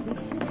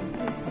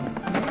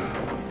 I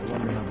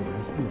wonder how the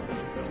rest do.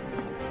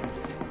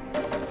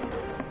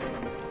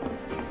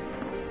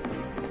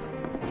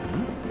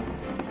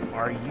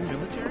 Are you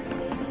military?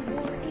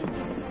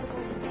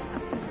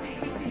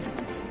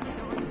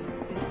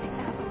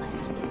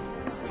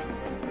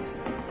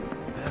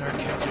 Better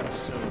catch him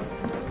soon.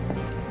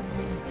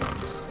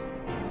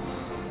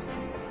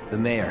 The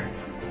mayor.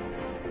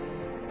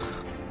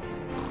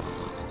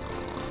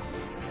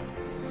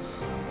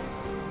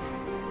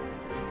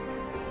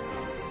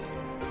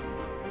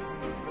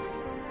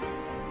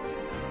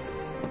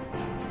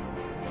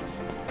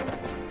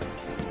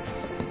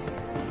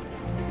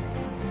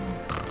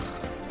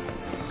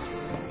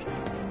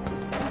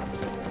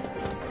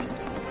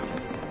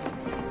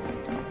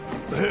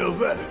 The hell's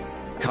that?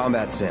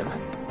 Combat sim.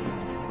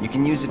 You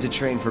can use it to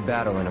train for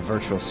battle in a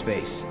virtual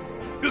space.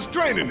 Does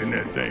training in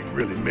that thing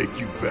really make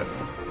you better?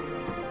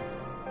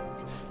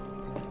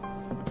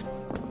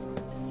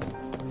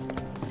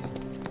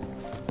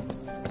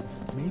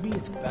 Maybe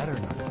it's better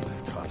not to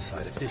live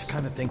topside if this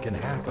kind of thing can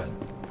happen.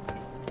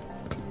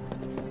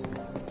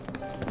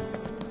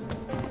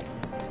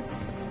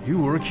 You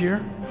work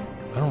here?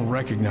 I don't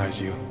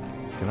recognize you.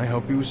 Can I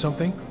help you with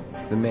something?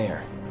 The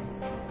mayor.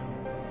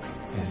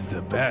 Is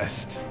the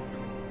best.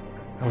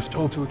 I was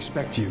told to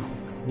expect you.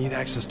 Need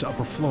access to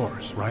upper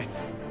floors, right?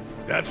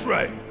 That's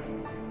right.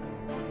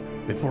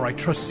 Before I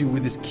trust you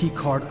with this key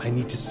card, I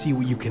need to see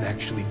what you can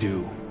actually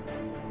do.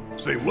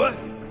 Say what?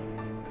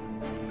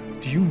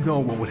 Do you know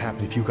what would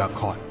happen if you got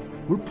caught?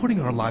 We're putting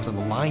our lives on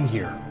the line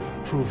here.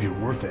 Prove you're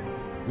worth it.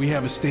 We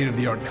have a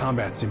state-of-the-art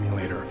combat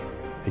simulator.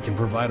 It can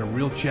provide a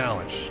real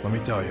challenge, let me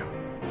tell you.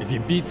 If you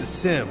beat the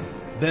sim,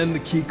 then the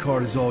key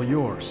card is all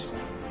yours.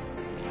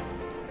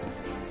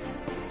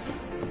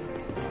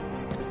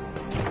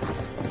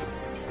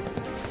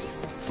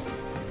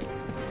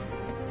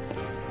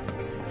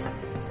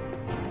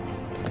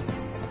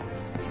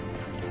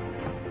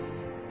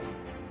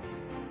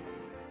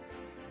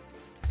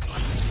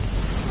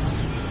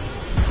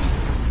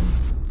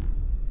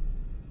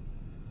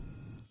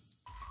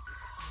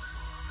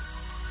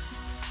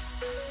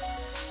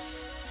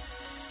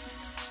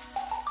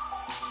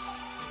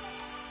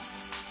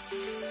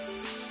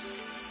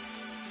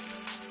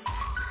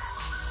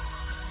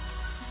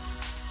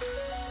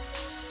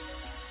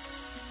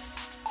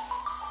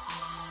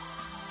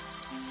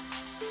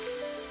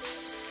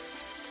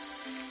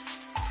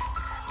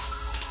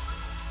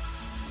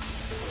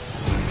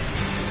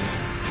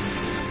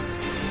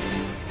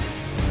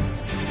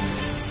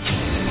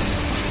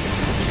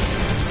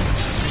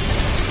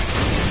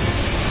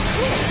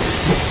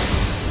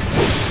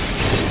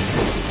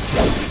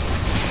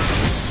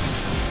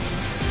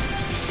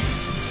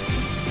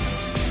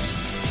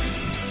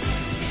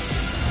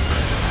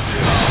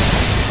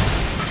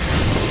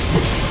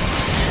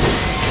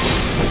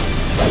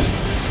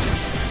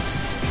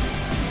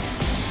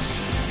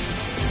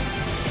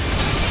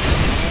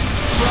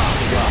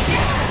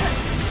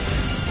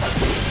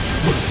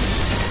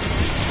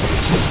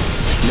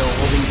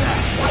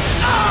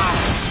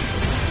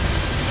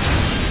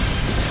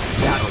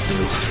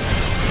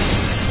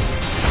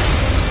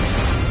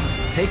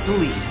 take the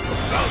lead.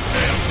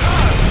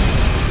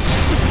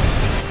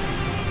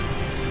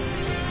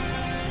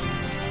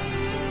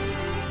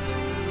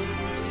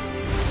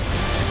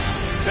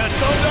 That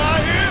thunder I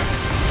hear?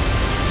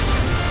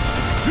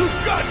 You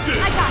got this! I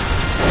got it!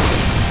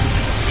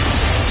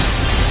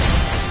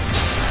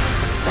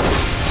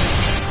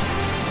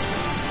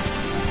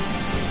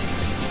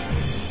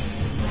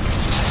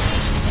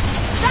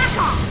 Back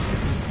off!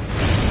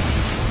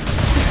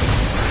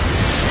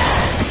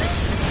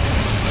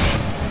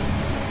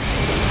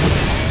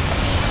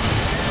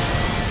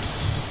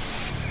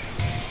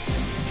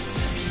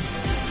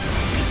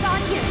 It's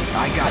on you!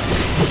 I got this.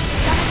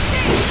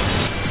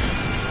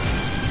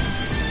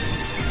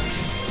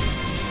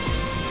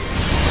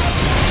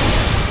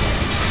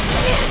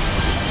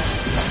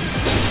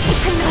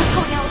 I'm not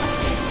going out like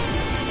this.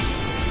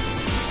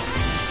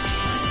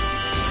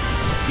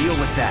 Deal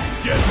with that.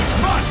 Yes, it's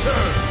my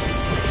turn!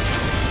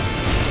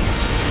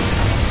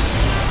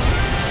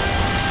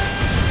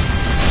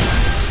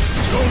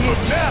 Don't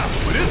look now,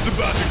 but it's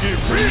about to get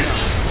real!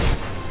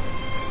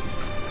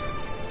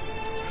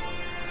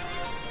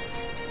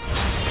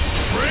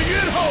 Bring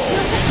it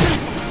home!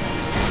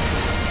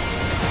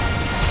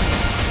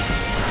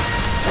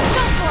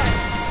 Go for it!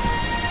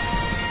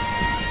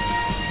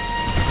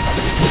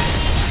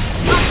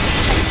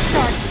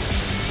 Start.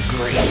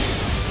 Great.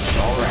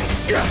 All right.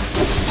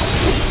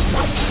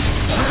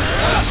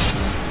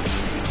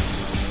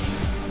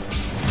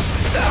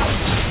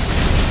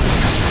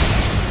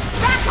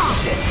 Back off!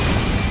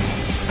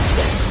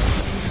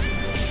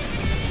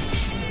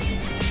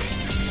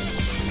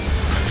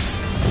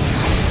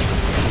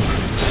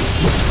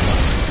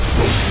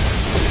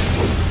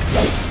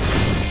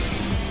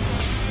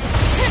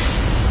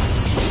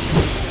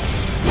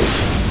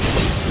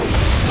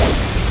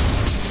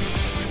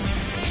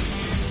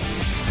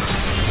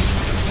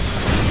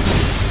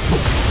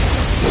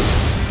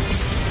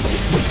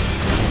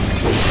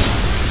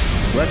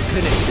 Let's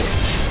finish this.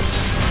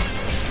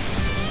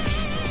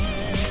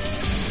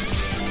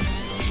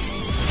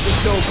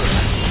 It's over.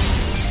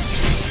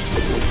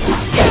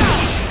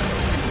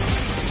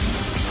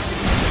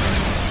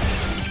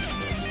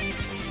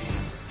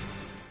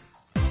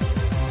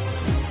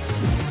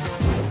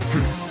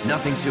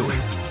 Nothing to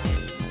it.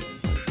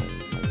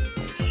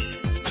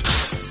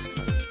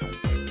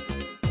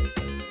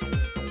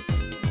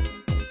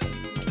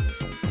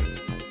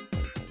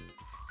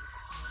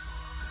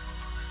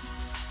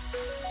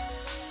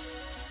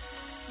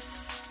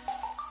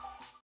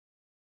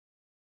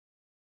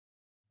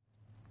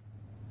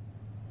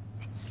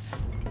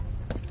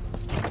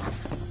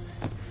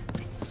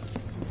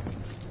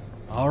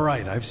 All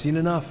right, I've seen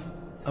enough.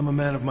 I'm a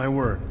man of my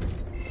word.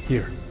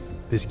 Here,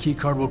 this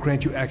keycard will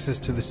grant you access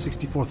to the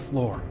 64th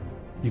floor.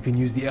 You can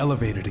use the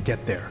elevator to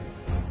get there.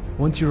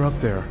 Once you're up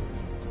there,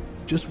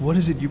 just what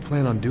is it you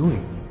plan on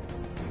doing?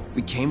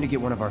 We came to get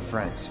one of our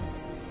friends.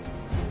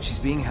 She's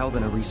being held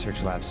in a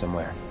research lab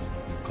somewhere.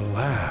 A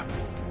lab?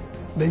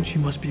 Then she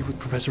must be with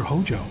Professor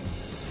Hojo.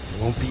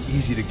 It won't be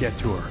easy to get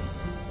to her.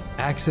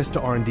 Access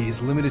to R&D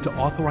is limited to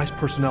authorized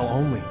personnel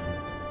only.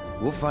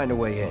 We'll find a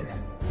way in.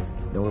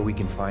 Know where we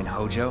can find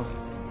Hojo?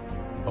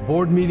 A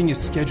board meeting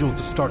is scheduled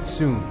to start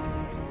soon.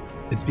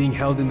 It's being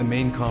held in the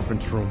main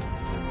conference room.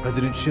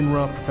 President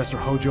Shinra, Professor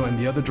Hojo, and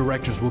the other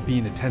directors will be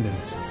in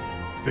attendance.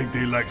 Think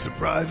they like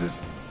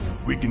surprises?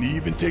 We can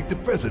even take the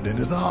president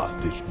as a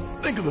hostage.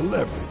 Think of the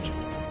leverage.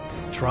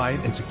 Try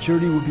it, and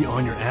security will be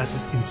on your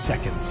asses in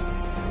seconds.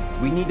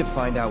 We need to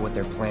find out what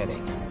they're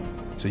planning.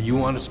 So you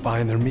want to spy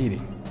in their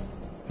meeting?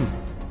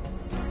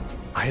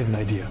 I have an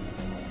idea.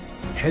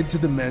 Head to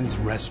the men's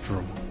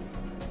restroom.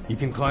 You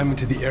can climb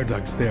into the air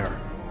ducts there.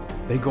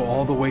 They go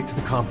all the way to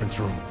the conference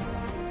room.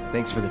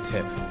 Thanks for the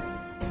tip.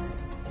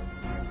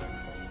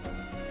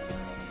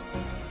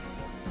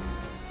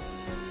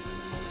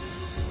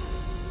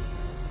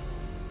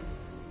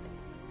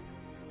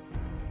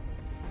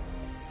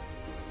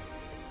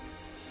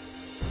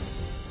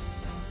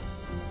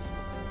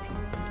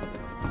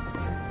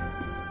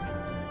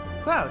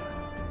 Cloud,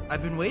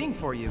 I've been waiting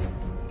for you.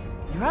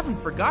 You haven't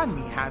forgotten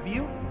me, have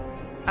you?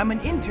 I'm an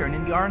intern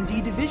in the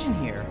R&D division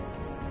here.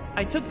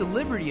 I took the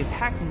liberty of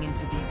hacking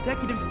into the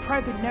executive's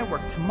private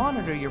network to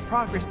monitor your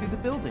progress through the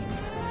building.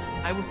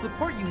 I will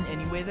support you in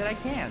any way that I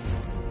can.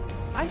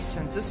 I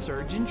sense a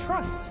surge in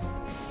trust.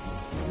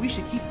 We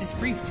should keep this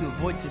brief to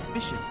avoid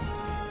suspicion.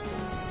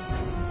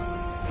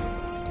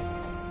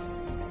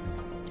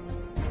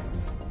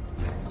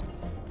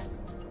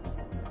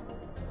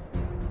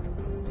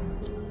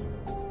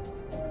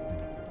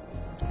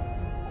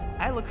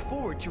 I look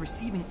forward to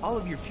receiving all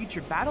of your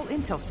future battle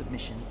intel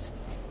submissions.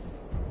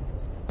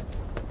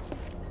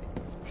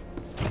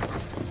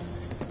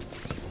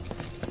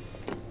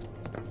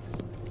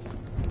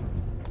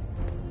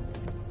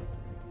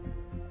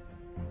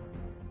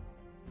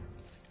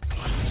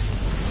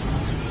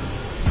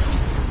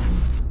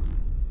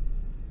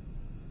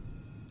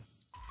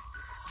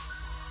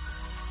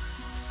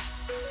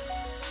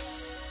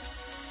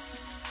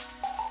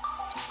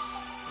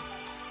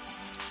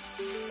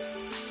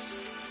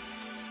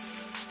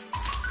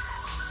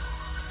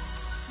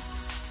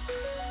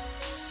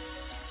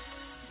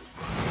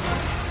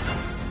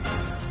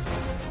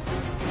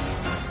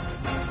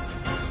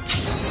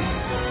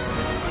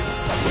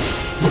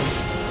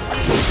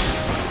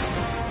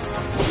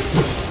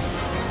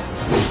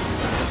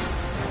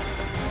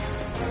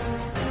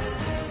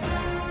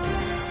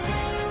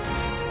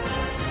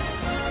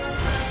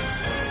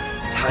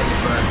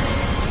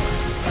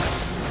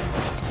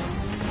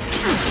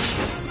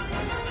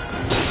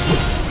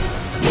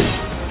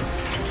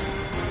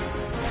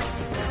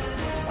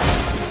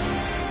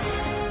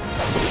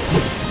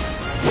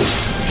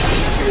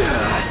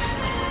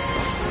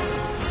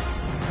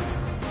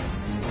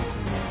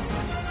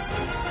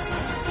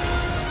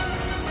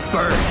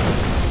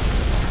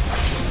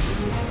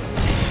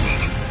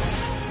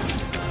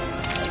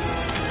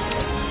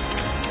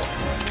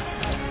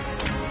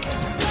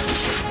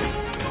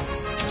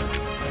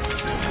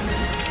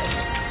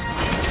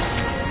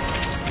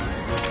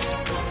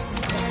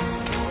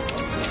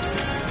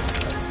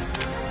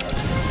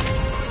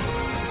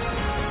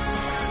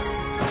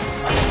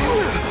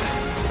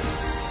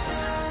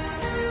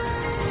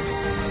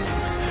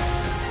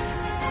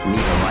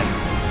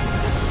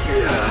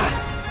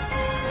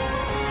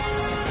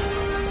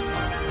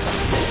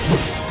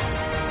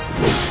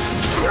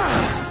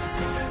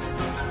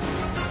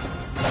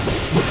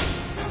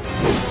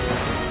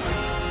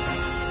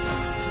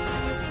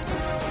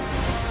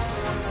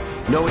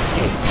 No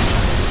escape.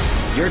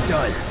 You're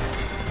done.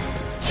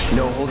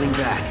 No holding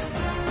back.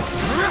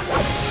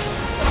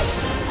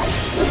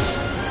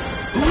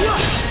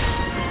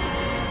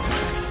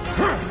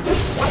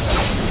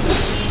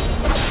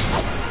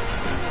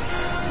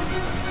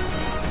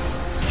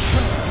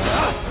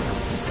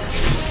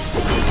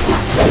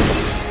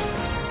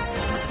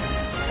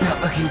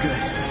 Not looking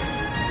good.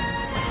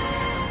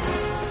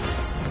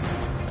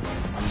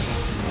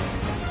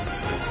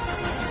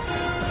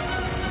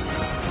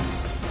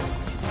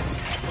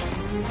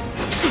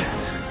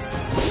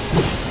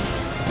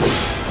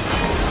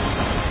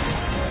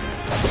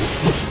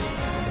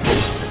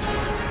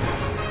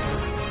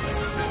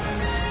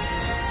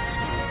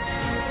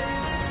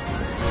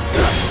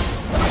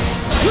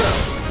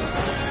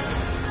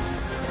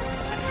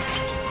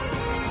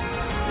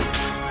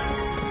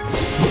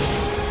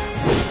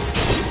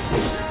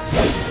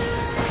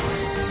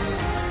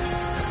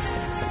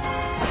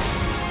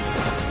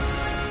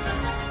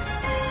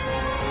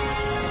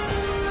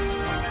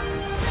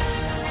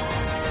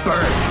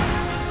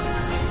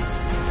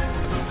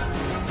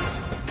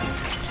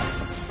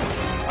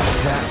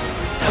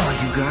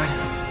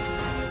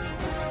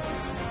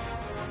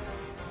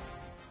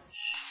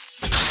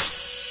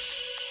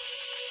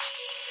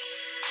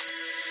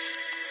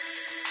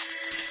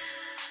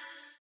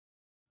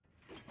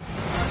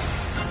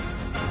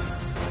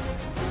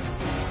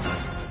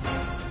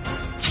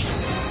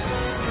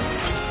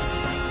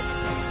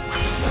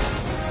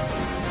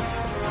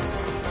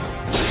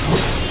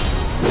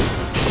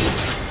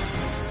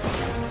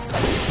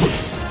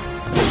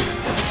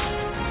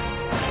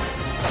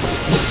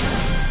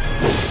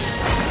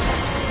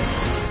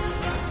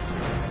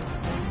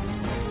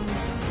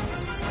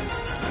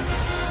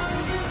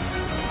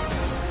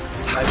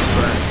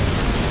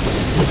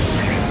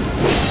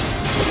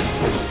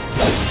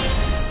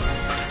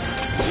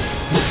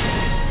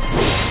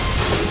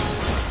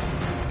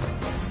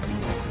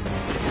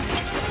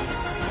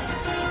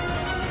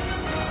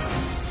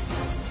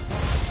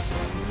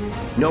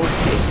 No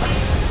escape.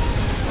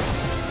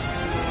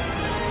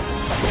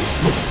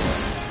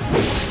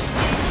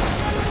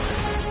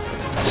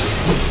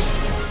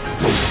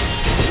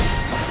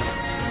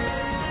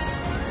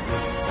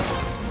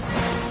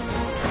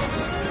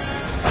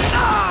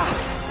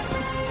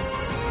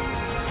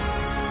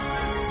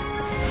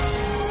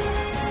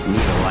 Need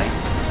a light?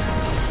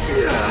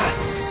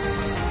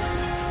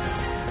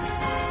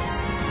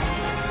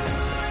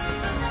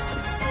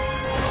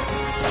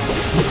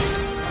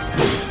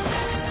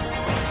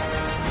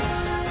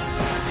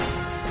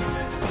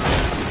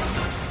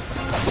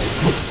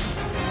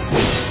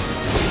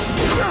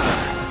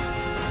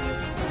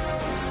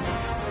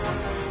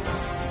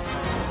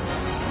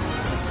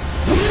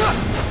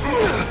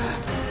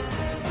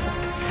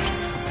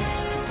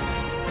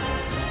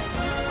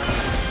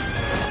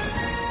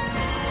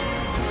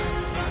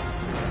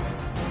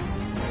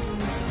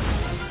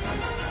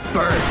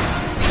 Burn!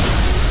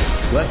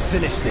 Let's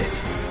finish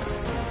this.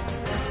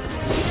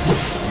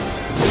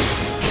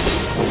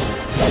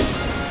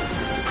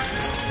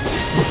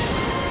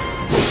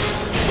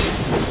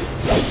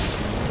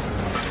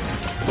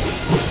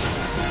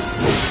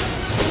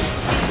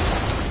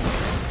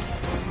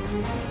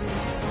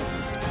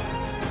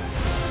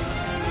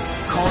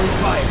 Calling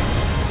fire.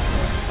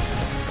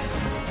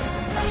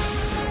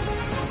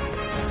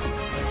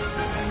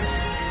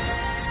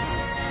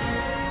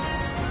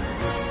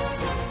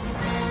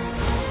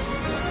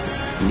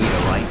 Need a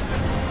light?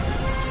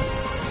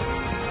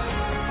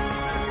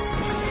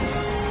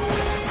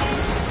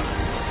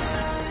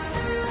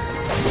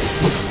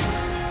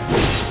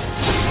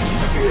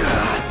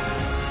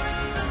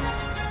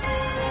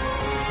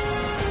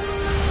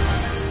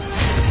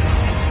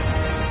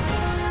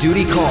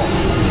 Duty calls.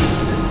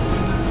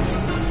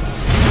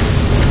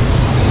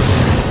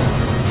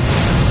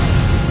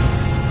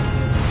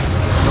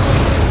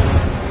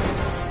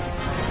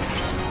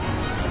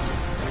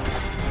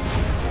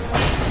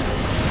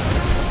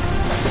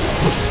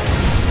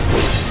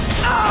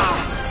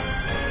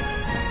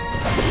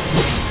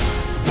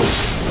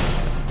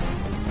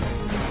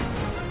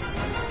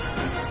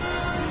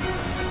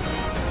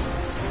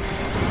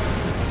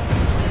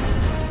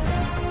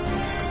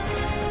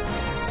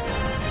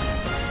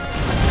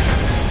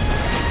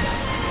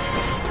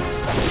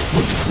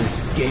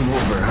 This is game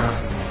over,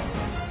 huh?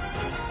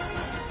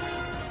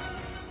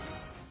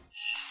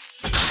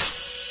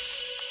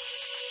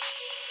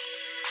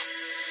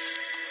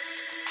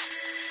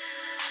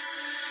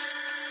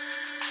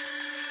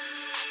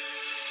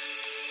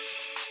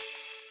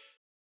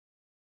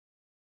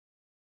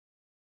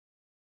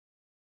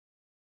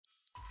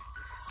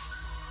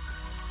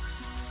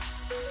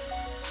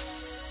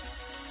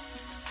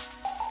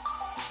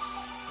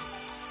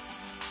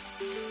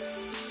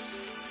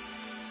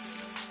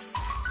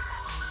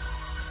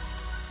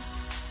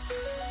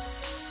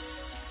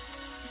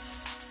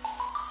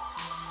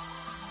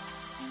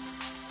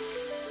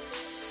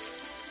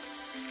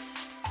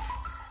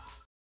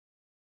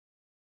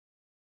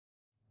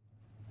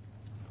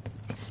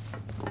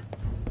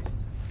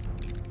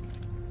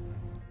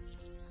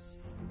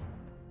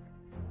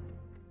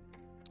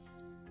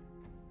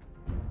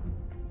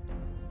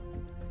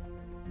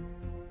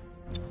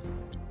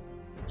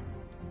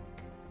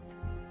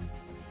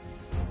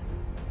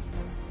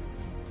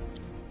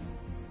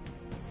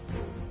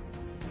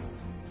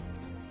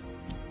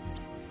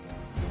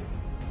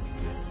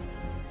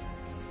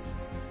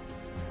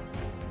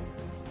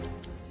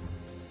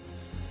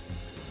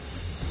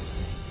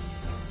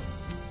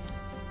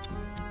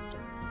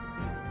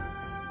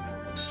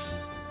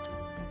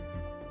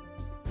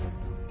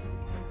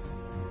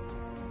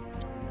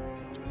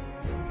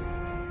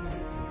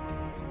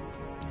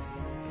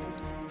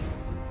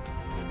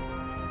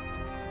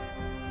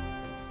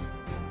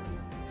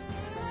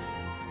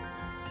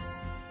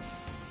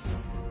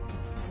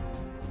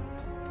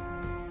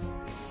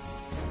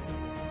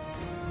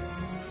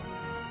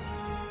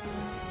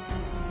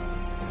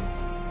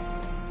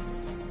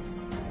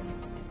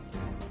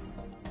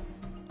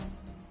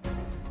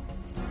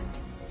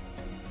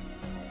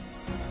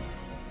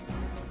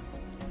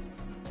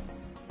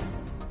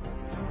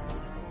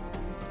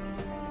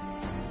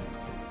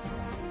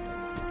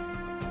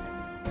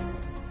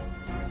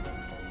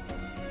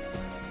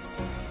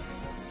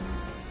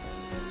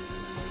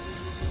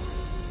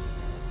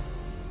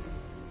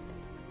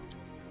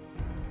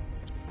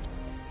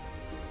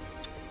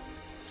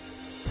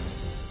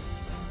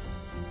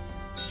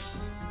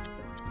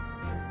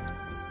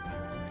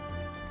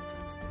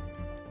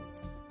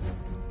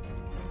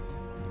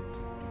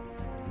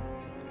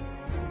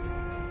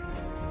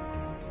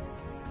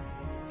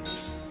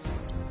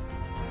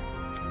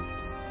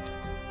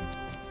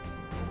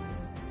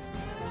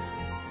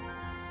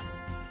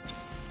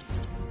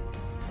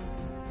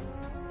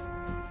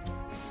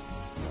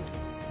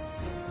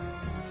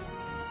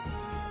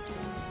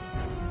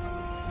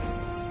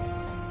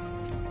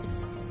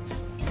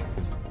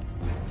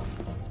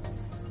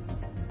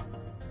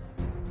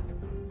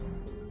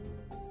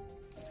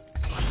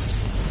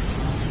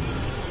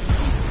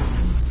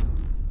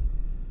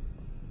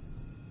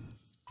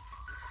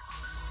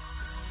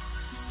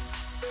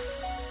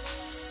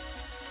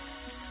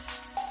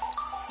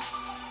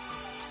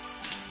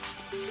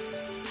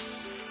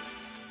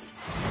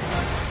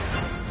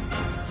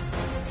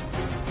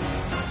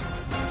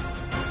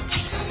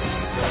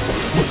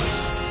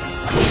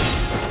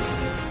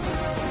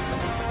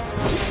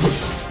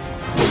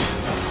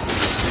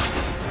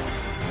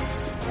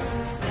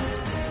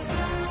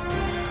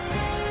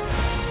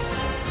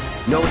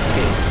 No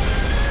escape.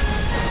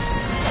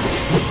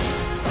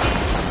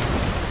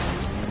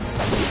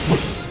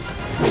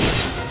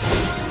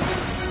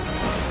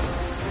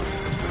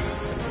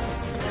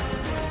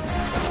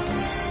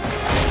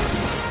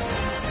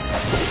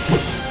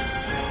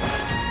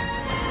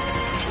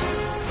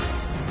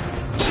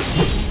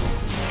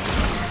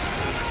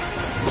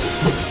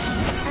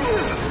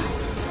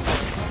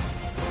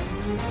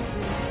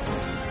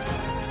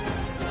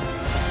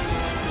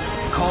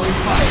 Calling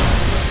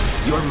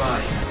fire. You're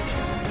mine.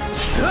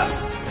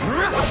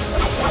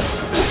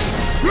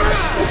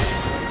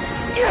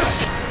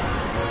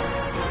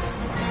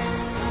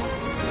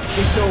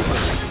 It's over.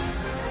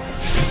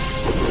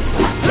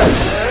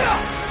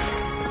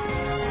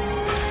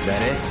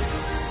 That it?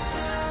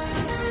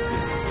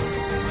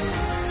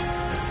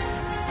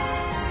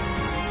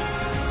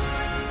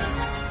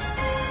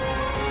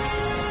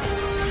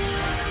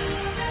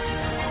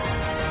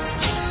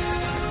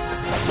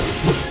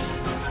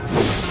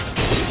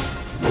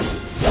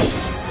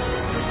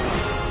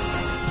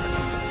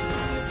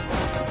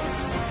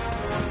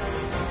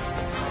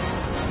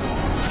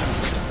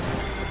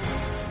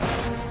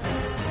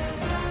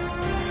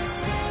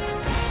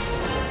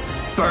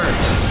 Burn!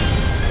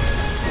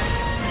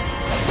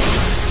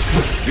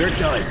 You're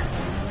done.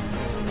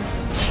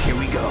 Here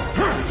we go.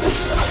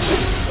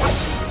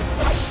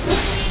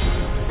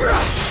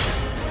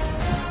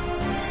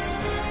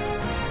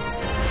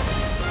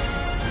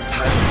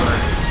 Time to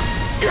burn.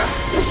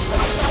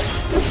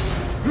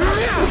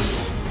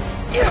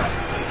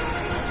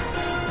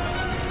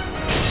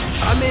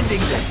 I'm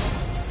ending this.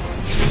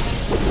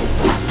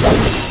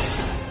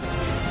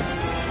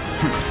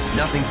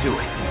 Nothing to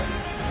it.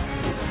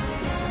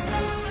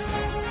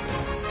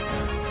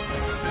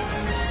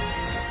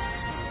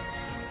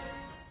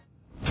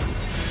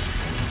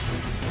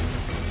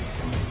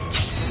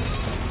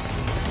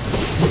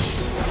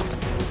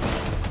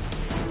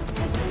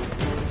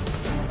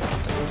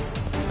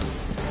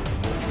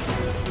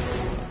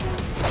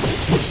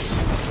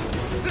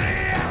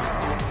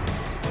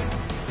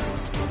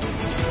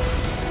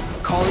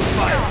 Calling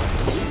fire.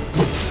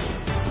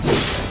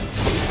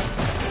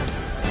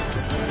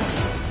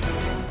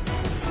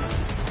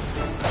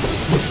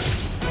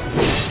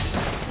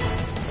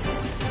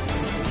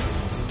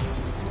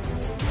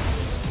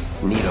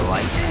 Need a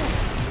light.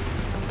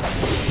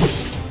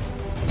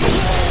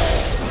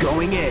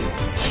 Going in.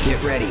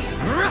 Get ready.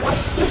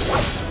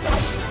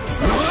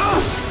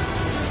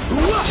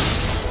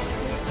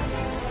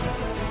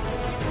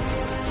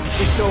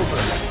 It's over.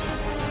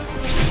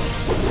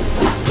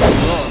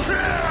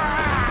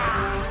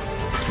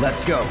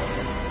 Let's go.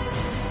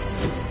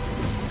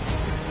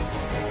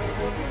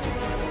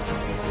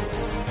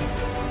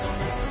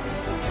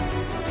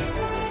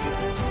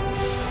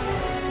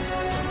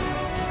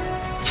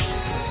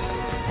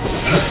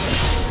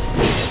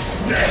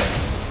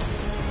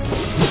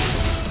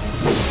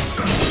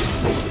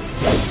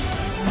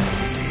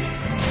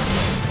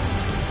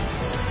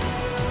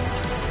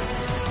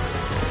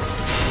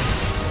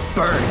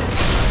 Burn.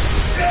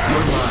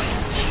 You're mine.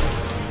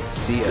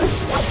 See ya.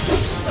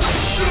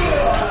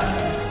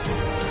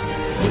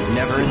 Was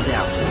never in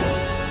doubt.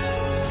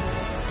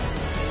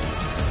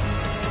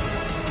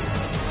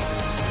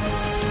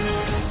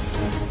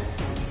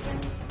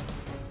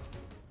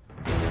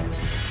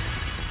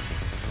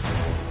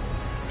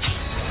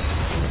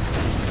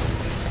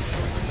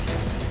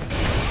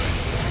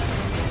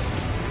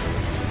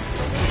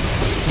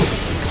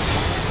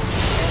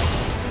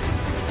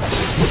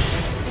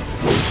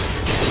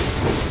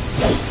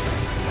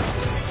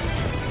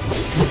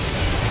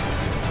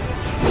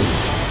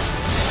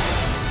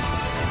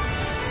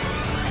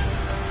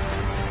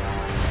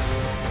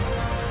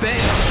 Bam!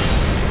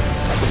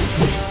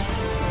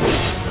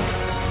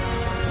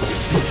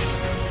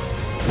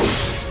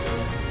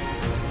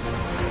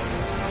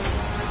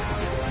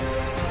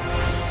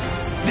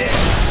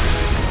 There!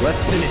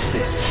 Let's finish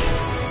this.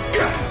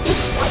 Gotcha!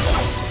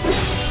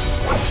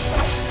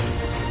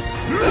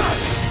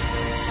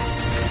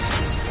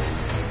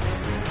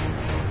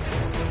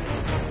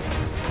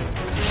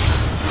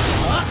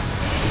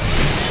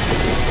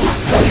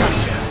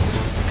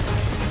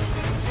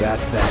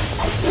 That's that.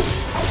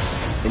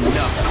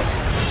 Enough.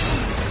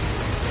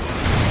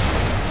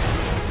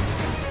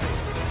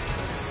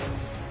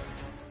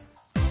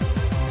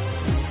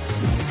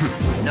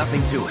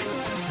 Nothing to it.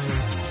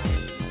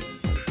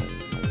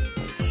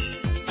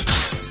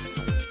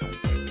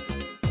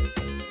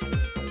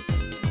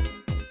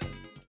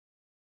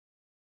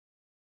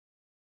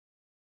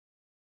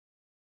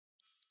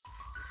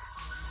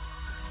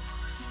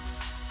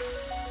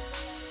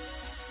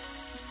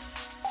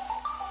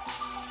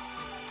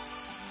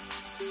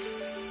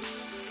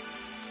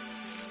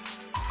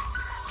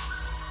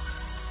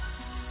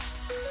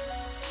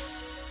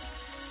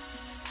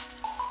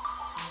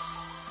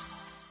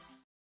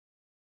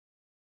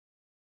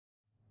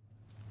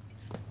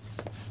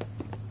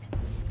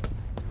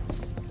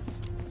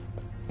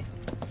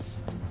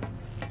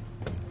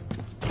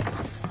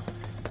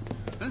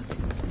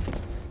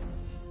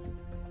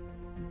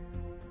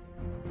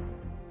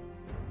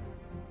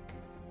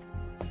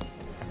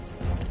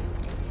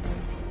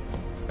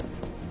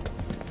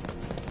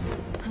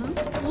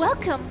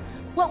 Welcome.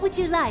 What would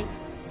you like?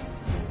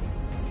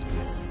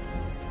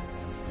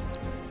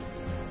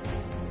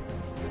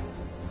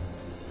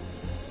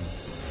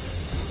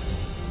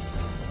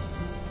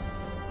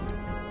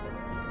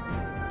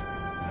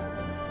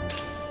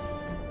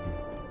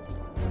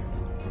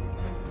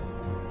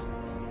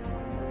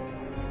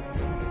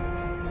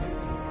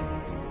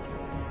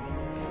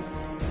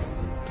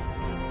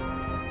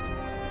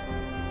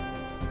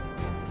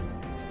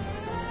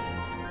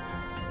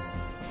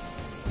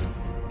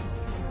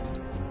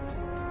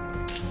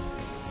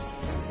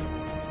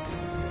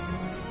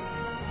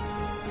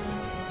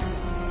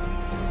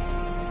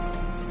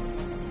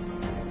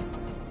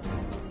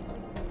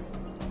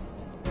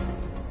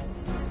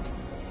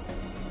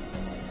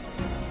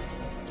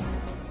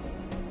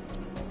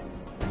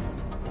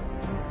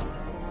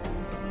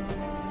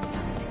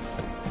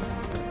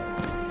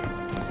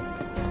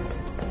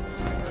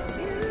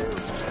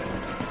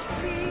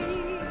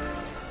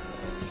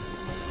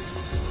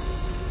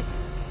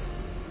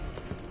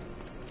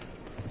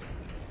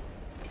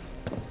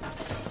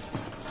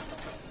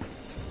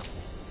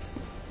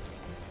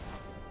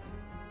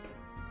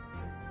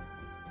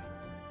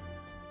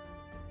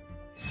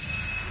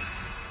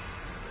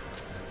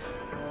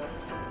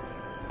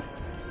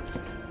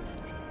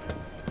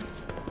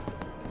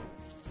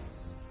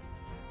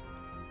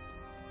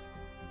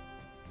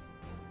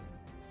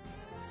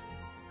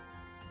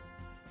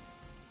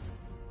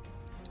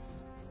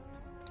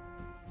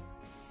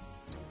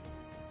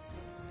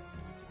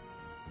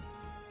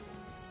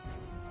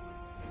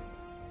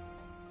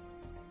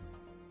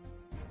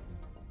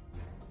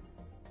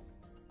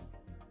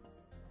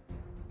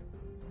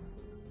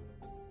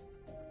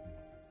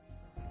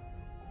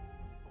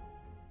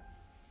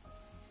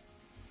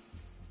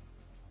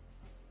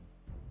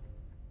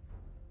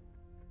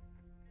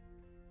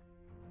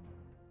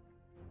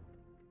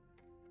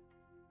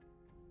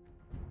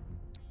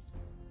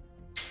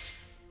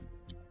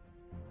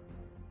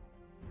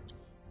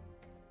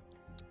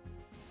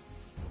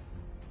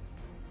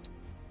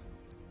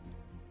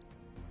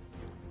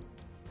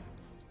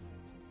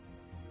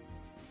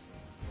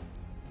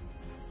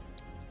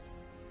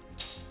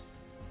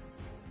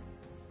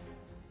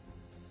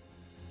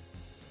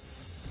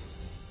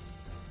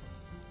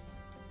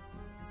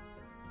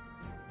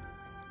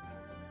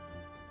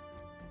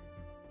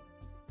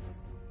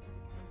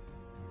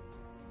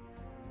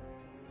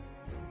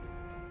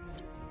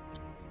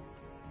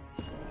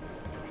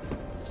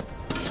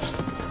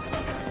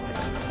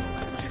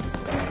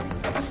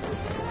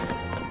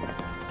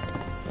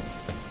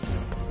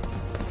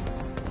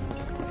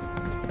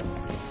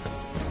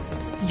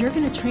 You're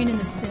gonna train in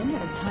the sim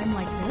at a time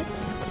like this?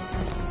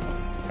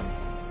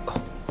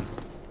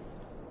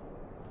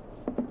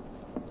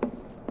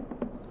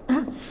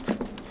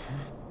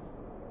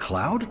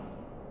 Cloud?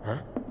 Huh?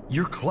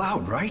 You're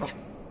Cloud, right?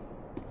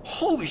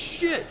 Holy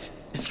shit!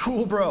 It's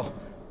cool, bro.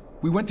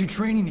 We went through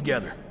training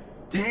together.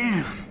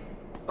 Damn.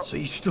 So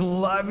you're still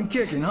alive and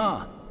kicking,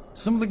 huh?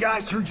 Some of the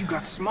guys heard you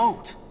got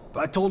smoked,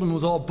 but I told them it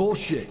was all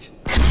bullshit.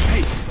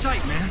 Hey, sit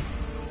tight, man.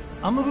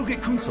 I'm gonna go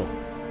get Kunsel.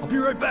 I'll be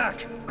right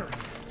back.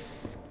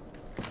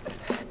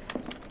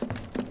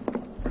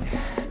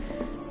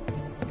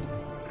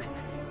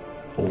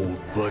 Old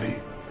buddy.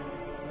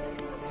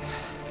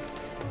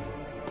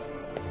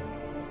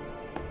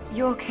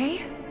 You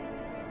okay?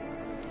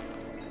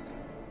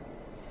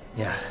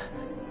 Yeah,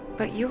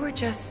 But you were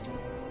just...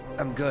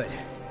 I'm good.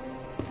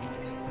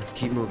 Let's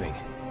keep moving.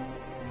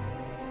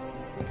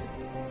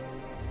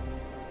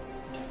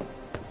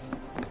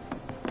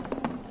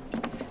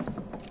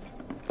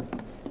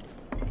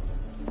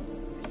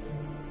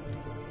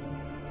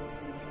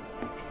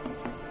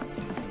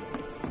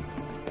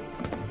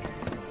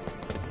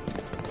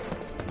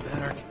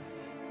 Better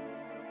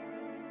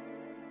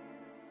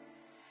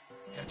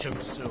catch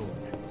him soon.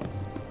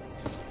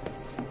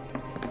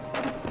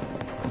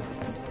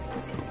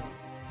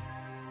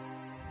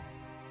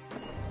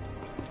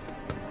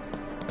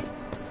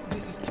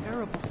 This is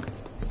terrible.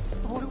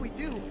 What do we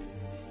do?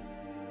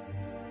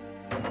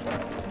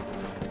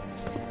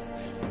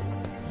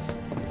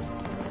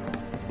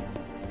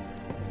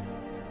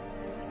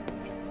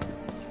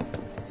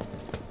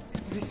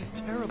 This is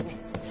terrible.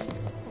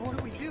 What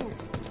do we do?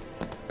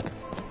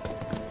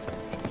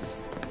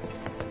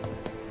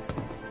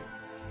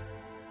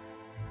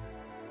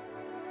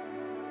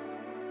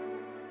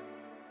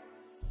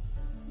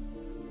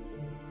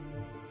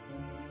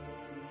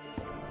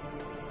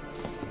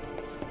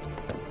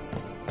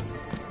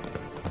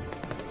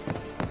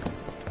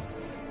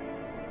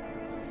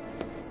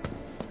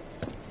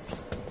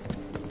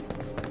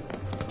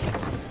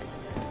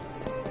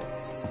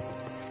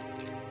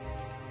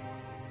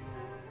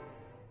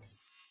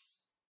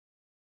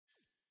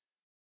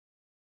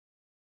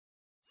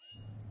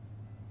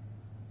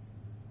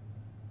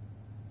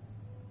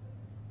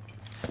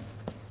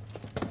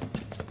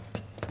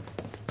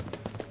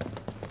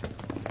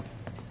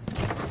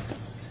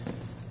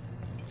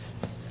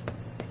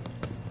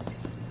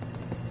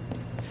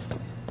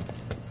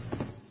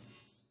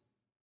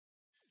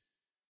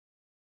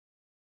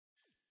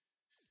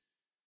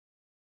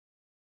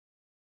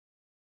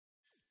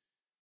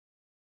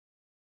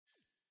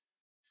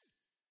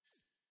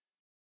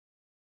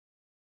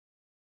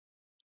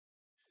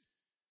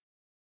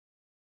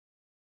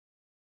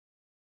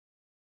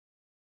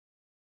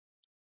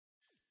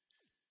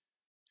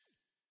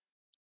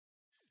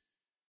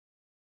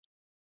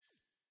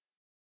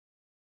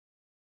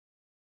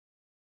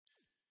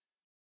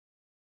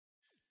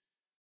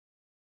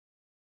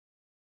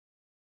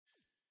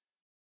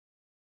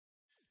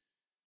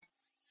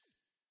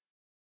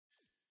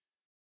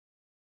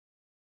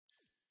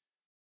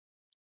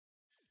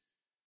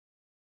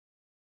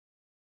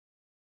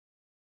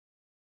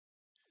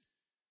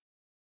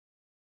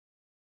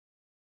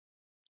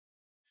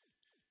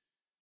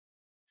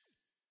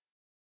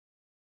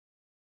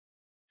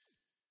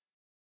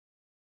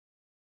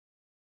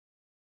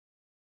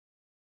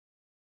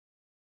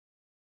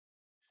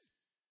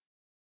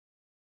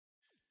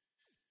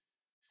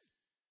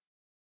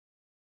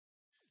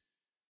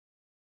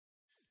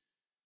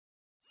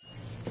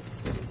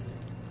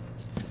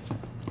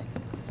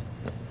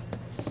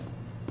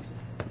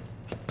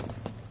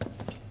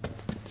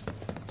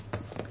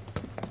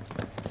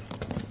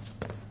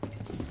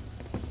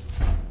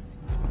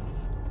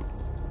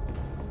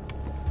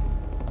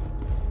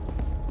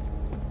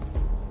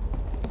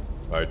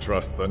 I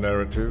trust the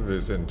narrative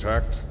is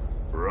intact?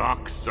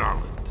 Rock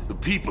solid. The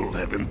people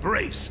have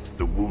embraced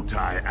the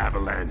Wutai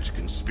Avalanche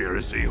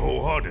conspiracy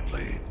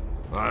wholeheartedly.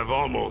 I've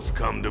almost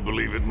come to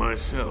believe it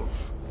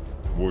myself.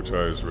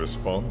 Wutai's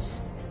response?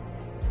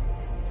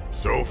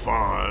 So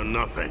far,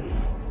 nothing.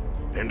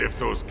 And if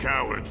those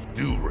cowards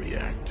do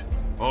react,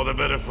 all the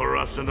better for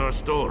us and our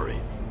story.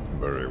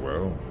 Very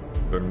well.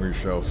 Then we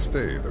shall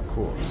stay the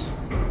course.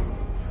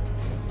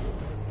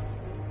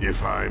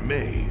 If I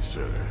may,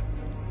 sir,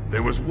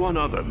 there was one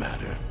other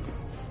matter.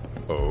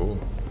 Oh?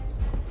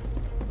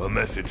 A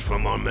message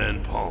from our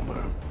man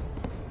Palmer.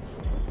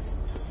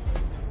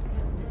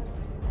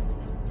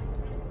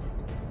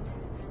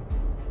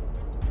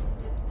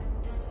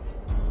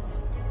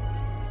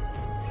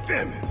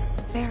 Damn it!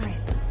 Barret.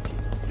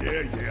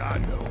 Yeah, I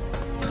know.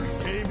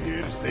 We came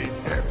here to save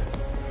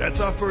Aerith. That's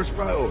our first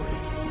priority.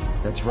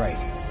 That's right.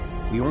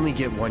 We only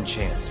get one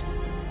chance.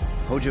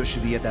 Hojo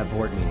should be at that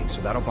board meeting, so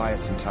that'll buy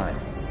us some time.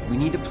 We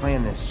need to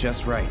plan this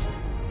just right.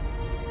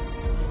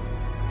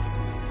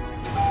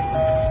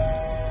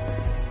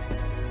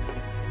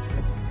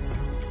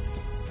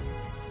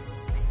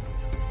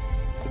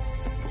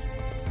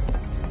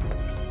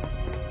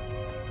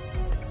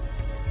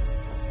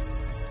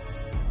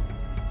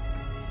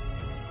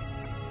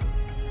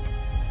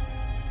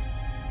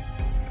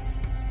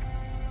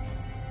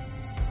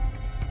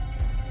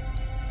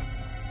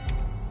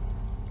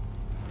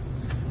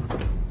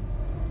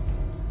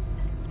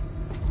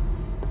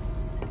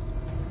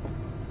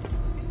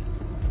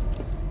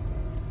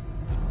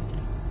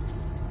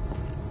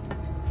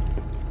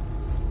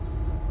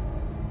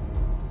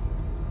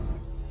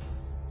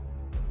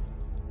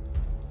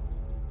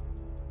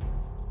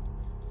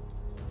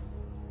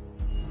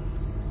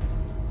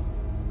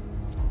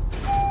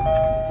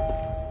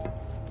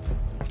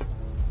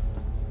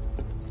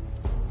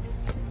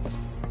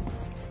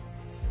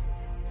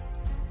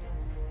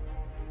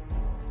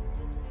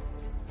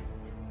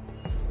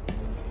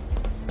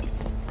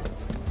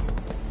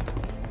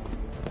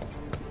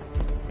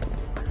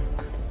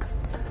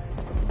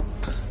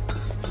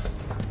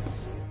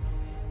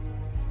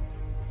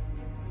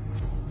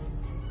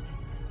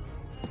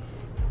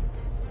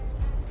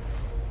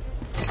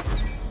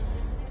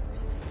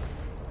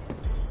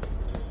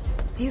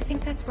 Do you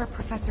think that's where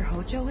Professor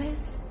Hojo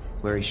is?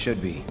 Where he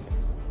should be.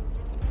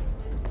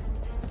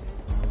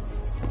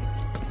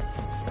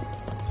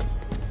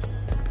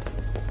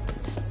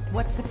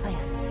 What's the plan?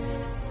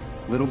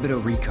 Little bit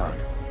of recon.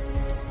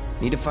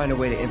 Need to find a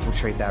way to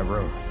infiltrate that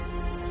room.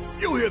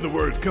 You hear the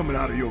words coming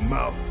out of your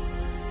mouth.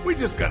 We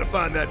just gotta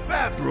find that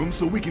bathroom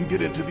so we can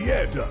get into the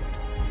air duct.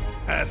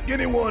 Ask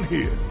anyone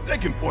here. They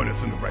can point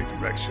us in the right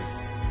direction.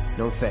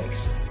 No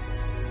thanks.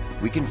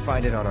 We can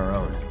find it on our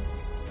own.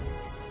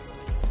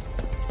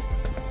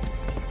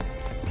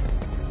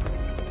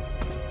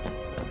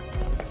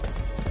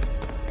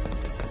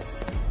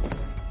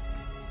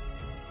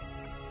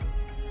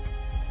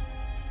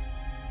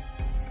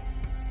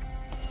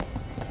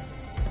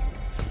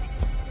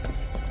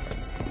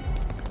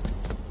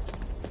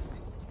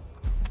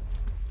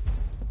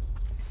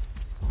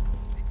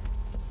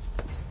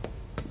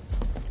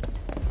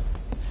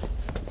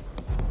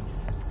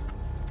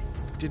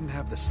 Didn't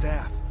have the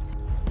staff.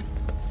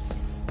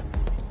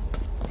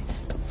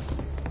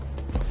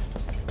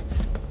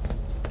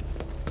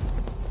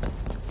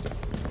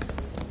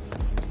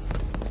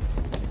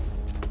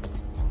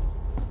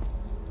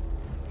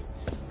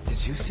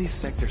 Did you see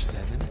Sector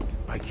 7?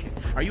 Mike,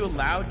 are you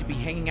allowed to be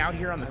hanging out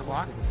here on the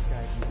clock? So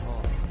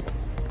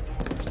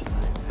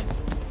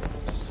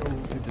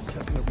you're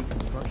discussing a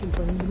reconstruction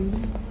plan in the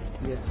meeting?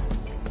 Yes.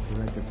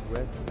 Director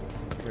Express,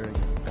 preparing.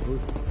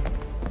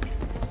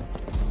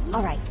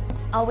 All right,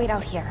 I'll wait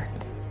out here.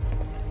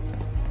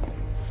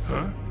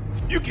 Huh?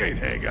 You can't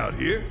hang out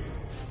here.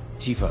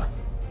 Tifa,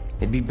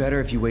 it'd be better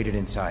if you waited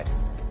inside.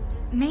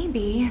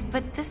 Maybe,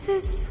 but this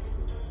is...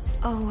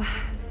 Oh,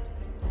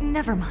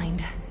 never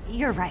mind.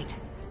 You're right.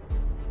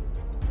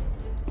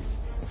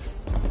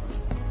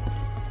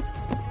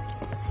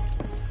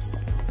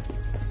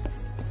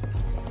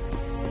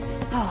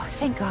 Oh,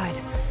 thank God.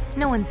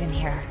 No one's in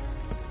here.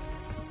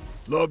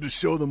 Love to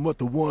show them what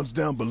the ones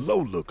down below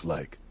look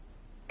like.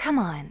 Come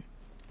on.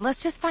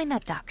 Let's just find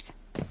that duct.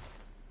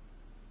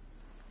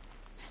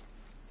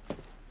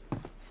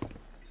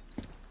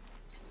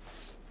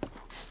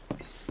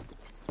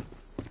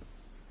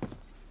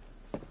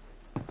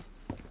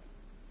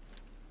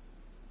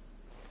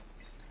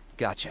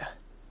 Gotcha.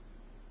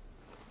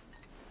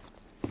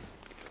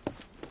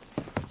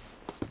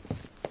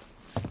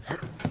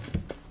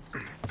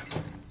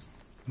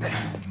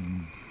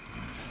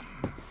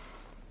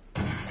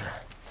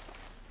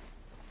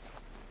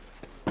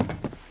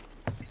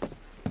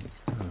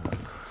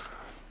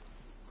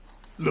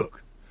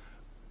 Look,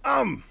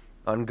 I'm...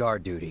 on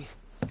guard duty.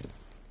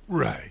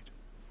 Right.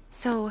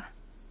 So,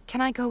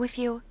 can I go with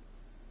you?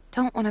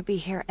 Don't want to be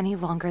here any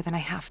longer than I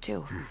have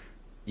to.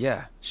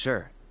 Yeah,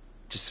 sure.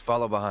 Just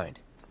follow behind.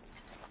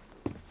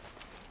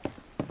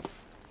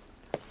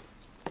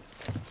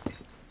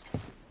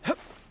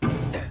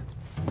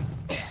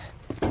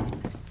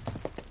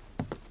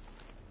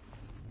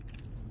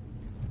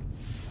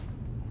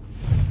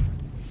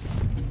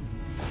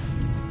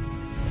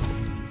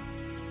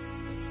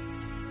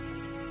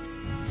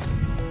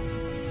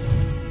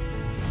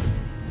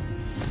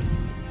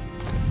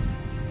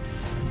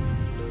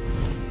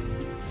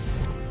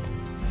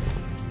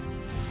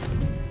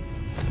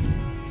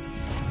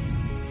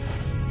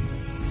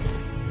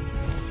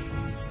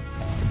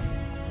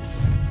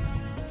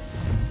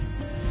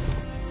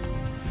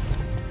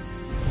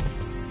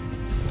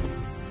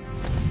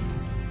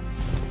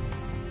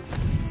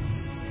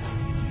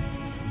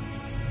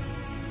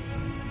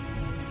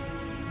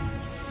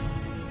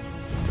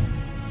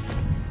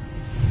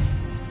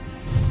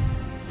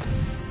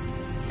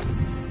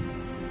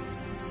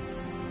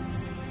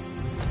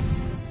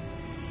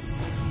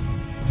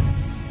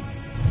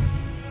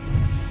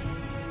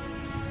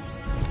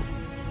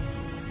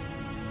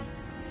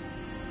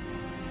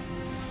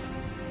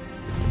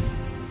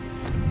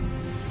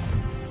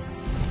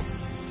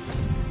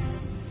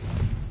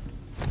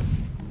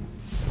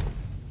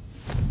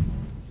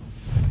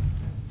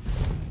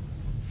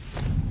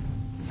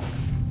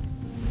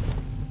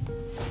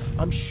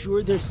 I'm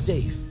sure they're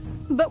safe.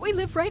 But we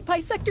live right by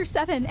Sector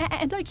 7,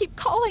 and I keep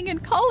calling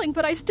and calling,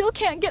 but I still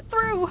can't get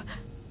through.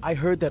 I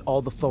heard that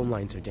all the phone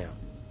lines are down.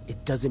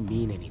 It doesn't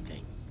mean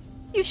anything.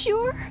 You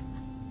sure?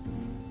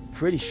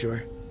 Pretty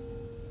sure.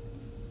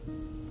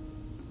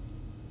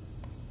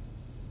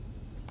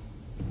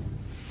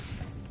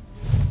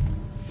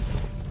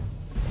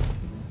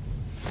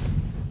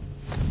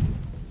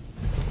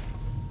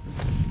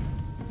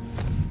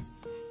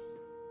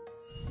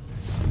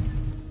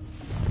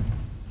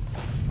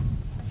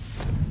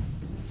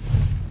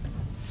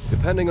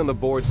 Depending on the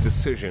board's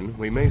decision,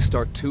 we may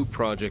start 2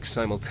 projects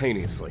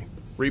simultaneously,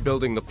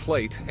 rebuilding the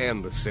plate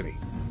and the city.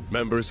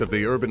 Members of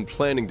the Urban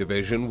Planning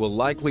Division will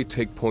likely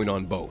take point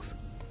on both.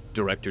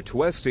 Director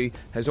Tuesti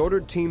has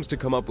ordered teams to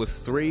come up with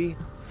 3,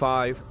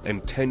 5,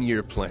 and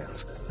 10-year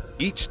plans.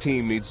 Each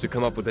team needs to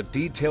come up with a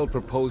detailed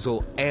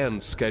proposal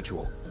and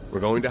schedule. We're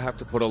going to have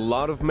to put a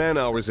lot of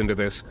man-hours into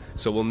this,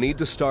 so we'll need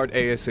to start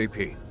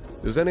ASAP.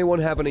 Does anyone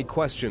have any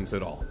questions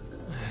at all?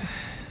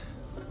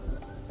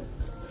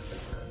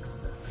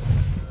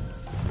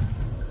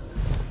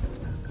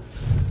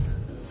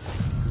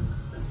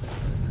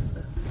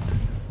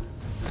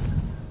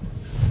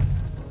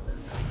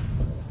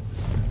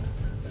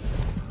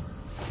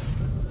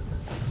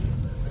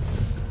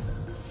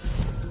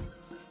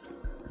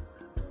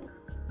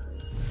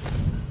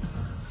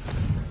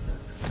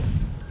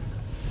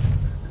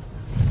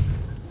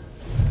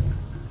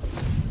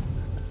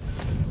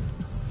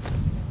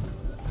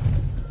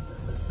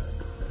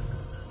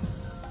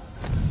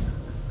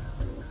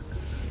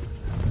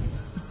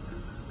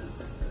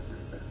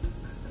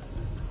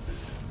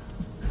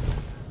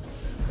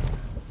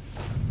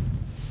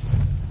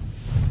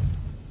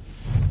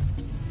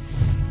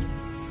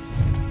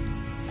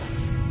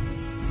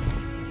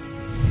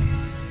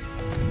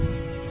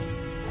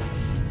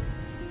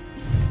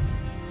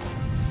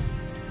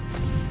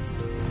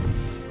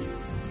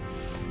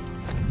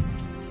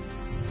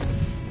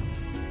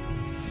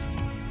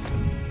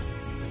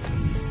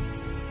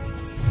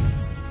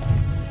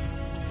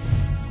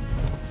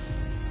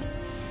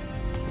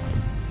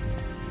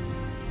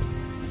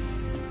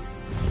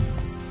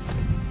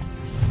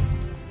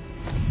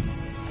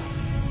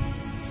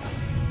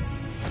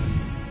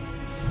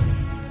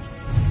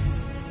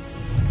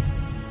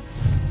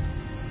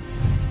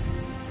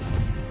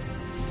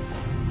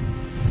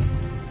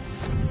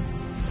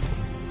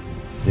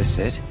 This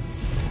it?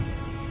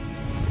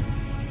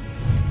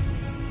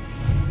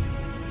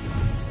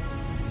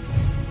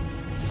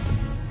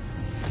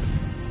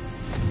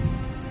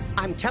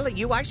 I'm telling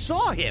you, I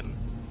saw him.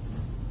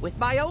 With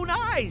my own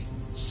eyes,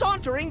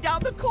 sauntering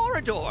down the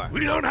corridor.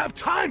 We don't have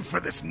time for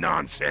this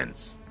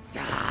nonsense.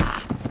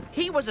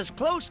 He was as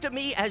close to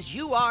me as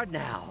you are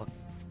now.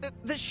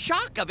 The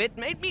shock of it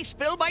made me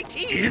spill my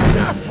tea.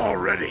 Enough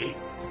already.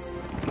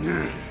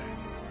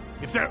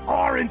 If there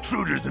are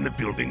intruders in the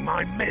building,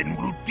 my men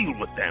will deal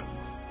with them.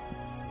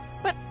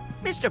 But,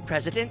 Mr.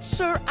 President,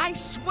 sir, I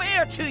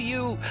swear to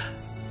you...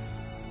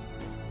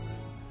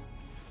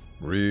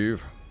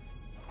 Reeve?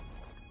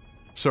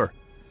 Sir,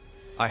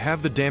 I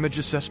have the damage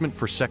assessment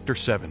for Sector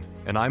 7,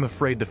 and I'm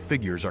afraid the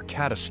figures are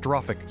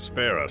catastrophic.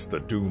 Spare us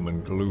the doom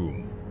and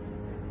gloom.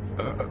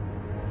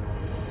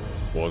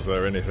 Was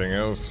there anything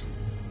else?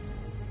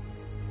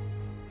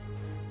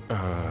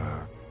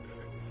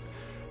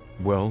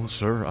 Well,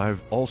 sir,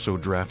 I've also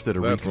drafted a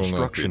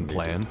reconstruction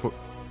plan for...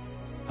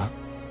 Huh?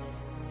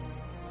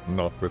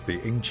 Not with the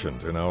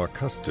Ancient in our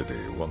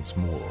custody once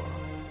more.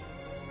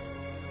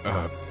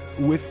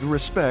 With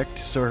respect,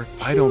 sir,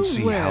 I don't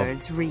see how... 2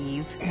 words,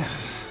 Reeve.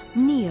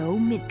 Neo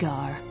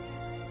Midgar.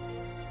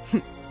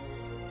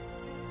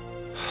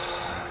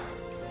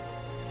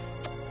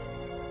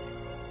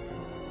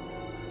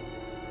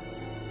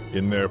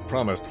 In their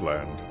promised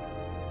land,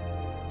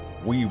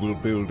 we will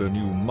build a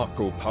new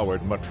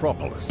Mako-powered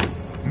metropolis.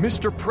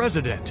 Mr.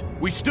 President,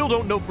 we still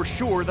don't know for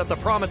sure that the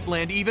Promised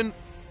Land even...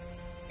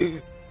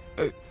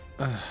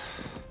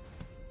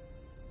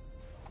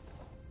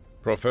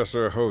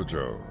 Professor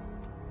Hojo.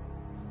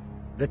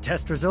 The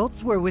test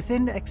results were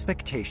within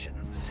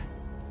expectations.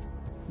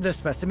 The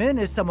specimen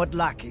is somewhat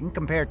lacking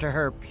compared to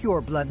her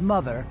pure-blood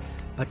mother,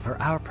 but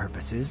for our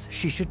purposes,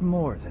 she should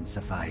more than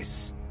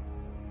suffice.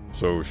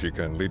 So she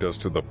can lead us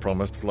to the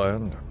Promised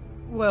Land?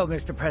 Well,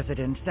 Mr.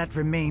 President, that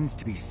remains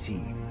to be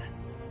seen.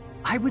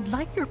 I would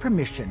like your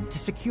permission to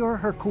secure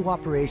her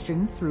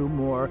cooperation through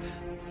more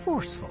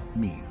forceful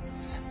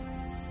means.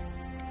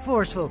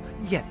 Forceful,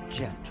 yet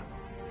gentle.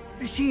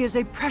 She is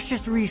a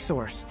precious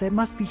resource that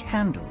must be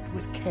handled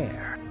with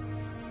care.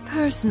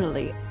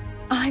 Personally,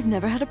 I've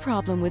never had a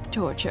problem with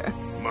torture.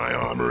 My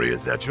armory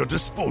is at your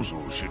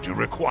disposal should you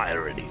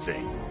require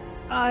anything.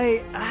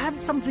 I had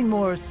something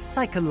more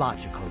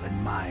psychological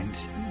in mind.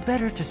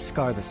 Better to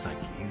scar the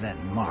psyche than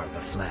mar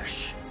the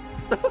flesh.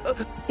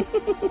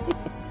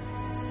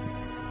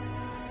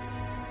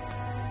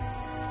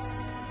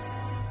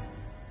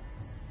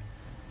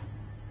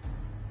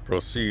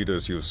 Proceed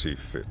as you see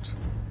fit.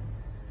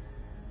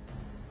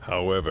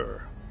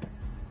 However,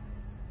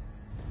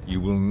 you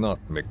will not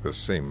make the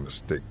same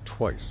mistake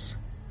twice.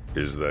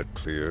 Is that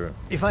clear?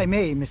 If I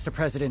may, Mr.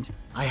 President,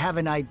 I have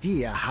an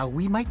idea how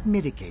we might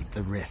mitigate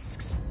the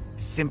risks.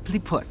 Simply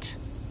put,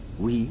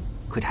 we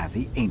could have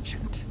the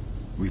Ancient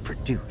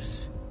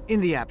reproduce.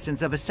 In the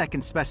absence of a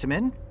second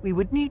specimen, we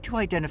would need to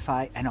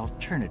identify an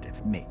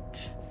alternative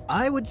mate.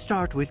 I would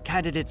start with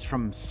candidates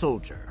from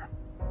Soldier.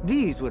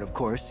 These would, of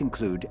course,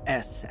 include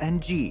S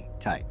and G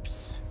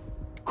types.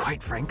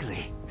 Quite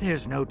frankly,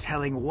 there's no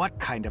telling what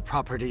kind of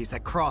properties a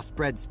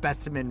crossbred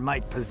specimen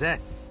might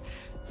possess.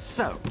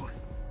 So,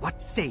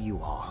 what say you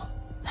all?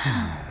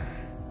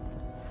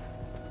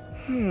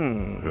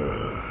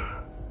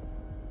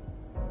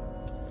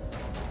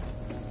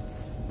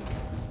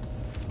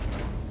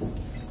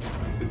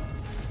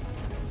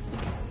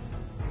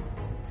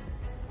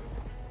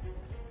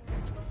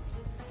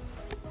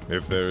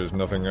 If there is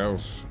nothing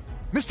else,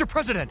 Mr.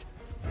 President!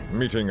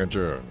 meeting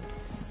adjourned.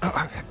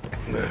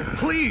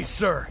 Please,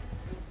 sir!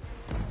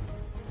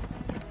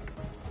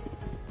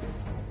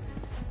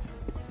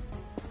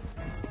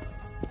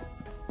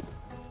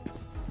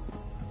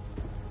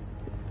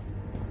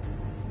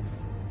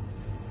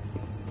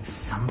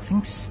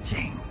 Something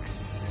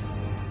stinks.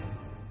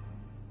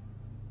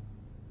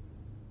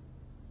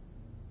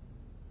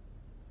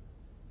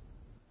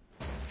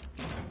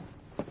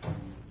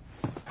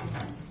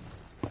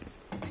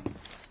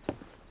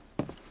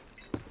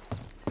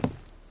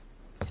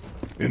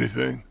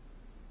 Anything?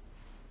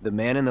 The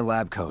man in the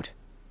lab coat.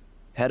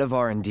 Head of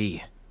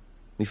R&D.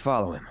 We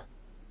follow him.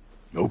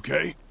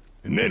 Okay.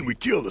 And then we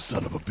kill the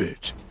son of a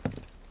bitch.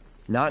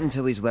 Not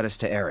until he's led us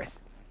to Aerith.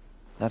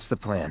 That's the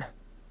plan.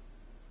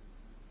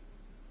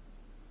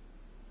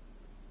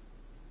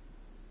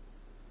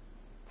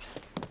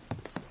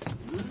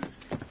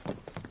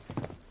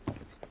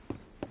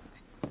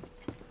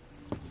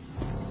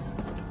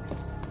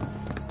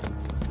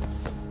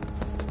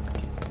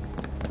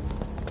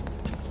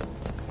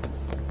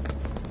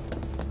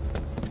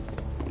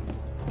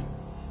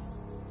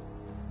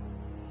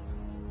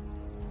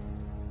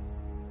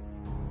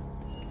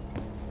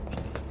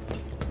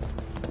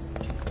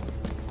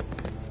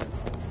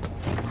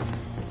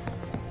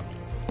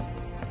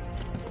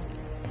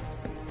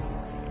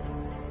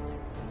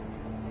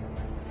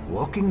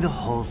 Walking the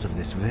halls of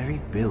this very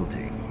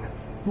building,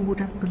 who would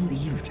have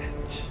believed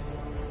it?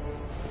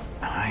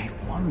 I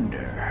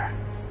wonder...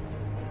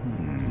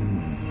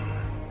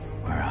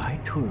 Were I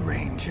to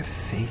arrange a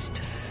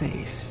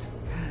face-to-face...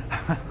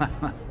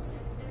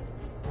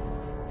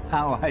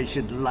 how I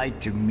should like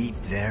to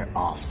meet their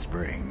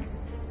offspring.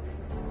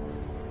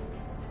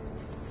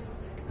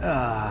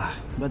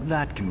 But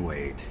that can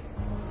wait.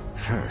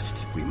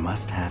 First, we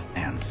must have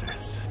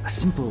answers. A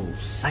simple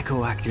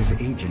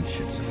psychoactive agent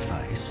should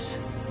suffice.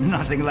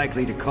 Nothing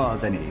likely to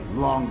cause any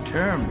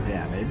long-term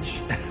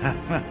damage.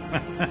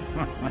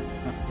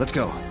 Let's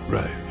go.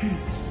 Right.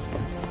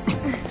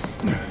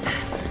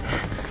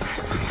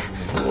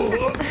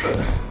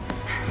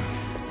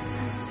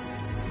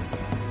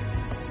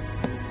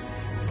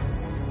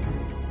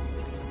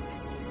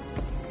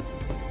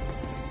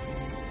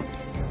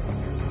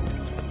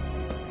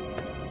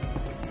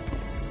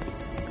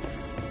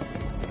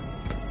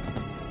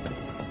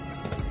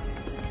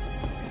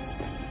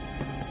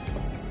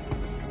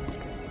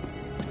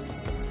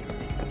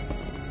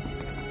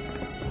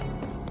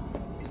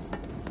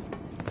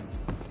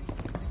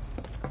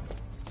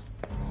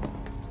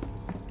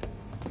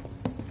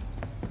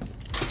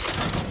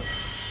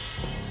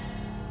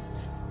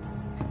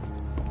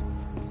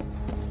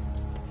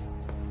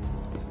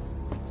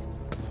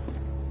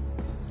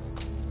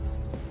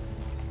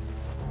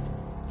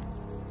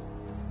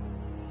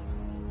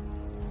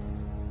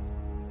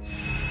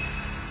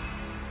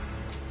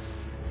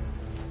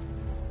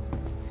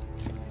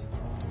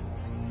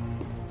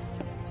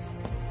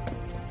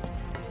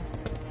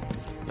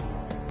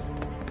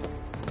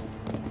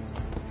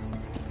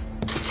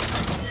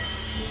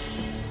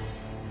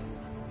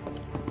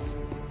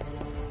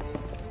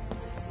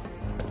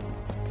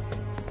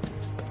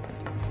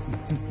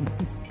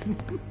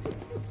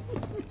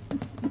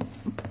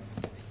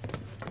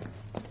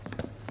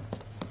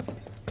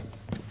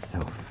 So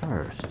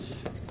first...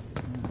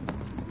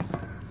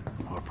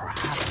 or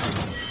perhaps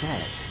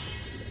instead...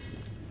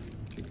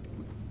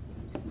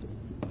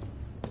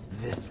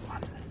 this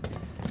one.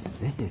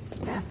 This is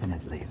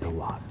definitely the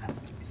one.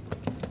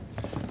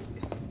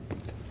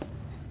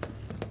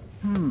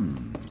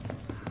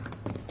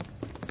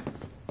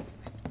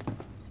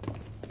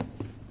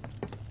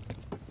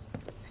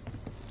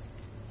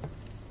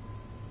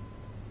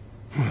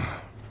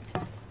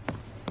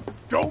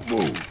 Don't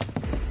move!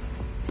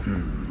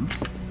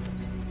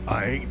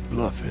 I ain't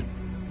bluffing.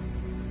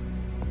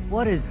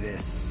 What is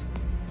this?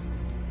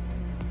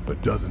 A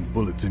dozen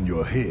bullets in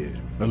your head,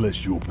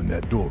 unless you open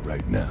that door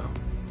right now.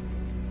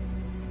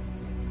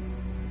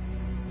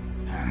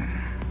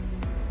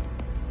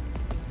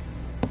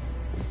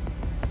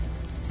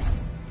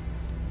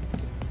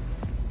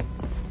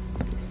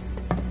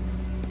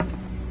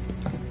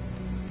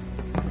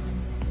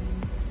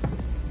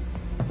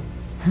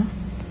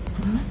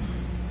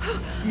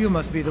 You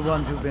must be the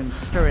ones who've been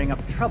stirring up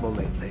trouble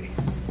lately.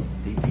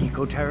 The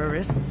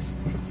eco-terrorists?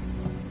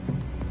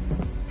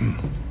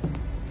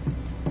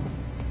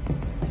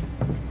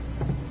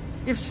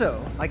 If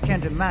so, I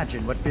can't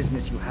imagine what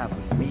business you have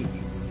with me.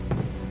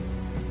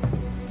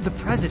 The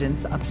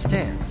president's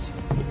upstairs.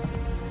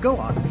 Go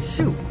on,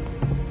 shoot.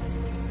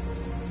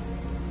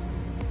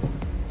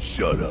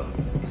 Shut up.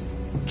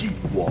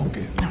 Keep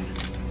walking.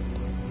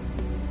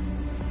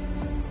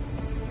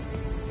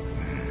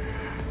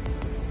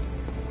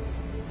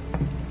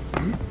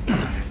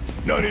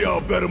 None of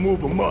y'all better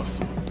move a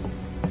muscle.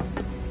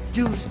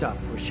 Do stop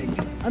pushing.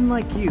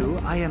 Unlike you,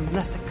 I am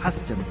less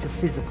accustomed to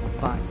physical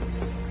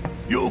violence.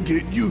 You'll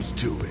get used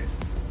to it.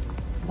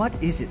 What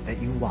is it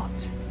that you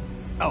want?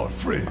 Our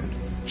friend.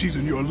 She's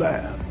in your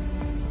lab.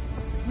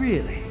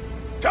 Really?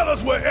 Tell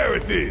us where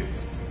Aerith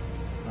is!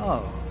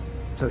 Oh,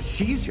 so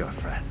she's your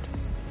friend.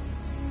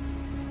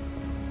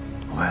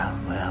 Well,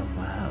 well,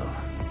 well.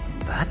 In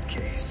that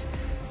case,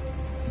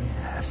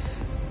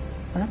 yes,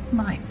 that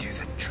might do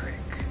the trick.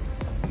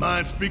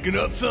 Mind speaking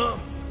up some?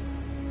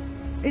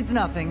 It's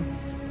nothing.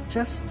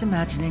 Just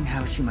imagining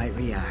how she might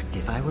react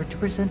if I were to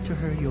present to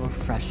her your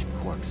fresh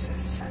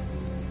corpses.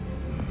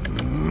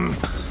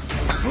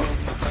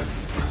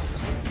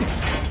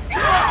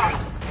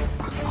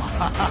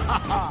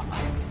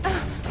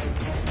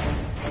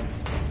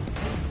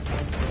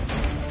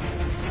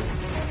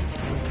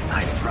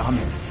 I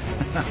promise,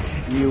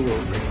 you will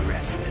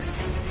regret this.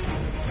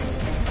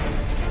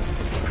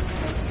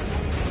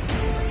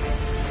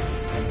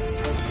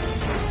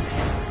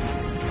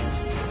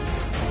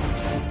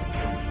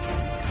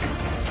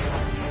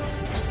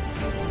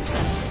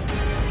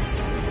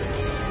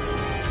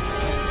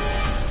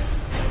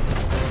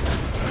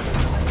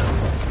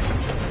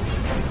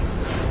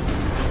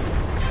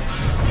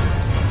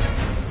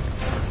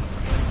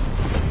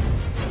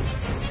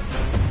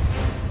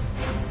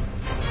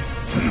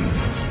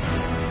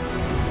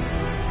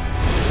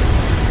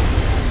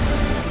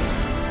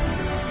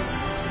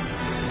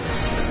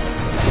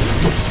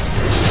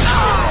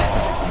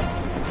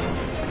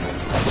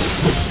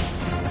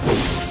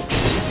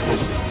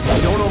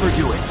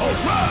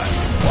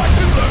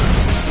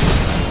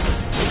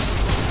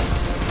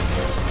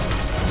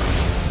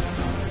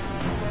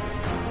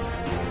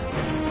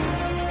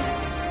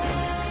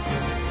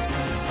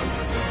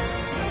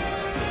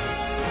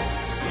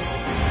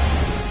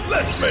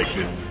 Let's make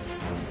it.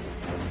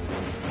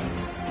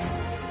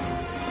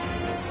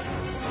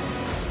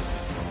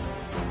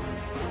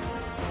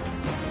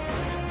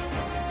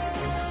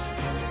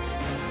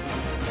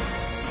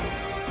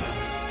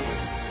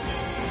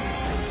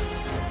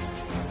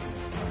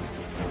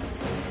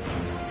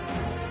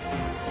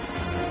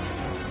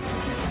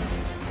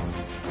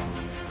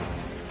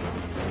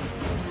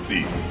 It's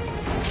easy.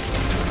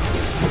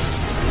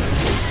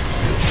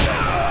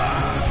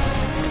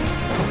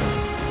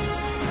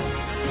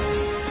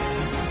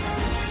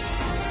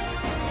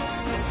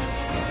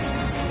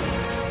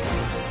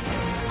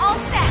 All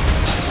set.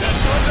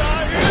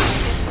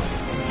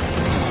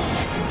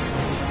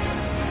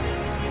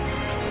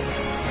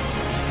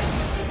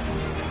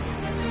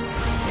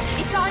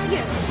 It's on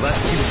you.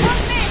 Let's do this.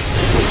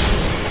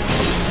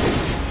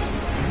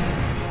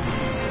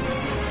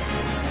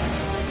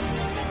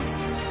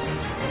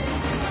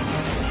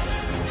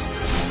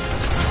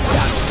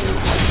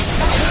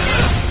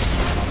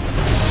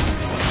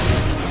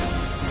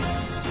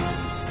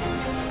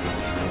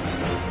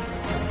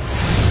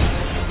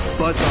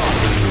 Buzz off.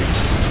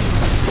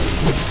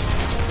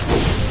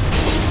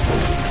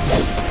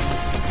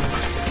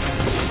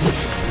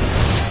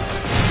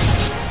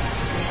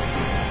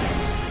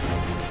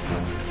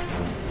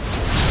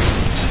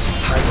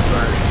 Time to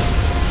burn.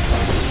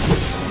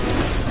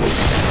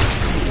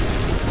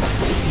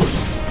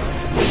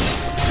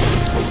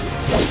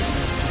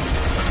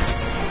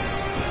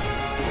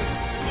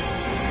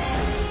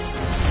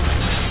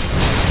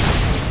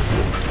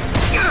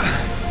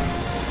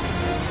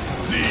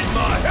 Need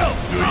my help,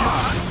 do you?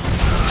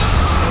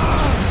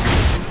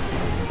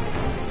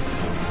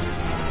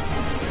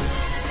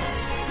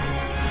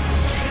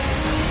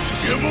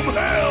 Give them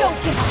hell! Don't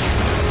give up.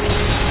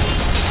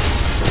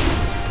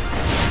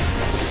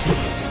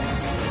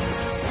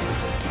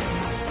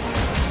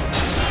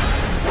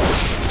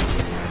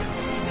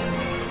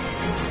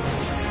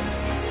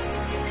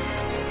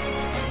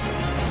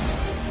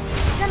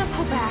 Gonna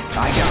pull back. I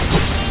got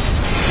it.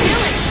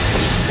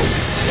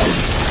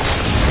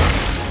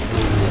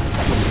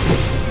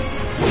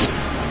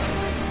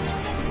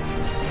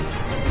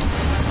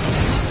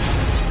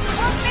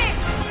 Won't miss.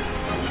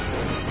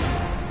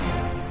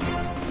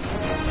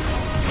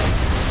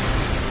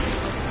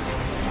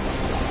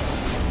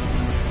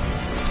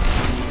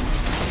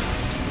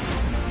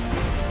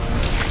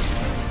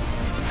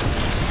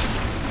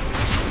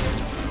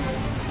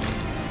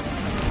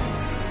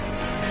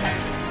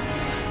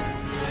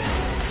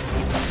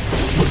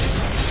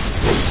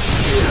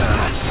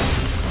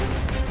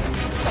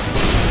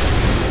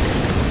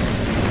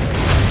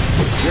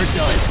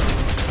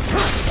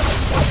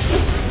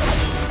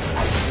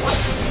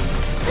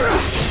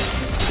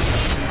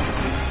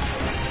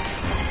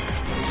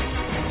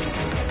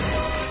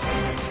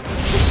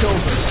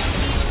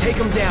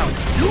 take him down.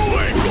 You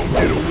ain't gonna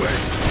get away,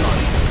 son.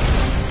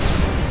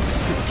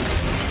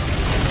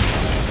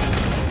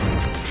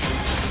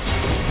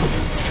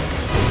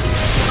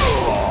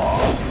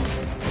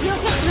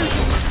 You'll get through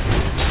this.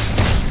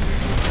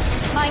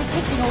 Mind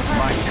taking over?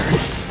 My turn.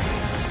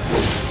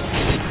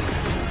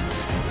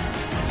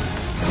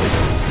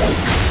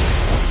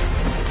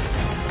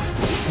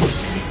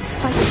 This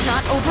fight is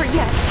not over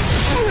yet.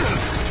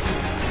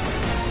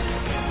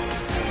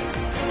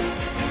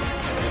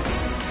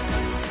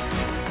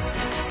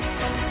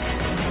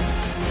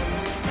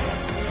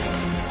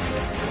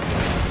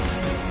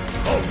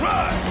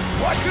 Alright,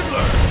 watch and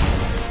learn.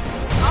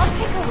 I'll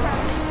take over.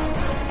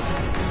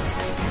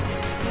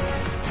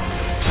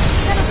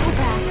 Then I'll go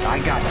back. I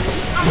got this.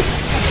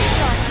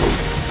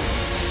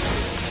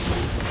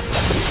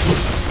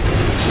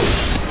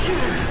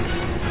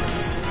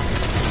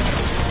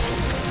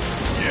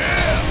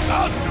 Yeah,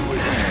 I'll do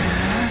it.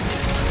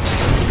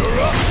 You're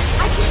up.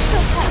 I can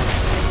still help.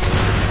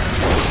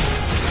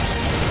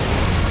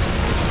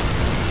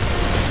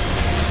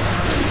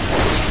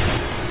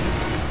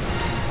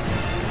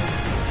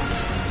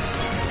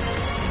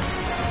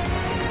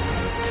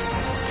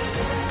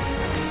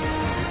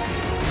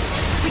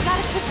 We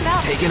gotta switch it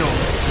out. Taking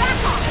over.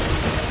 Back off!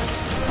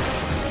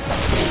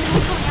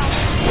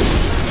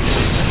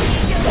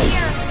 Still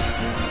here.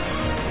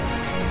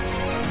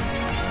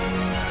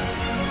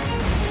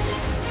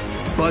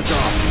 Buzz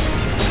off.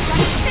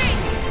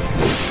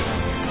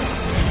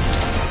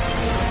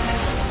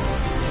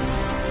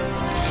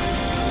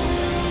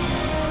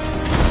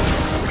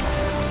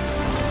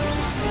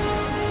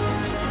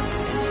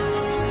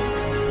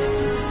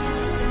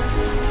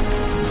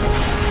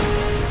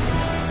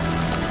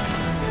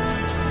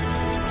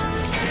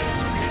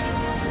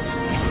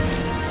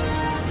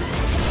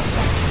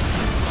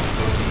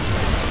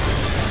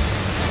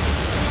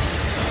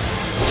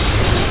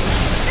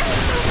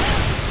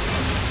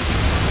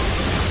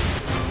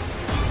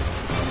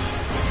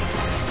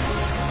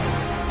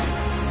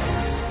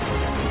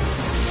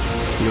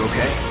 You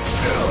okay?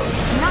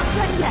 Not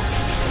done yet.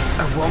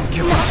 I won't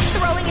give Not up.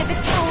 throwing in the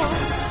towel.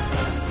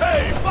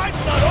 Hey,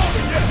 fight's not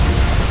over yet.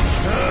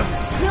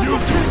 We'll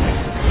get through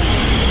this.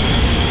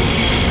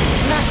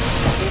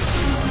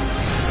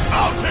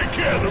 I'll take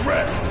care of the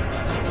rest.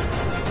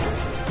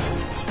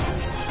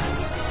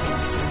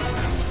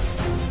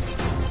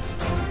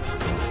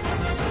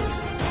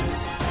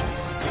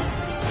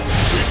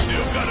 We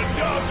still got a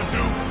job to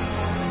do.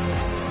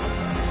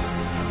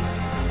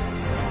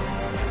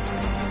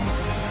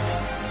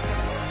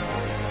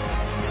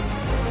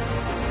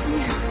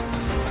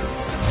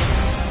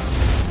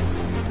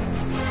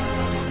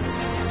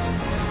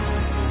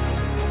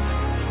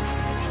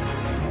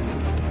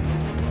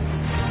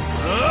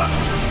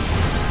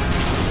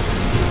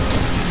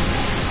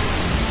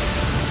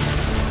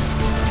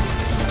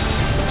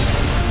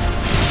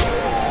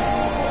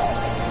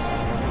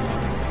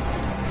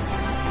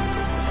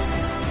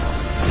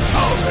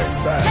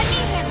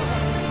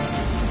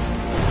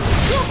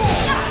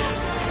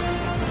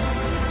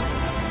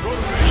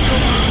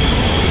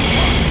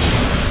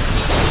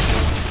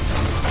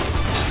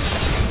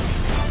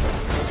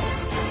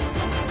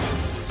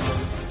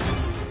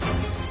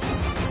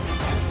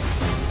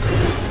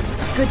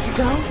 Good to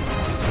go?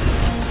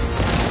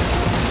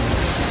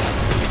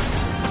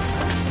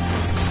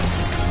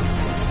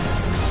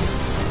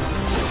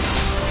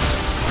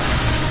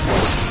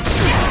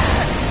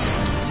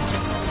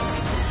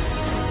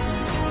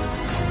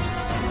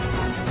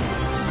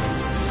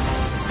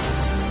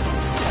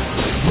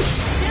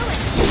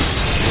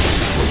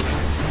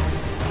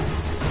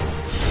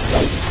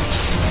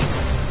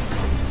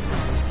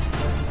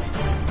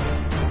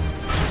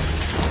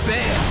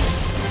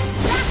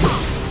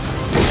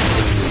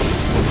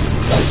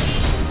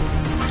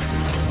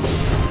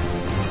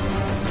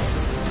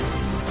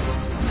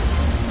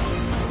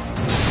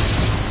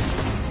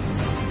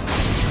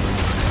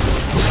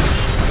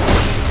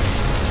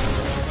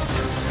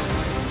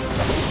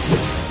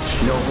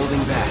 No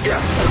holding back.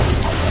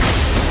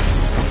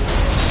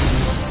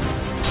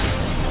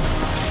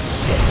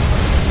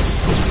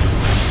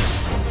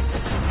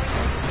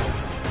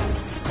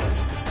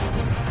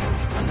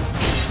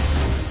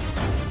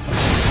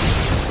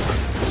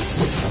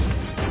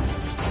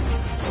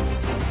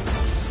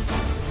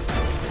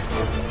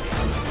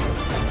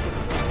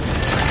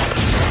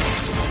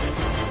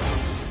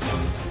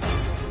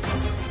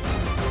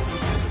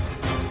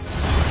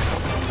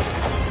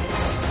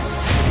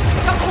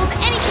 Don't hold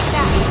anything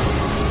back!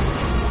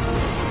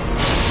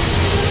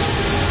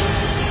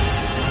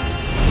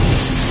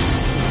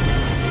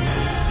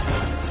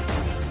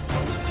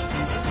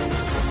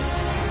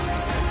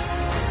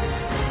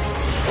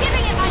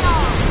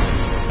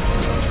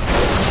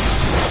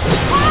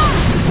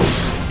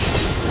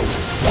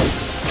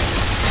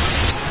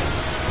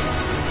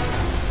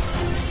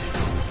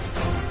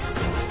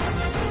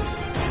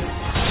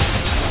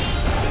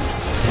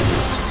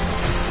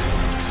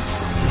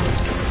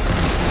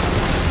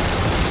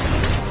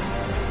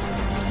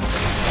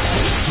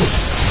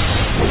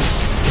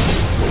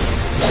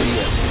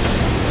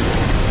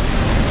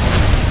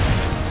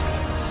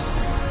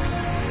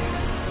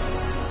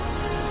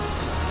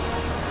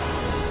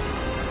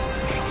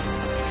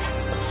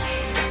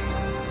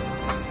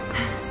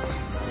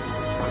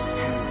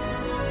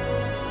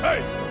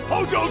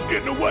 Hojo's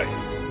getting away!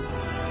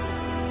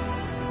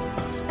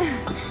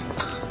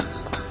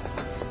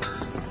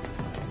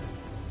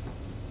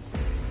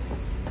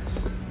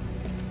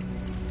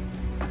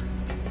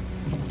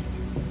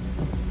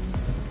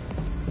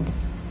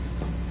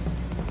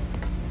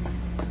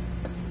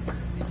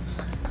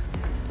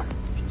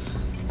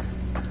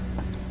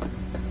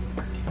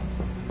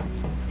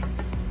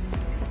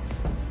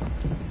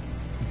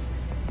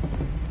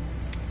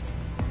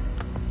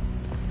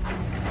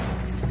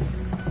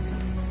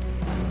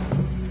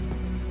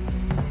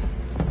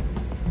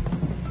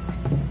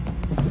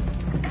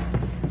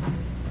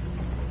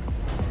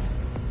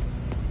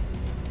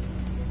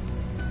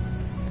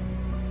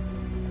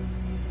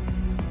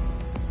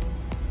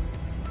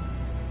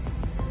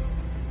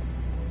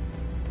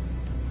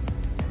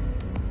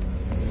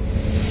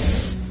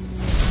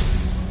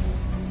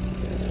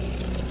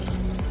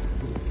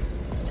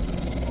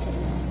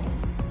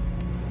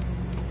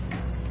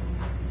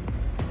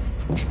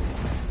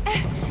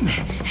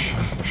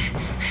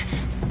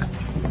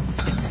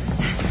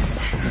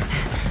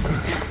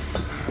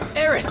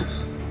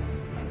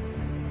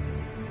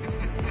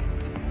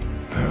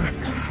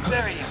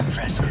 Very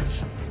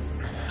impressive.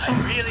 I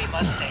really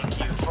must thank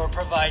you for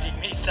providing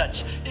me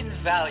such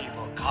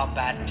invaluable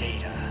combat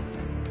data.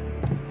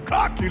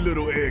 Cocky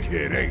little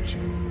egghead, ain't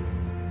you?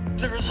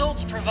 The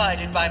results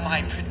provided by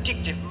my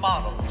predictive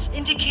models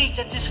indicate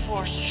that this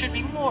force should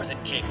be more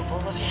than capable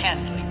of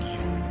handling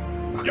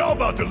you. Y'all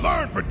about to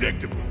learn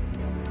predictable.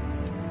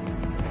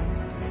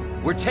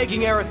 We're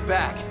taking Aerith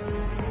back.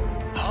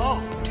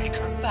 Oh, take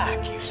her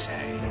back, you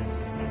say?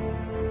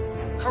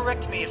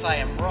 Correct me if I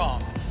am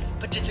wrong,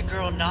 but did the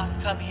girl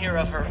not come here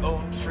of her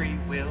own free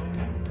will?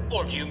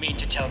 Or do you mean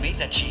to tell me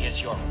that she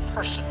is your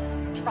personal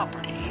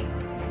property?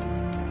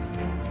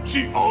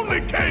 She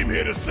only came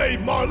here to save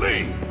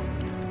Marlene!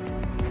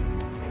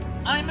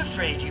 I'm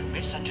afraid you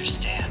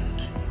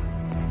misunderstand.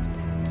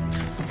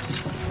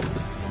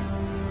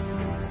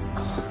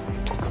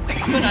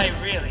 But I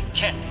really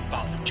can't be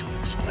bothered to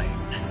explain.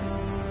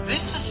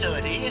 This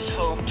facility is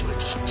home to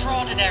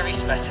extraordinary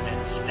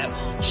specimens that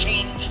will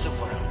change the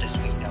world as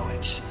we know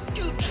it.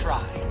 Do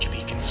try to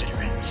be considerate.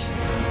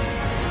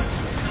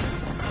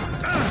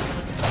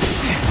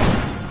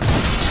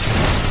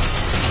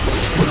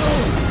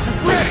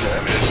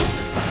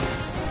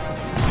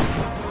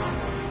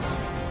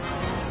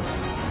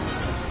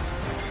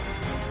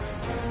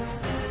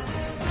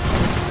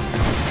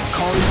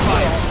 Calling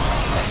fire.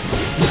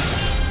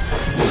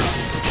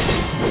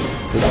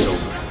 It's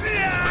over.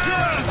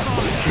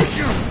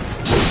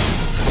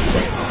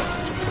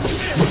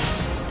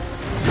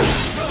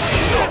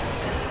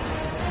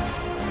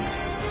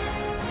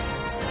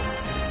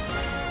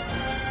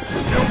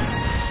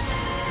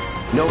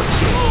 No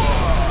escape.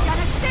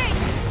 Gotta sink!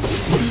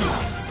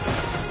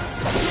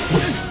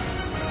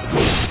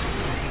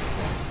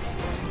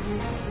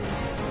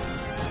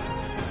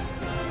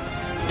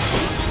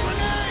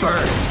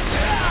 Burn.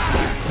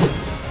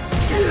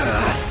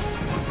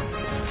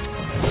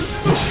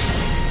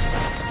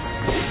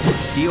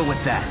 Deal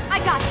with that. I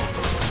got this.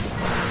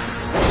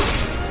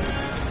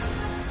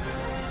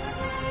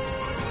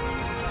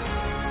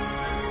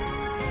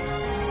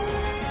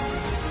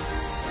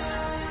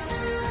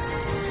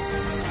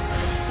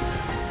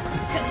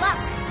 Good luck.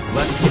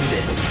 Let's do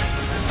this.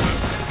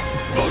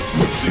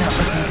 Not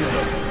looking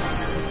good.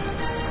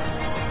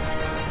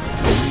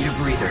 Need a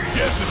breather.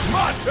 Guess it's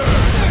my turn!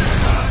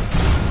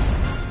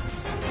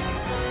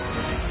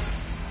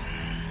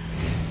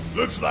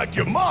 Looks like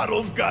your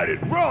models got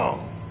it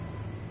wrong.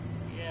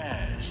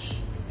 Yes,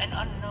 an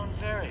unknown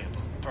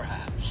variable,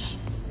 perhaps.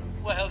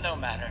 Well, no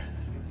matter.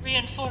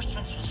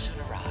 Reinforcements will soon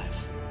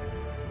arrive.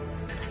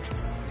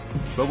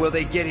 But will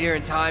they get here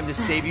in time to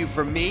save you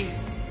from me?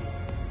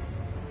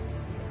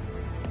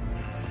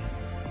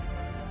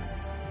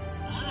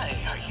 Why,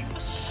 are you a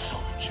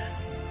soldier?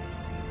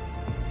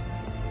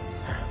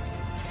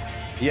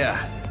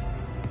 Yeah.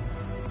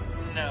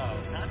 No,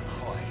 not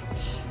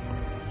quite.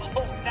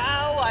 Oh,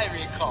 now I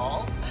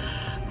recall.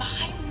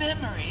 My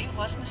memory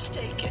was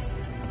mistaken.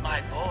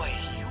 My boy,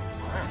 you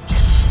weren't a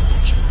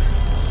soldier.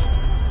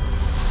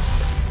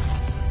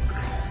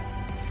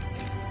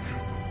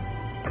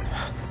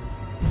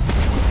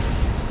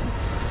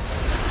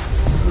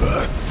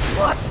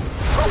 What?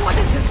 Oh, what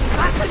is this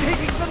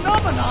fascinating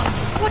phenomenon?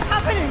 What's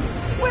happening?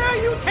 Where are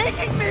you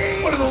taking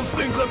me? What are those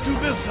things up to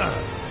this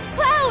time?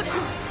 Cloud!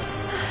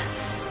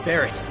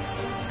 Barrett.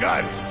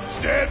 Got it.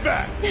 Stand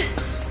back.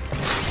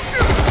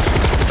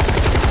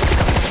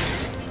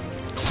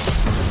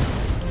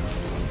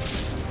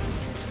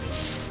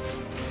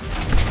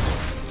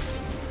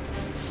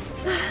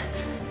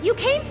 You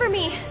came for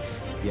me.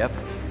 Yep.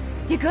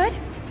 You good?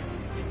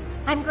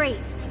 I'm great.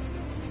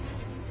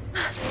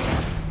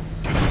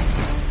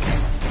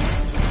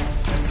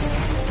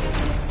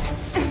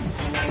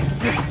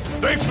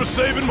 Thanks for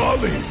saving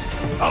Marlene.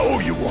 I owe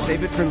you one.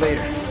 Save it for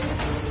later.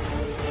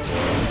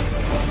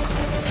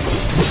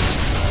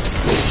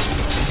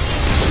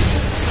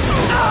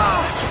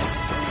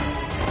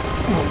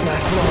 Won't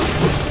last long.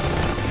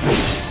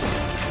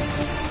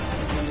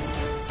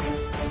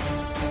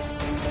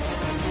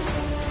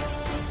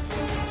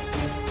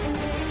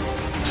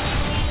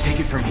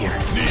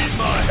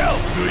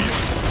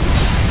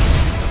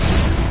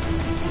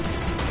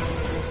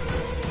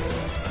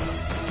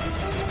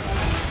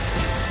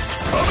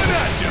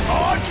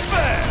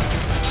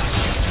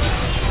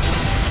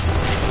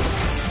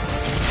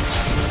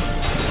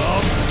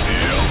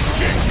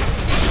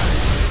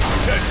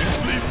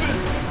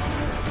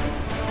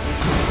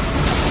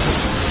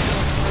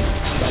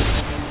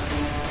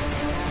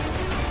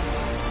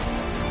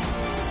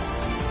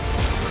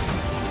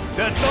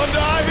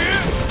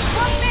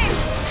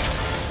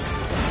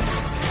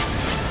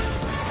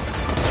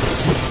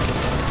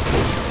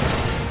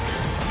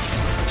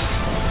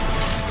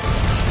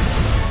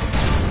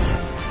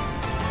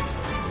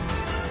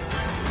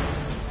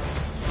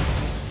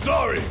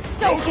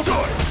 no choice!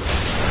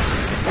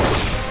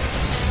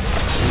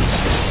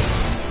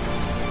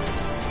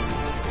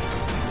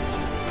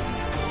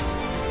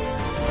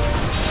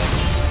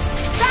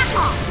 Back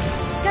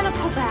off! Gonna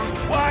pull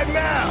back. Why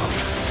now?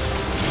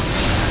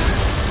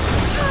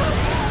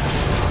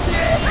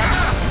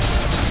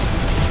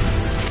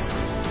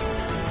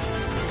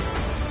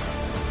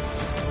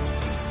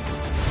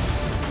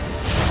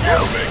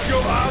 You'll make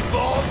your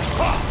eyeballs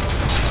pop!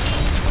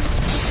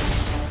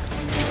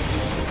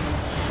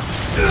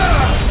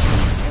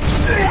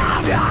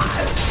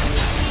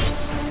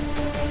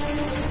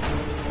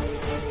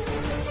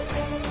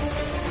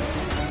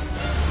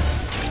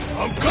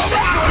 I'm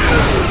coming for you!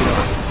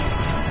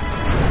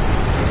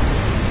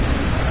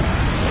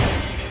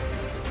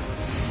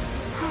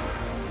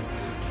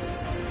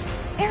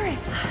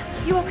 Aerith,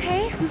 you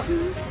okay?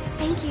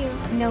 Thank you.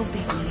 No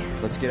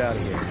biggie. Let's get out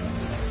of here.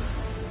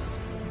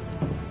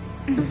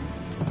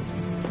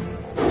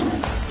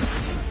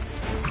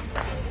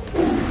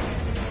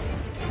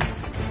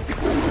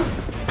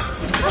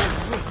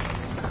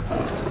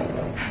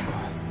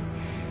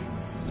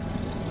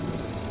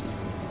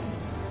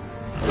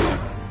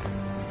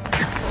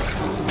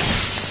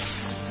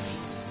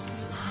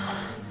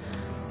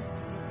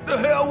 The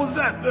hell was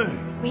that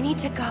thing? We need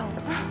to go.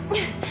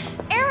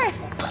 Aerith!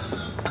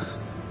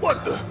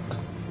 What the?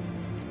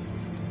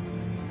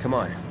 Come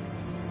on.